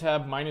len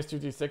tab minus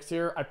 226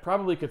 here, I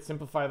probably could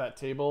simplify that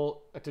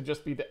table to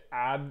just be the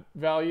add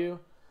value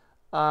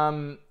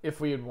if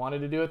we had wanted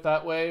to do it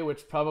that way,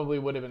 which probably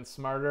would have been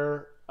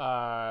smarter,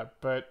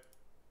 but,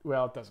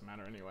 well, it doesn't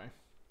matter anyway.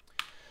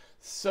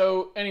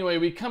 So anyway,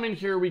 we come in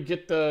here, we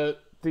get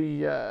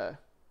yeah,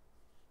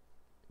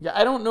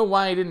 I don't know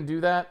why I didn't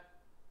do that.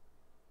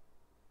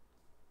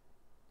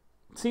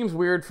 It seems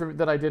weird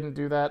that I didn't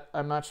do that.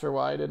 I'm not sure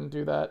why I didn't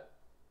do that.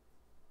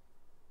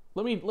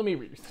 Let me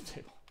read the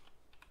table.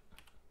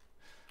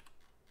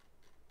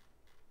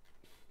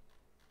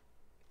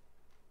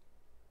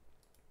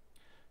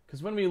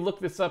 Because when we look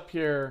this up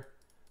here,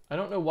 I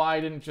don't know why I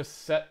didn't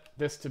just set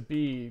this to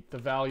be the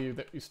value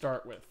that you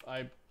start with.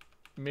 I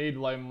made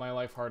my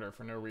life harder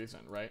for no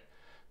reason, right?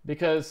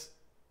 Because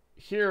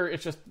here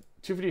it's just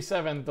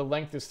 257, the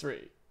length is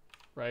 3,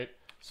 right?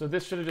 So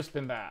this should have just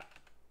been that.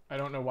 I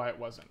don't know why it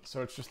wasn't.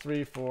 So it's just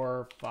 3,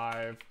 4,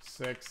 5,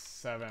 6,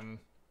 7,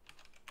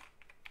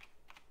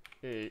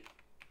 8,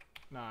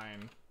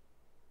 9,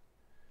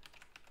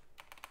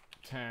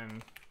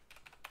 10,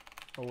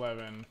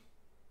 11,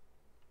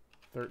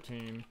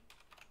 13,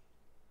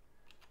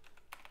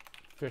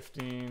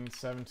 15,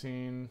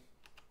 17,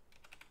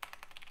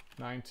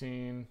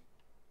 19,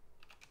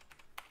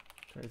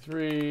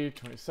 23,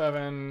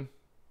 27,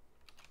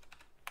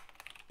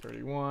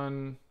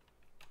 31,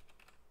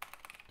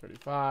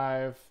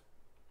 35,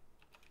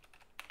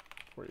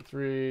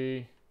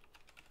 43,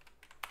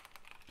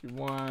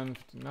 51,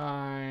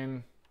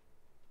 59,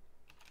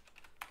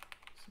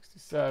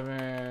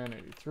 67,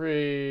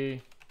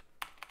 83,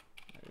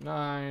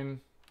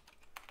 99,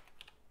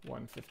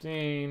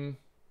 115,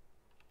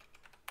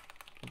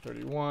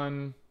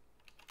 131,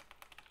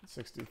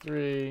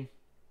 63,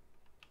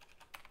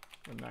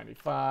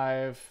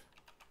 195,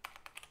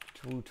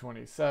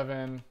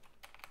 227,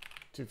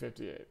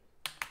 258.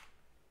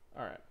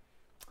 All right.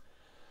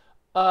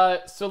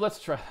 So let's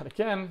try that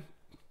again.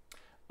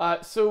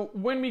 So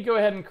when we go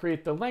ahead and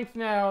create the length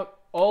now,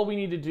 all we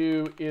need to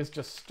do is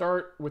just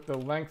start with the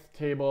length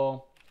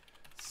table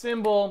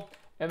symbol,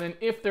 and then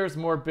if there's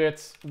more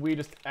bits, we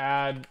just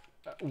add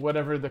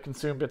whatever the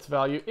consume bits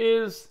value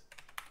is.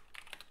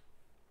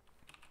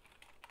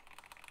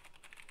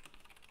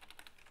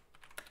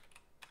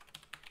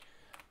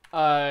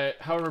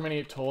 However many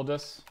it told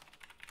us.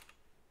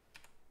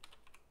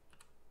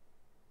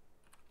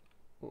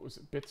 What was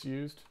it? Bits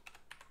used?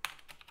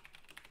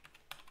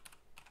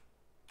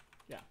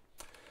 Yeah.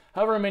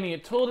 However many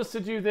it told us to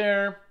do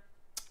there.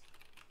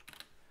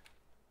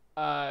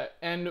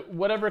 And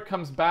whatever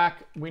comes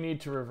back, we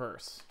need to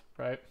reverse,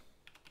 right?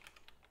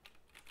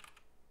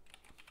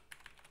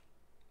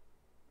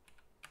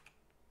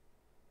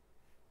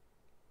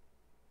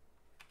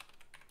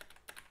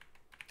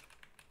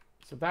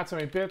 So that's how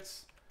many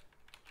bits.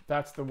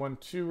 That's the 1,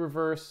 2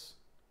 reverse.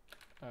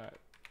 I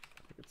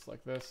think it's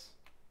like this.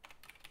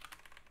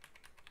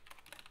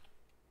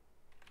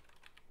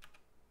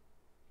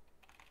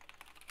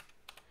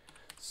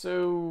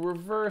 So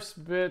reverse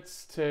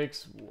bits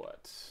takes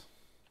what?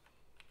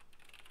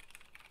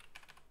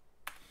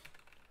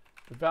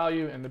 The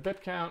value and the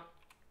bit count.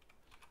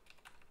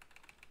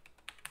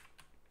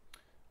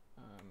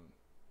 So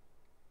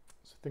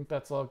I think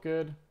that's all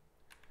good.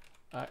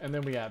 And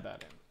then we add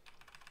that in.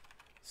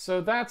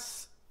 So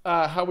that's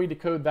how we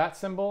decode that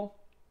symbol.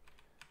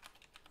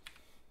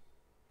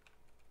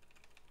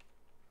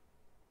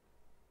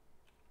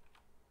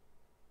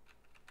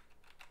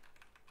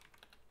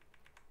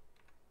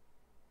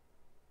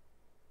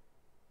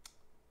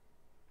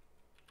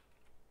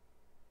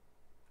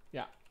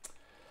 Yeah.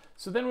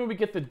 So then when we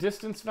get the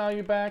distance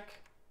value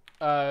back,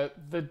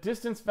 the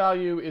distance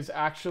value is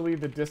actually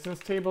the distance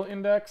table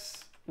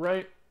index,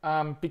 right?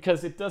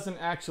 Because it doesn't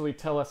actually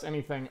tell us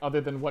anything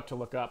other than what to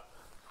look up.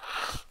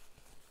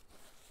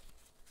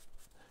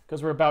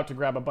 Because we're about to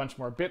grab a bunch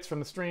more bits from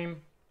the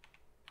stream.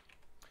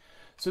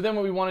 So then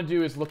what we want to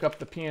do is look up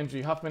the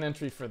PNG Huffman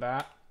entry for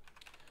that.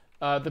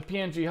 The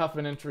PNG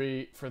Huffman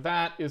entry for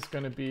that is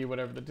going to be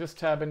whatever the dist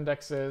tab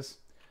index is.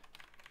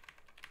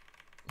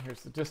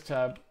 Here's the dist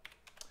tab.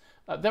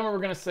 Then what we're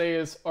going to say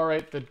is, all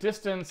right, the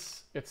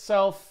distance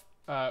itself,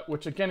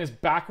 which again is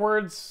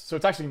backwards, so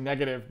it's actually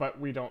negative, but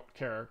we don't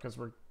care because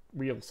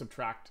we'll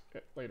subtract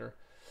it later.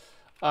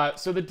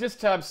 So the dist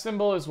tab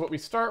symbol is what we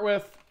start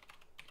with.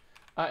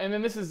 And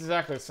then this is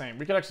exactly the same.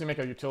 We could actually make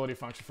a utility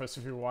function for this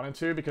if we wanted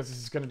to, because this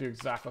is going to do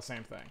exactly the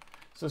same thing.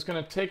 So it's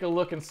going to take a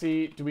look and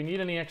see, do we need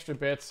any extra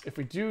bits? If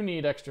we do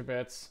need extra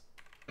bits,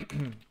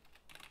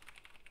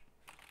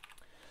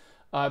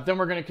 Then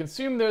we're going to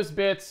consume those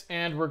bits,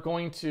 and we're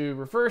going to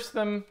reverse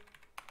them.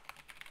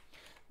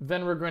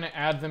 Then we're going to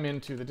add them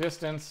into the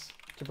distance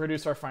to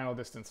produce our final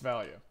distance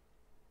value.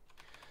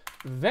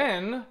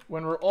 Then,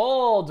 when we're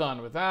all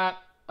done with that,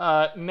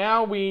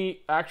 now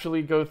we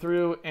actually go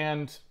through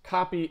and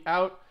copy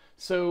out.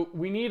 So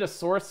we need a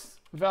source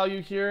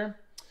value here.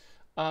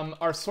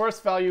 Our source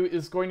value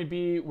is going to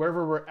be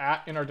wherever we're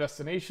at in our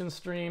destination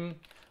stream,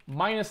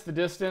 minus the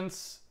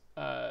distance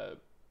that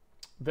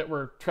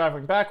we're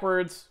traveling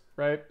backwards,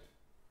 right?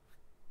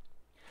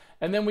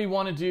 And then we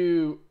want to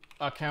do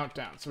a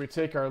countdown. So we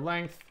take our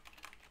length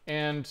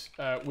and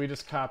we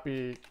just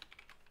copy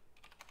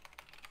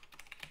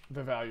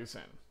the values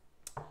in.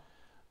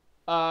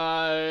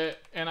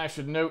 And I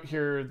should note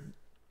here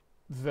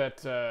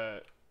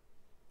that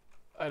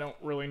I don't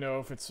really know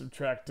if it's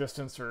subtract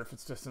distance or if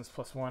it's distance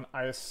plus 1.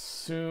 I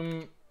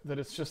assume that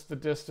it's just the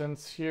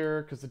distance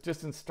here because the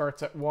distance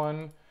starts at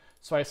 1.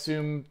 So I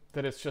assume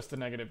that it's just the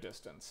negative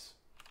distance,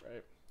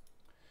 right?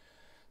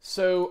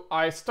 So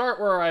I start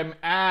where I'm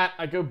at,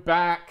 I go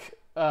back,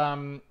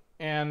 and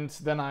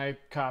then I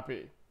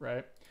copy,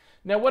 right?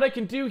 Now what I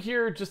can do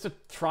here, just to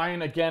try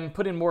and again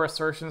put in more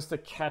assertions to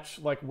catch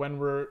like when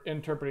we're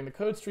interpreting the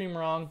code stream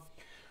wrong,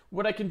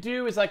 what I can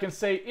do is I can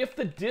say if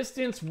the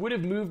distance would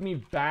have moved me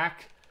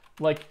back,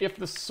 like if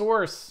the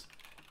source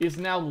is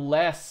now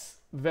less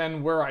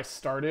than where I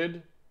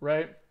started,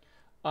 right?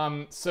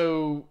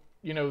 So,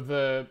 you know,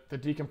 the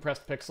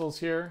decompressed pixels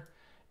here,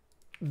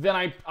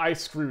 then I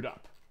screwed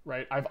up,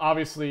 right? I've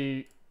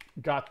obviously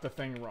got the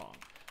thing wrong.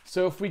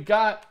 So if we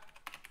got,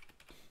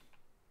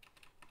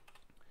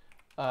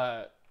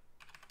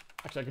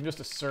 actually I can just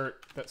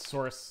assert that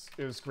source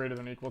is greater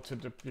than or equal to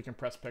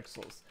decompressed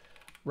pixels,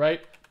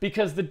 right?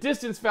 Because the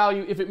distance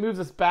value, if it moves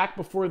us back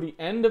before the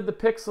end of the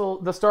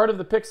pixel, the start of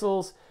the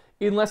pixels,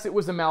 unless it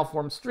was a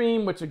malformed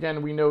stream, which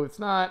again, we know it's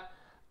not,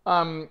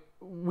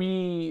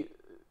 we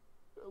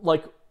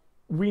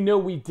know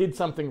we did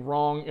something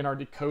wrong in our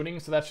decoding.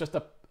 So that's just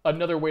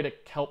another way to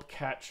help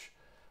catch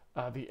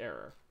the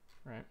error,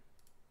 right?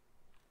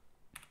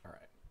 All right.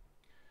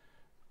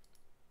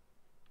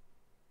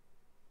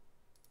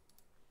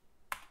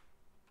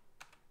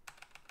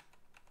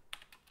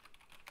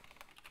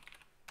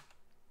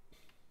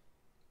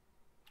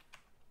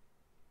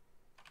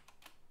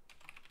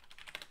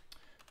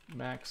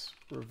 Max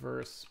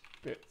reverse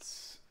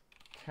bits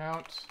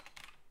count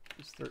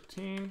is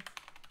 13.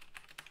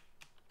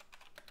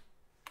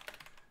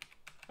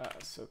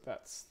 So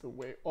that's the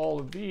way all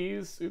of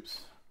these,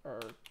 oops, are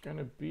going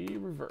to be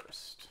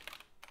reversed.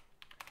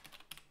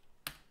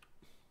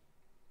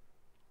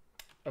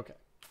 Okay.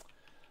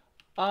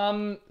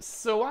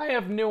 So I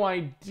have no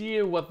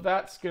idea what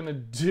that's going to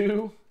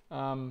do.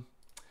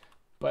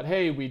 But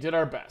hey, we did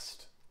our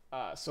best.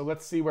 So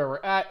let's see where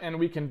we're at, and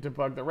we can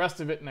debug the rest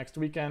of it next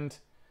weekend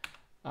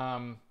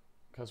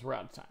because we're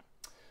out of time.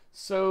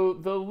 So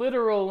the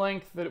literal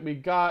length that we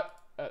got,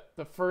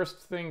 the first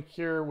thing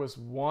here was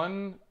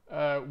 1,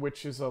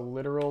 which is a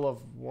literal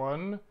of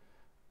 1.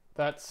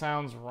 That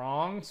sounds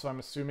wrong, so I'm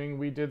assuming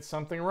we did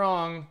something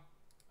wrong.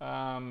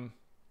 So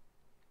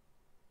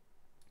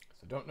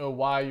don't know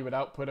why you would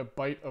output a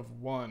byte of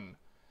 1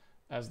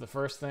 as the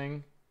first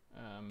thing.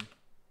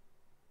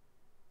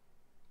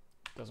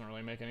 Doesn't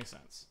really make any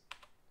sense.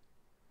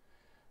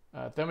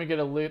 Then we get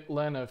a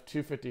len of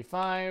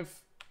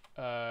 255,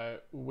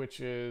 which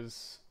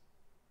is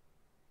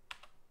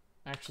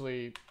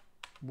actually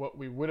what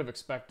we would have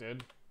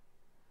expected,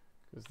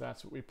 because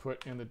that's what we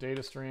put in the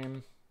data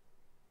stream.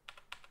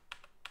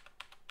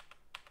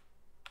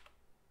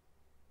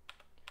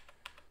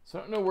 So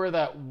I don't know where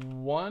that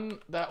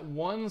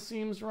one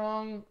seems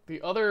wrong.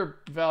 The other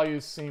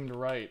values seemed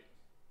right.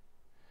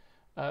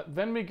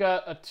 Then we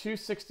got a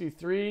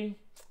 263.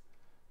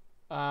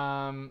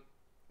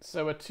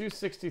 So a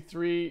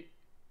 263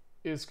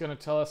 is going to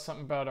tell us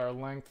something about our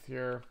length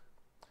here.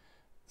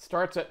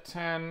 Starts at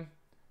 10.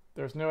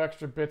 There's no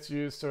extra bits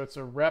used, so it's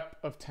a rep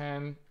of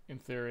 10 in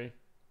theory.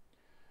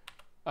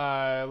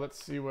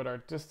 Let's see what our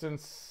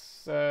distance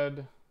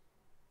said.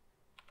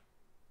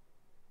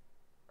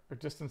 Our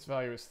distance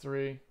value is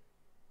 3.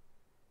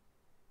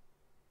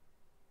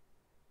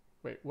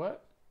 Wait,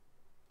 what?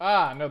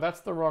 Ah, no,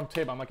 that's the wrong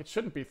table. I'm like, it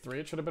shouldn't be 3.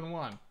 It should have been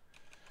 1.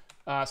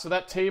 So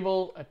that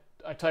table,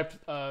 I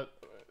typed the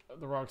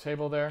wrong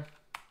table there.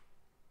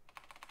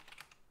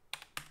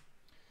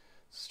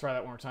 Let's try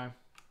that one more time.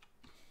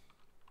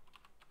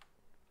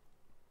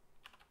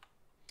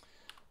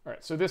 All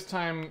right, so this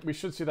time we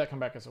should see that come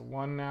back as a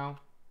 1 now,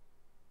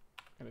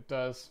 and it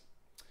does.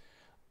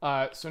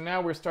 So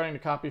now we're starting to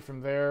copy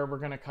from there. We're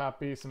going to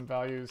copy some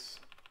values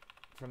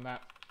from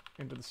that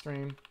into the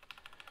stream.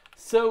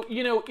 So,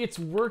 you know, it's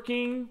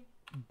working,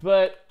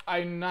 but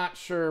I'm not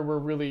sure we're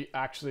really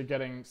actually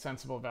getting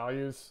sensible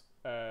values.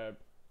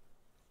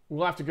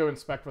 We'll have to go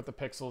inspect what the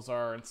pixels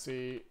are and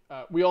see.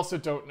 We also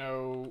don't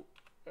know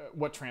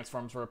what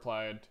transforms were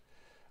applied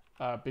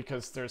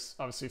because there's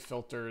obviously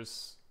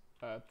filters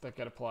that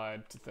get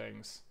applied to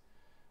things.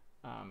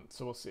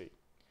 So we'll see.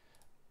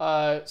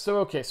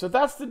 Okay, so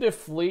that's the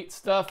deflate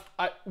stuff.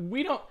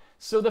 We don't.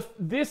 So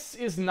this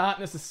is not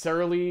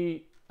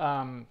necessarily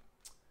a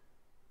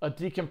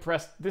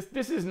decompressed.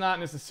 This is not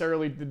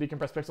necessarily the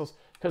decompressed pixels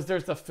because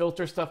there's the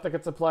filter stuff that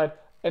gets applied,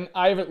 and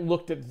I haven't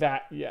looked at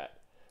that yet.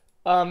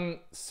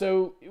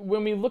 So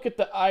when we look at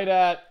the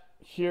IDAT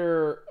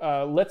here,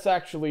 let's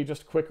actually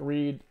just quick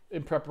read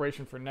in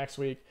preparation for next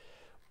week.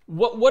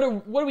 What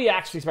do we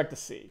actually expect to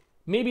see?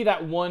 Maybe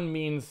that 1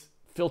 means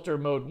filter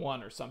mode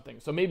 1 or something.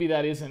 So maybe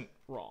that isn't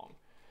wrong.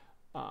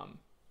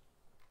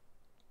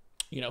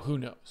 Who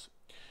knows?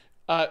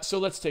 So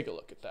let's take a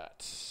look at that.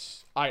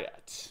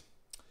 IDAT.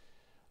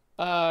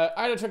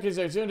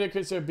 IDAT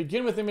could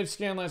begin with image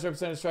scan lines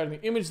represented describing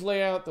the image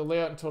layout. The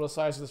layout and total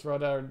size of this raw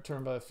data are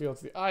determined by the field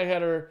to the I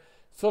header.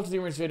 Filter the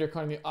image data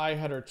according to the I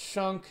header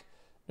chunk.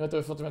 Note that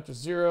the filter method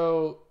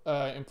 0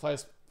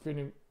 implies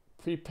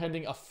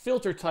prepending a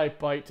filter type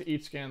byte to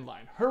each scan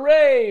line.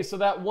 Hooray! So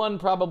that 1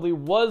 probably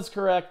was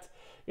correct.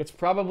 It's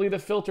probably the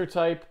filter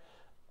type.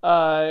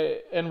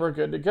 And we're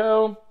good to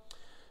go.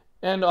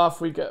 And off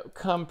we go.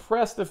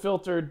 Compress the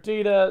filter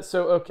data.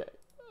 So, okay.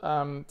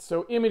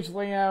 So image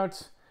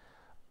layout.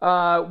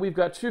 We've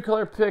got true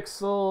color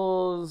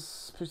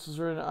pixels. Pixels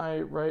are in I,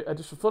 right?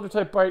 Additional filter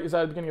type byte is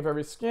at the beginning of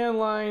every scan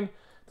line.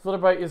 The filter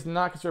byte is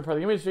not considered part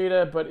of the image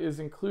data, but is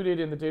included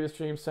in the data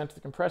stream sent to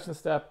the compression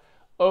step.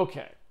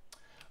 Okay.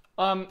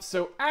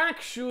 So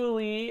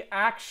actually,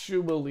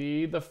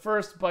 the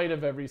first byte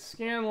of every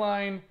scan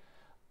line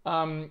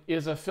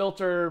is a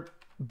filter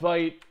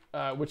byte,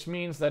 which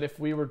means that if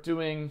we were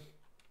doing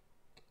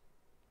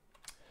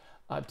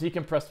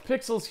decompressed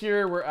pixels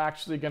here, we're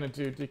actually going to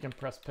do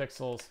decompressed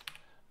pixels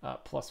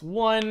plus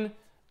 1,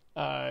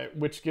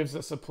 which gives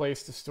us a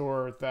place to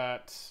store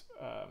that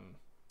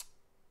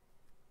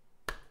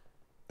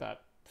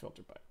that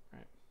filter byte,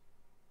 right?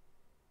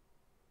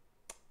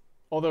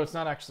 Although it's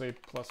not actually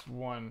plus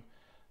 1.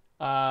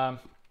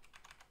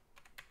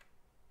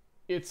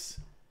 It's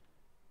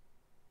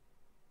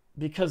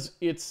because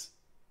it's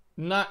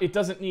not, it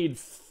doesn't need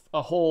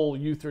a whole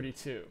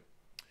U32.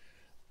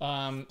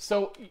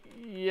 So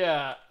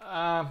yeah,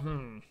 how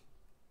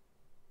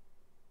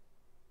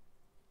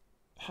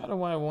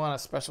do I want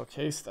to special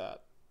case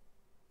that?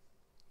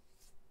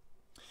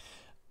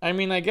 I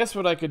mean, I guess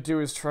what I could do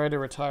is try to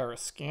retire a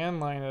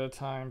scan line at a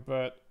time,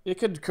 but it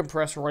could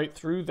compress right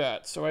through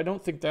that, so I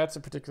don't think that's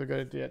a particularly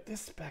good idea. This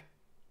spec,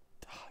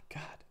 oh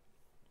God.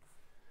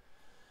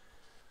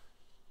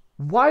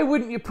 Why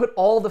wouldn't you put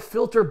all the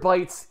filter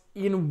bytes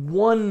in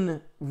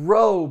one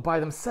row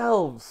by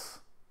themselves?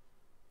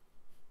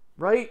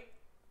 Right?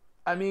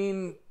 I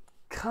mean,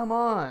 come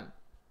on.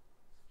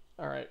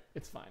 All right,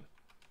 it's fine.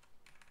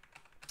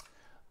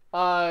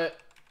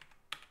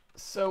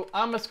 So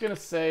I'm just going to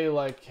say,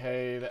 like,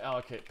 hey, the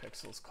allocate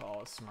pixels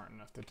call is smart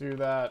enough to do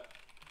that.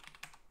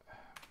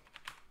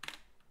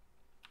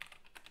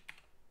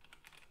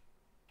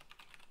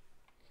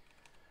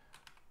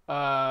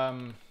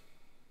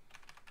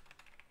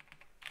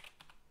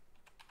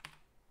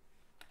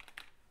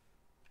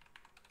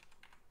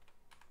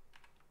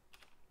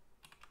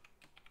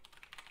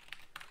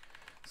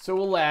 So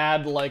we'll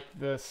add, like,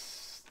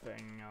 this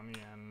thing on the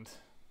end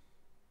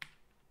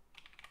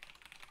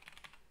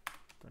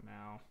for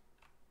now.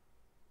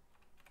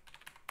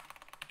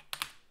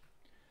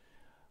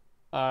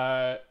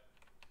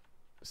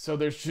 So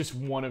there's just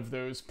one of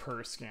those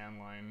per scan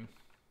line,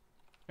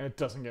 and it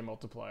doesn't get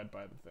multiplied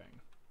by the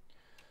thing.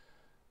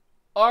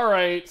 All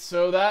right,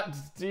 so that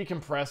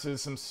decompresses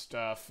some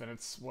stuff, and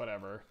it's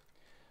whatever.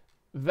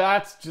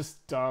 That's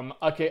just dumb.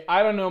 Okay,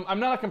 I don't know. I'm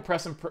not a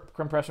compression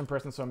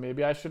person, so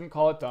maybe I shouldn't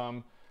call it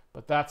dumb,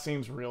 but that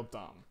seems real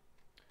dumb.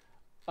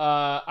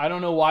 I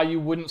don't know why you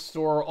wouldn't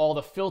store all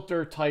the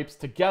filter types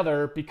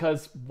together,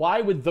 because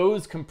why would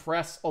those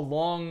compress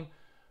along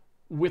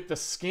with the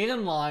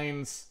scan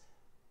lines?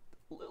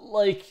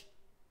 Like,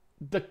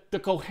 the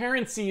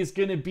coherency is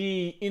going to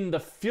be in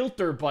the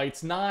filter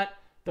bytes, not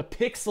the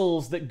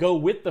pixels that go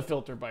with the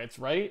filter bytes,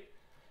 right?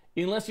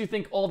 Unless you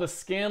think all the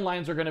scan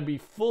lines are going to be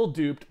full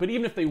duped, but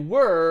even if they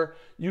were,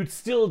 you'd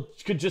still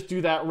could just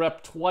do that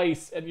rep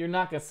twice, and you're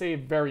not going to save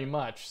very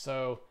much.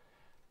 So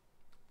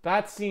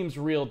that seems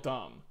real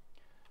dumb.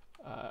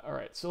 All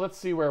right, so let's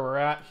see where we're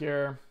at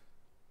here.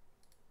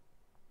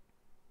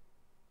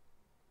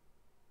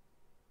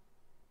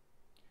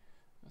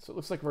 So it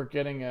looks like we're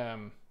getting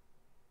how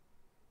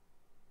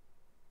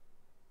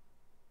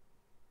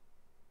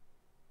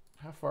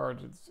far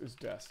is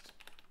Dest?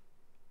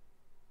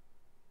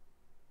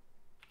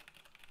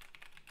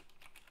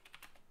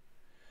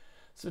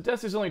 So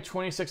Dest is only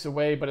 26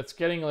 away, but it's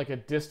getting like a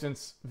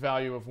distance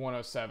value of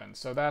 107.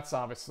 So that's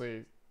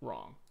obviously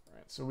wrong.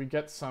 Right? So we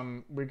got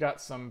some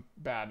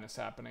badness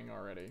happening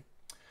already.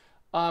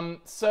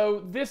 So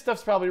this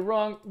stuff's probably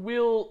wrong.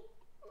 We'll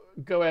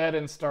go ahead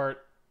and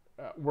start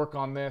work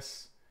on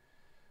this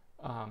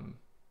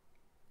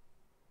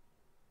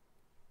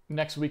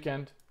next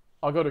weekend.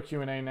 I'll go to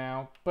Q&A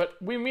now, but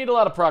we made a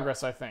lot of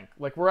progress, I think.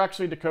 Like, we're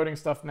actually decoding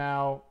stuff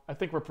now. I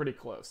think we're pretty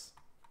close.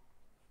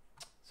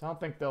 So I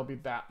don't think there'll be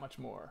that much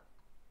more.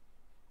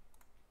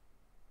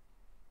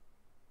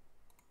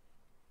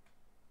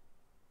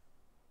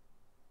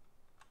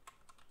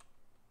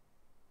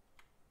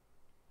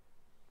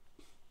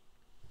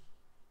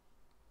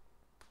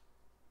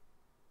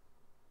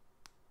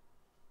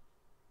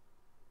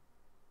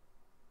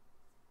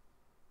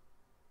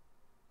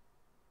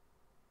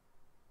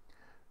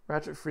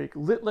 Ratchet Freak.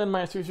 Litlen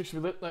minus 3 should be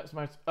lit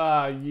minus...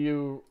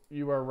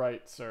 you are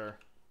right, sir.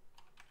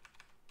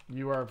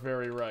 You are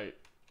very right.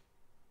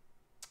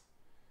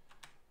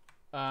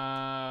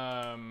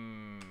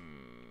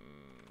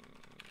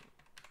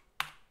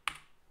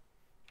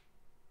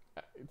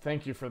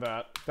 Thank you for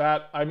that.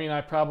 I mean,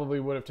 I probably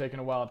would have taken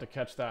a while to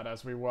catch that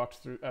as we walked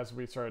through, as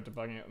we started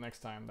debugging it next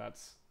time.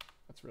 That's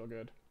real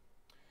good.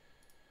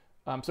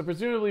 So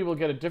presumably we'll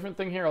get a different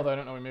thing here, although I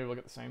don't know, maybe we'll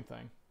get the same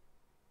thing.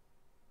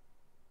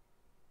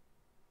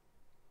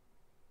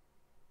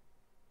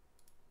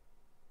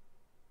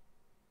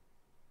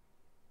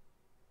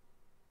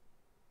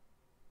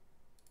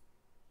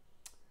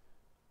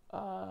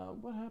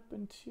 What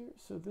happened here?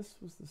 So this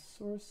was the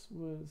source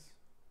was...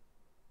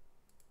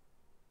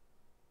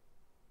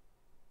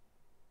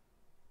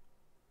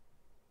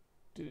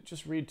 Did it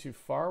just read too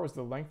far? Was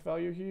the length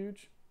value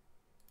huge?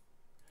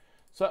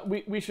 So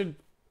we should...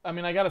 I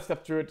mean, I got to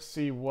step through it to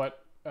see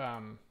what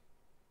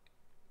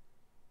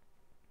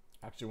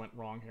actually went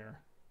wrong here.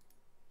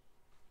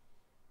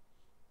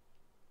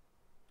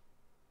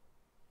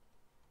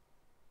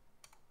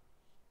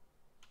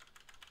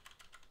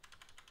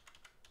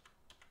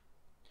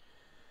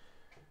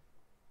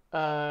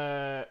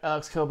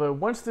 Alex Kelbo,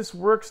 once this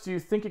works, do you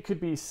think it could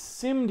be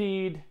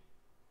SIMD'd?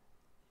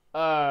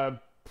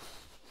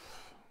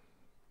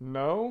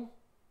 No.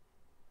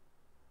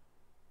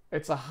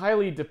 It's a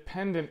highly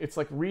dependent, it's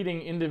like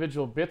reading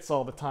individual bits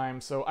all the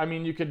time. So, I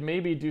mean, you could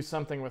maybe do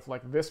something with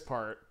like this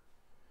part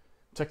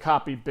to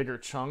copy bigger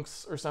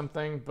chunks or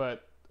something,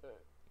 but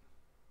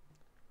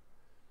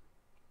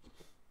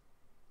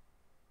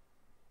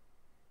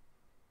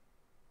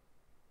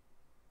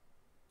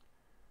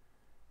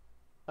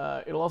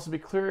it'll also be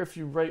clearer if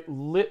you write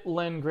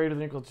lit-len greater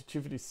than or equal to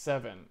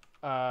 257.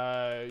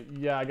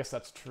 Yeah, I guess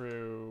that's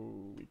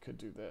true. We could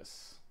do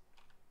this.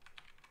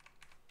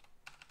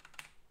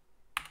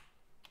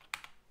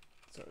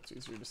 So it's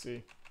easier to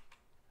see.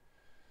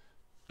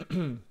 I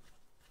mean,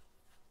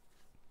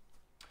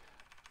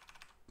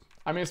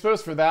 I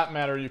suppose for that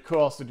matter, you could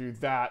also do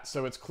that,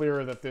 so it's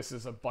clearer that this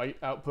is a byte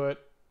output.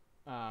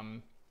 I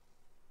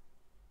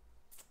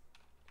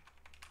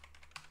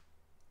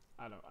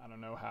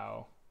don't know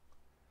how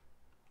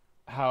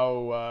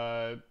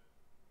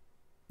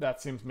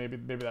that seems. Maybe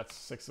that's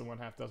 6 and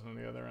 1/2 dozen on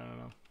the other. I don't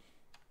know.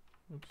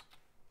 Oops.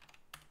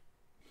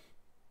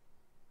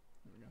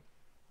 There we go.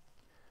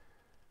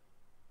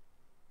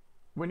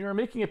 When you are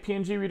making a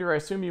PNG reader, I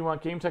assume you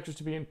want game textures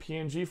to be in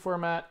PNG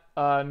format.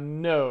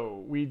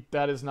 No,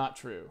 that is not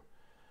true.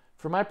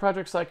 For my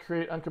projects, I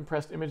create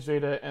uncompressed image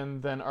data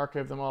and then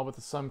archive them all with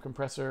the sum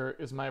compressor.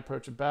 Is my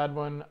approach a bad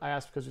one? I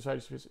asked because you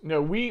decided to use...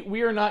 No,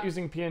 we are not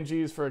using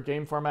PNGs for a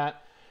game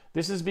format.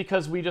 This is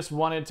because we just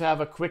wanted to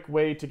have a quick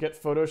way to get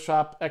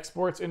Photoshop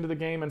exports into the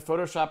game, and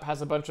Photoshop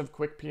has a bunch of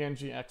quick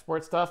PNG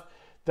export stuff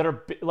that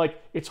are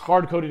like, it's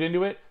hard coded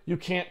into it. You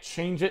can't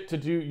change it to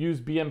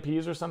use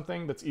BMPs or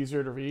something that's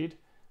easier to read.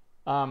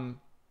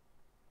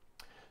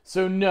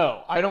 So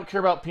no, I don't care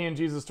about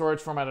PNG as a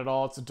storage format at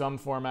all. It's a dumb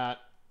format.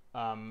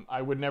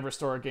 I would never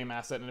store a game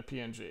asset in a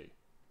PNG.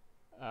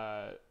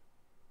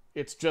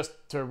 It's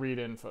just to read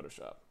in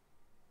Photoshop.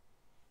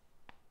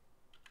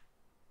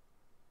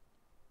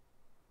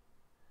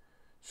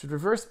 Should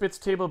reverse bits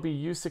table be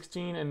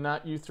U16 and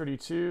not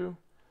U32?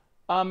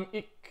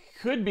 It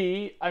could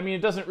be. I mean,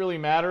 it doesn't really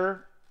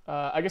matter.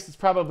 I guess it's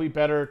probably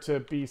better to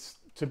be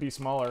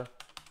smaller.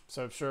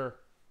 So sure.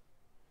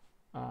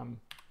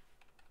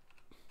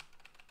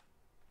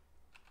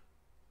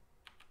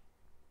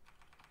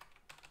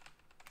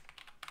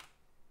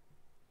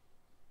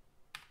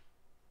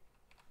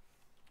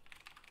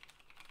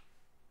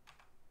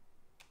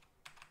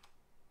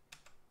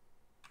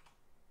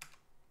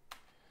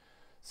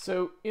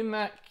 So in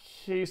that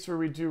case where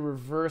we do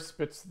reverse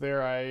bits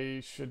there, I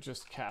should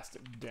just cast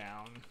it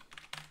down.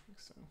 I think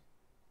so.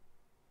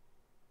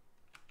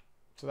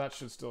 So that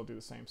should still do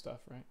the same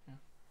stuff, right? Yeah.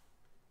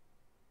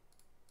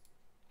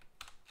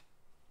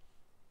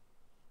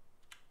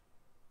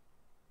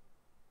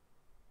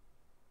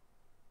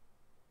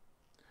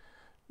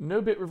 No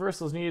bit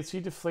reversal is needed. See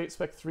deflate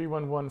spec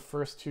 311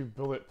 first 2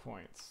 bullet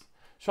points.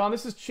 Sean,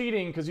 this is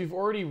cheating because you've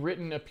already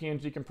written a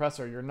PNG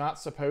compressor. You're not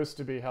supposed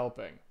to be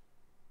helping.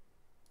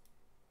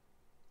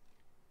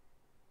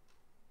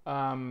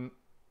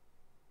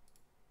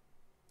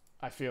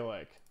 I feel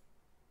like.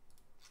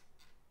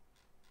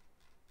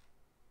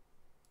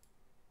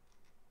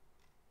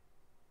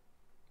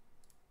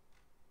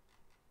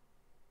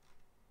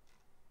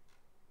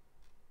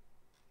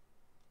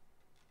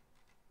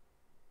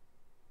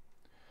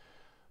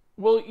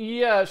 Well,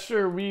 yeah,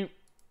 sure.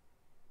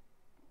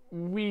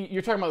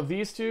 You're talking about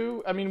these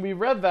two? I mean, we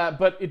read that,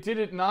 but did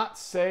it not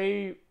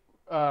say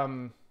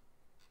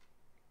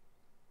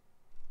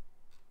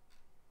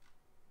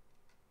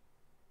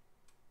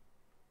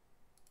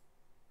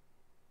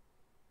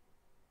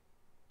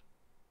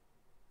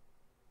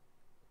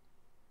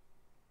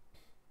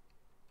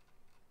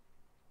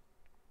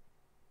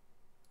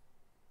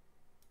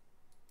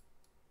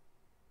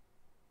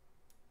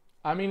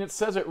I mean, it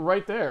says it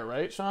right there,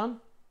 right, Sean?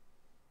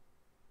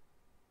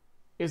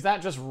 Is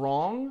that just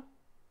wrong?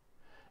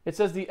 It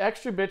says the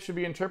extra bit should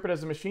be interpreted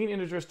as a machine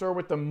integer store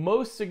with the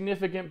most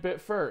significant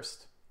bit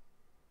first.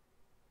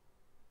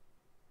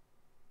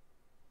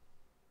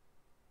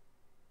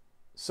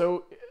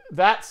 So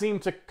that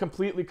seemed to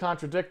completely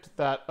contradict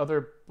that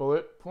other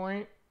bullet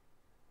point.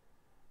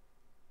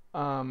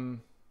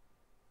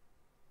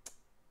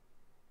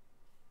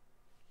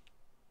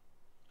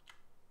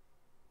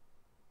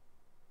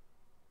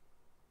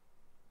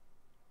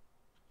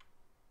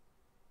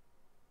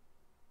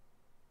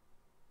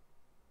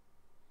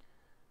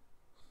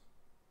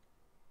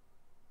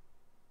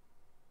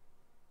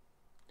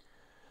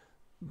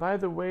 By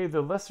the way,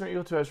 the less than or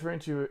equal to I was referring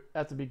to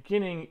at the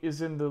beginning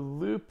is in the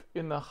loop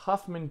in the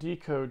Huffman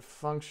decode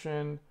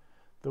function,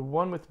 the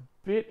one with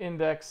bit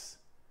index.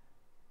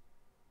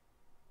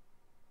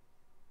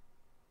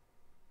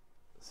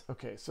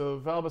 Okay, so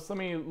Valbus, let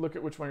me look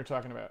at which one you're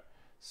talking about.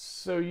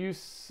 So you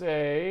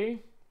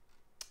say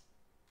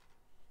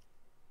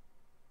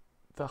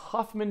the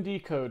Huffman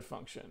decode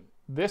function,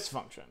 this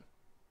function.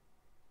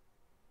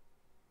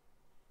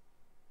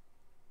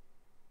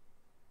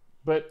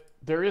 But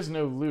there is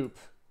no loop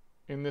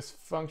in this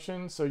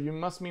function, so you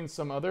must mean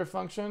some other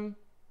function.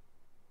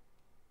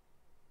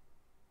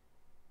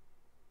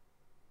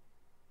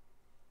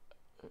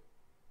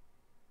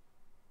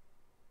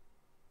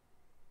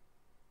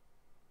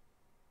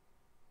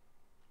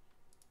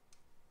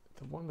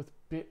 The one with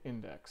bit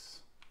index.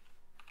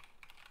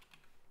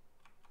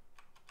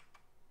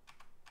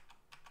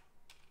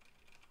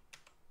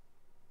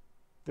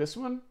 This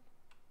one?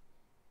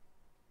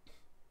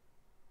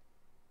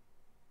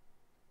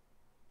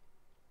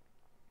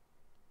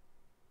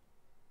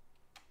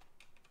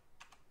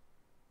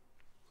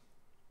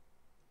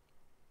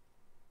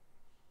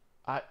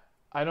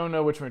 I don't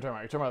know which one you're talking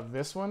about. You're talking about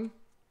this one?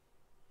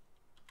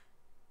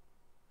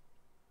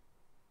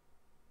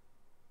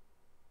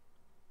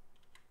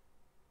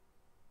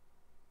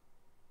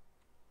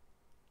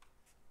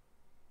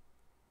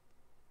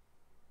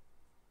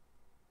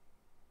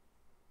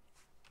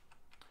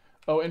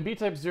 Oh, and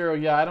B-type 0,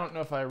 yeah, I don't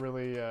know if I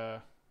really...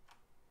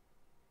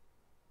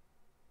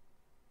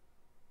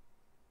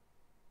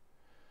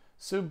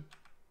 So...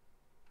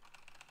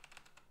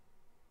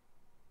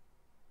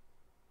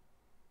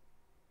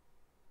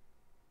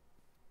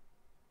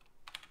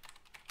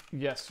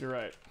 Yes, you're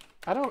right.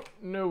 I don't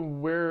know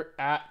where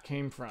at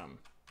came from.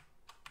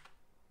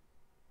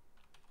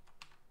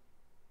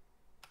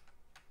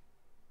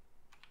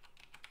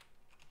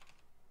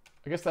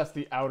 I guess that's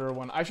the outer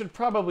one. I should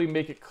probably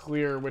make it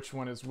clear which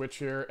one is which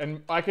here.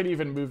 And I could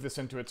even move this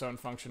into its own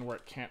function where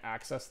it can't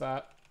access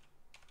that.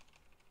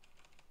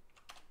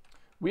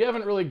 We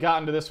haven't really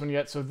gotten to this one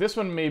yet, so this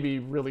one may be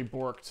really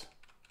borked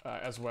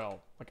as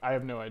well. Like, I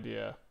have no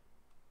idea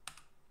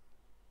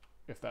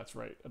if that's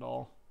right at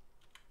all.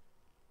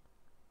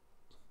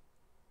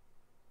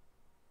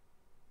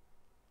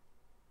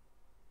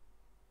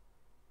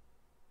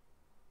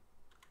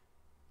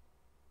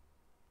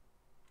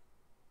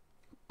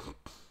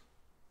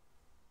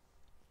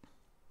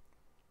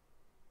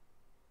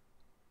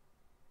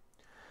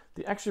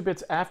 The extra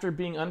bits after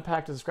being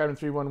unpacked as described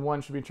in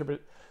 3.1.1 should be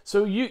interpreted.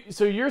 So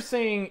you're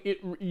saying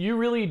you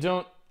really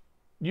don't,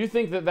 you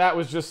think that that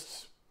was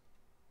just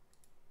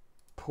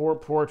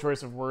poor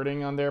choice of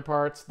wording on their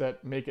parts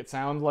that make it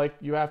sound like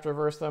you have to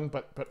reverse them,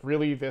 but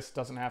really this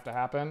doesn't have to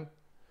happen.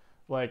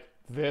 Like,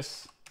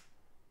 this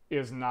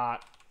is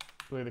not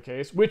really the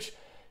case, which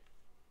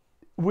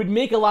would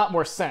make a lot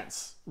more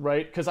sense,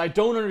 right? Because I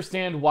don't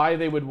understand why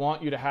they would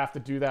want you to have to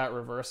do that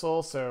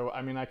reversal. So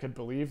I mean, I could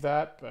believe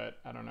that, but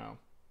I don't know.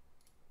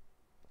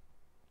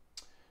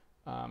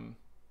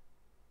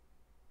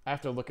 I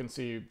have to look and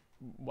see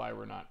why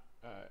we're not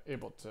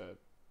able to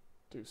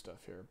do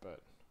stuff here,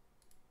 but...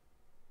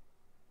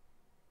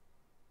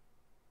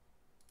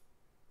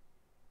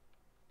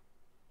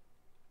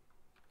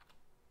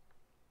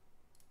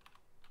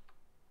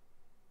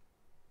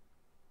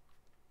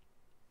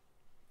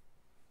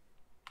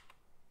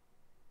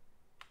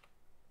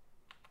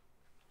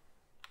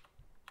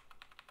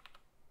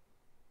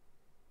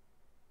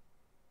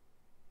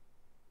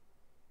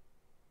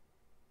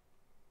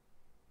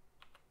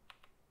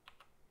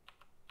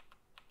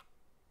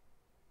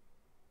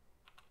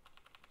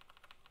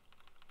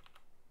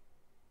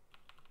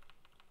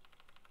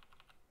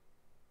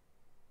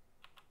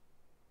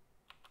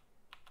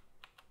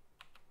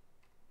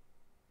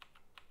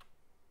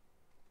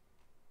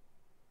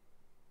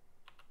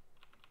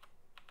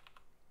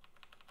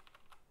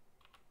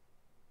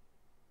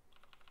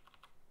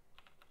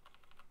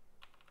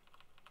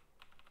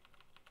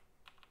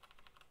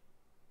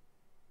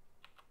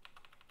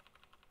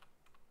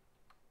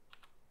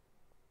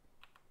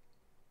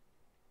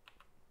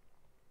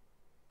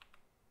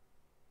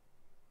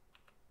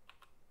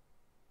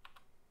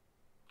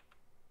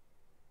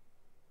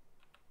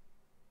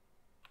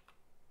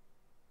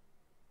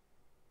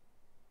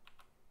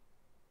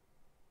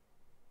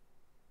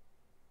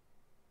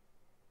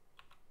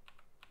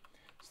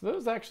 So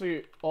those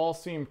actually all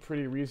seem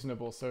pretty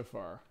reasonable so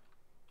far.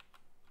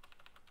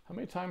 How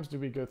many times do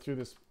we go through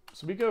this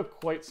So we go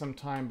quite some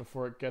time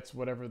before it gets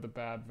whatever the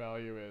bad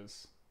value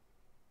is.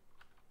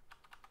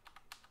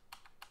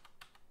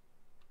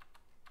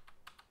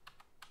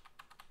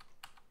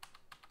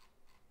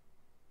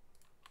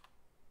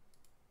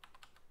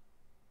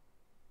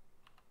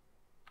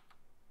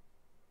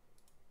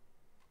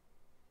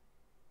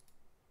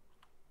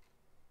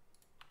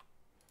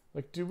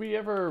 Like, do we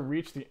ever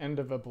reach the end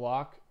of a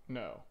block?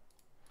 No.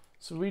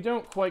 So we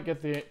don't quite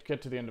get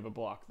to the end of a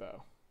block,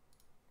 though.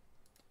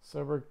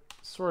 So we're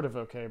sort of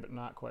okay, but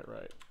not quite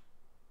right.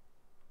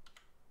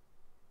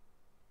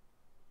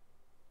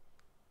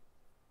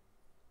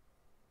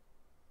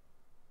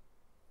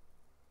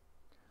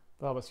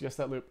 Balbus, yes,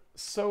 that loop.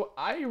 So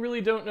I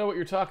really don't know what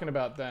you're talking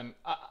about then.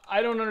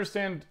 I don't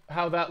understand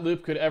how that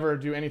loop could ever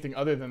do anything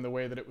other than the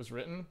way that it was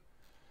written.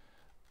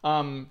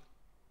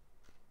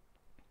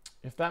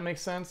 If that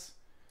makes sense.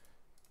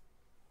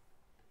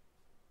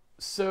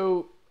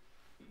 So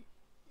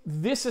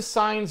this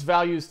assigns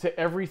values to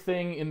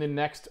everything in the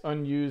next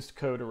unused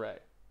code array,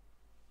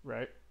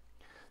 right?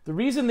 The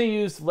reason they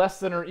used less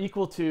than or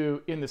equal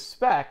to in the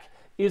spec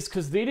is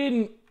because they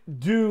didn't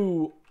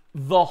do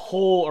the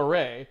whole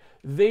array.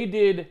 They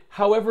did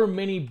however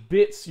many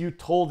bits you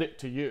told it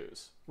to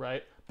use,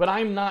 right? But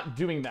I'm not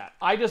doing that.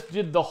 I just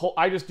do the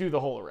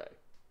whole array.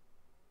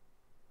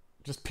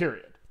 Just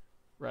period,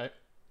 right?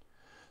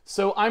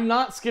 So I'm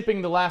not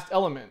skipping the last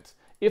element.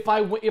 If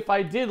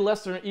I did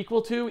less than or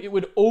equal to, it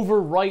would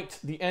overwrite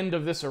the end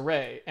of this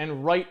array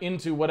and write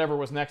into whatever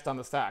was next on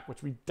the stack,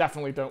 which we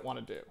definitely don't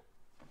want to do.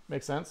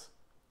 Make sense?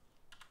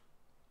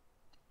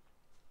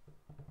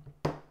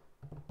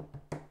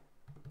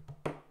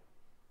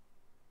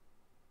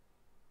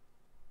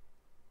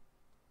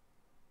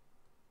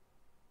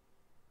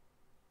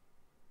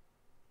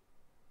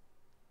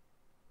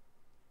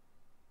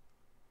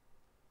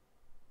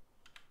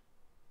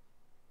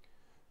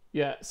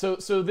 Yeah, so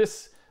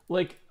this,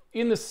 like,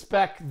 in the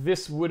spec,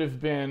 this would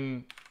have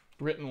been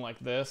written like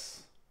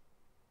this.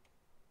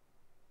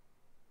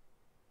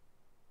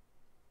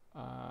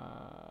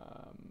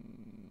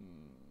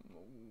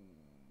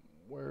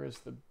 Where is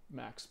the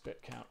max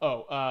bit count?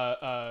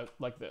 Oh,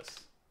 like this.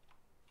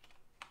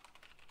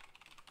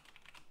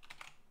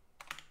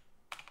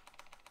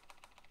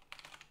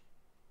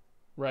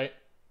 Right?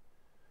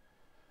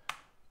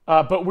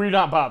 But we're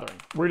not bothering.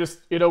 We're just,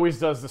 it always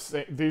does the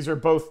same. These are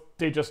both,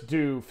 they just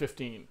do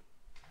 15.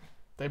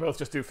 They both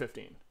just do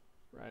 15,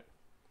 right?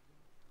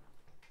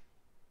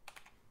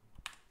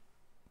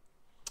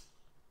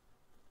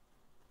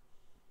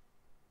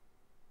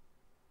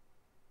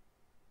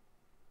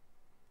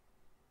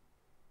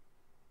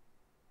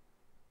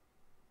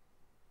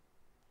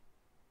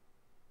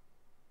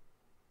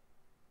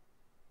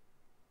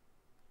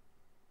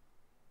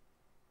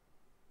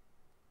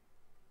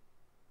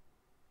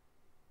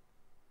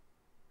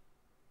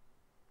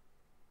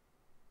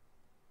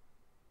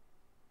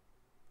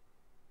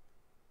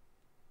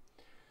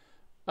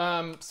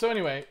 So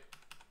anyway,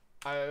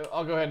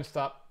 I'll go ahead and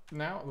stop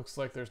now. It looks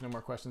like there's no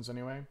more questions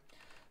anyway.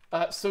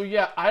 So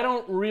yeah, I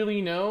don't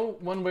really know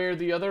one way or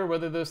the other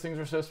whether those things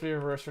are supposed to be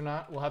reversed or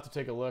not. We'll have to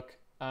take a look.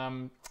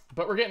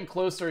 But we're getting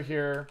closer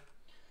here.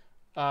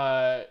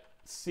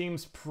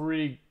 Seems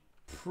pretty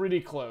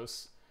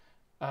close.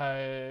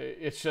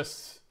 It's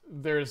just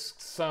there's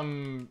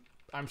some.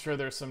 I'm sure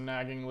there's some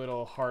nagging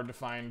little hard to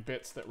find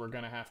bits that we're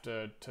gonna have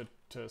to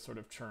sort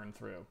of churn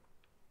through.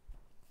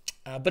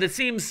 But it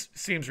seems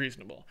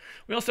reasonable.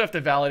 We also have to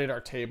validate our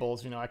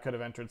tables. You know, I could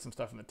have entered some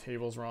stuff in the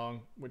tables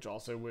wrong, which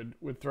also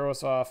would throw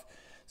us off.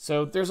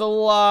 So there's a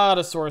lot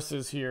of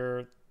sources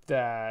here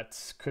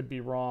that could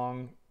be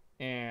wrong,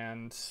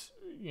 and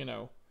you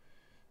know,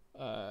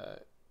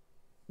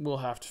 we'll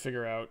have to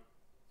figure out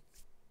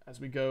as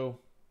we go.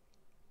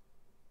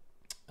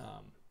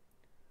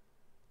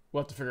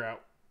 We'll have to figure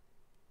out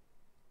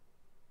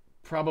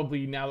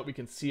probably now that we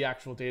can see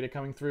actual data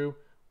coming through.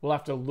 We'll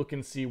have to look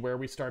and see where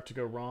we start to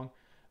go wrong.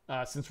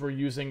 Since we're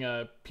using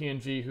a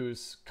PNG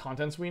whose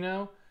contents we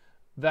know,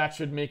 that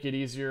should make it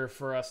easier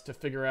for us to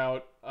figure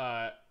out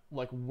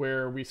like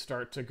where we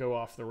start to go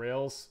off the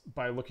rails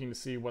by looking to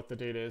see what the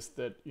data is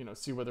that, you know,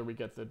 see whether we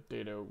get the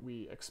data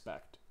we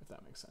expect, if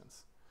that makes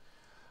sense.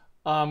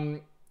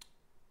 All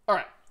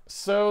right,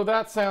 so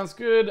that sounds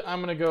good.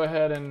 I'm going to go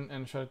ahead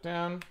and shut it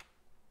down.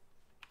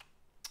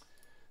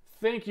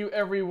 Thank you,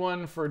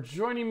 everyone, for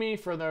joining me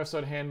for another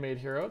episode of Handmade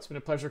Hero. It's been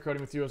a pleasure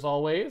coding with you, as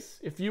always.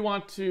 If you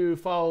want to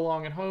follow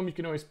along at home, you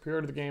can always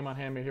pre-order the game on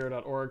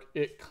handmadehero.org.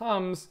 It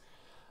comes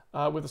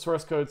with the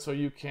source code, so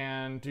you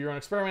can do your own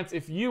experiments.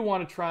 If you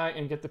want to try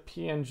and get the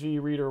PNG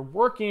reader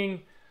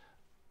working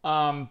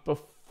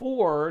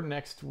before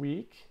next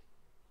week,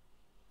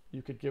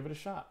 you could give it a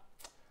shot.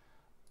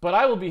 But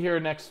I will be here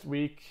next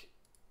week,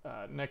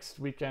 next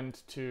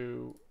weekend,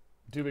 to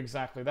do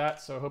exactly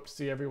that, so I hope to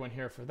see everyone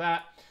here for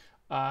that.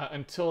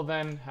 Until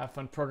then, have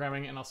fun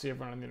programming, and I'll see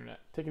everyone on the internet.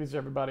 Take it easy,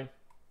 everybody.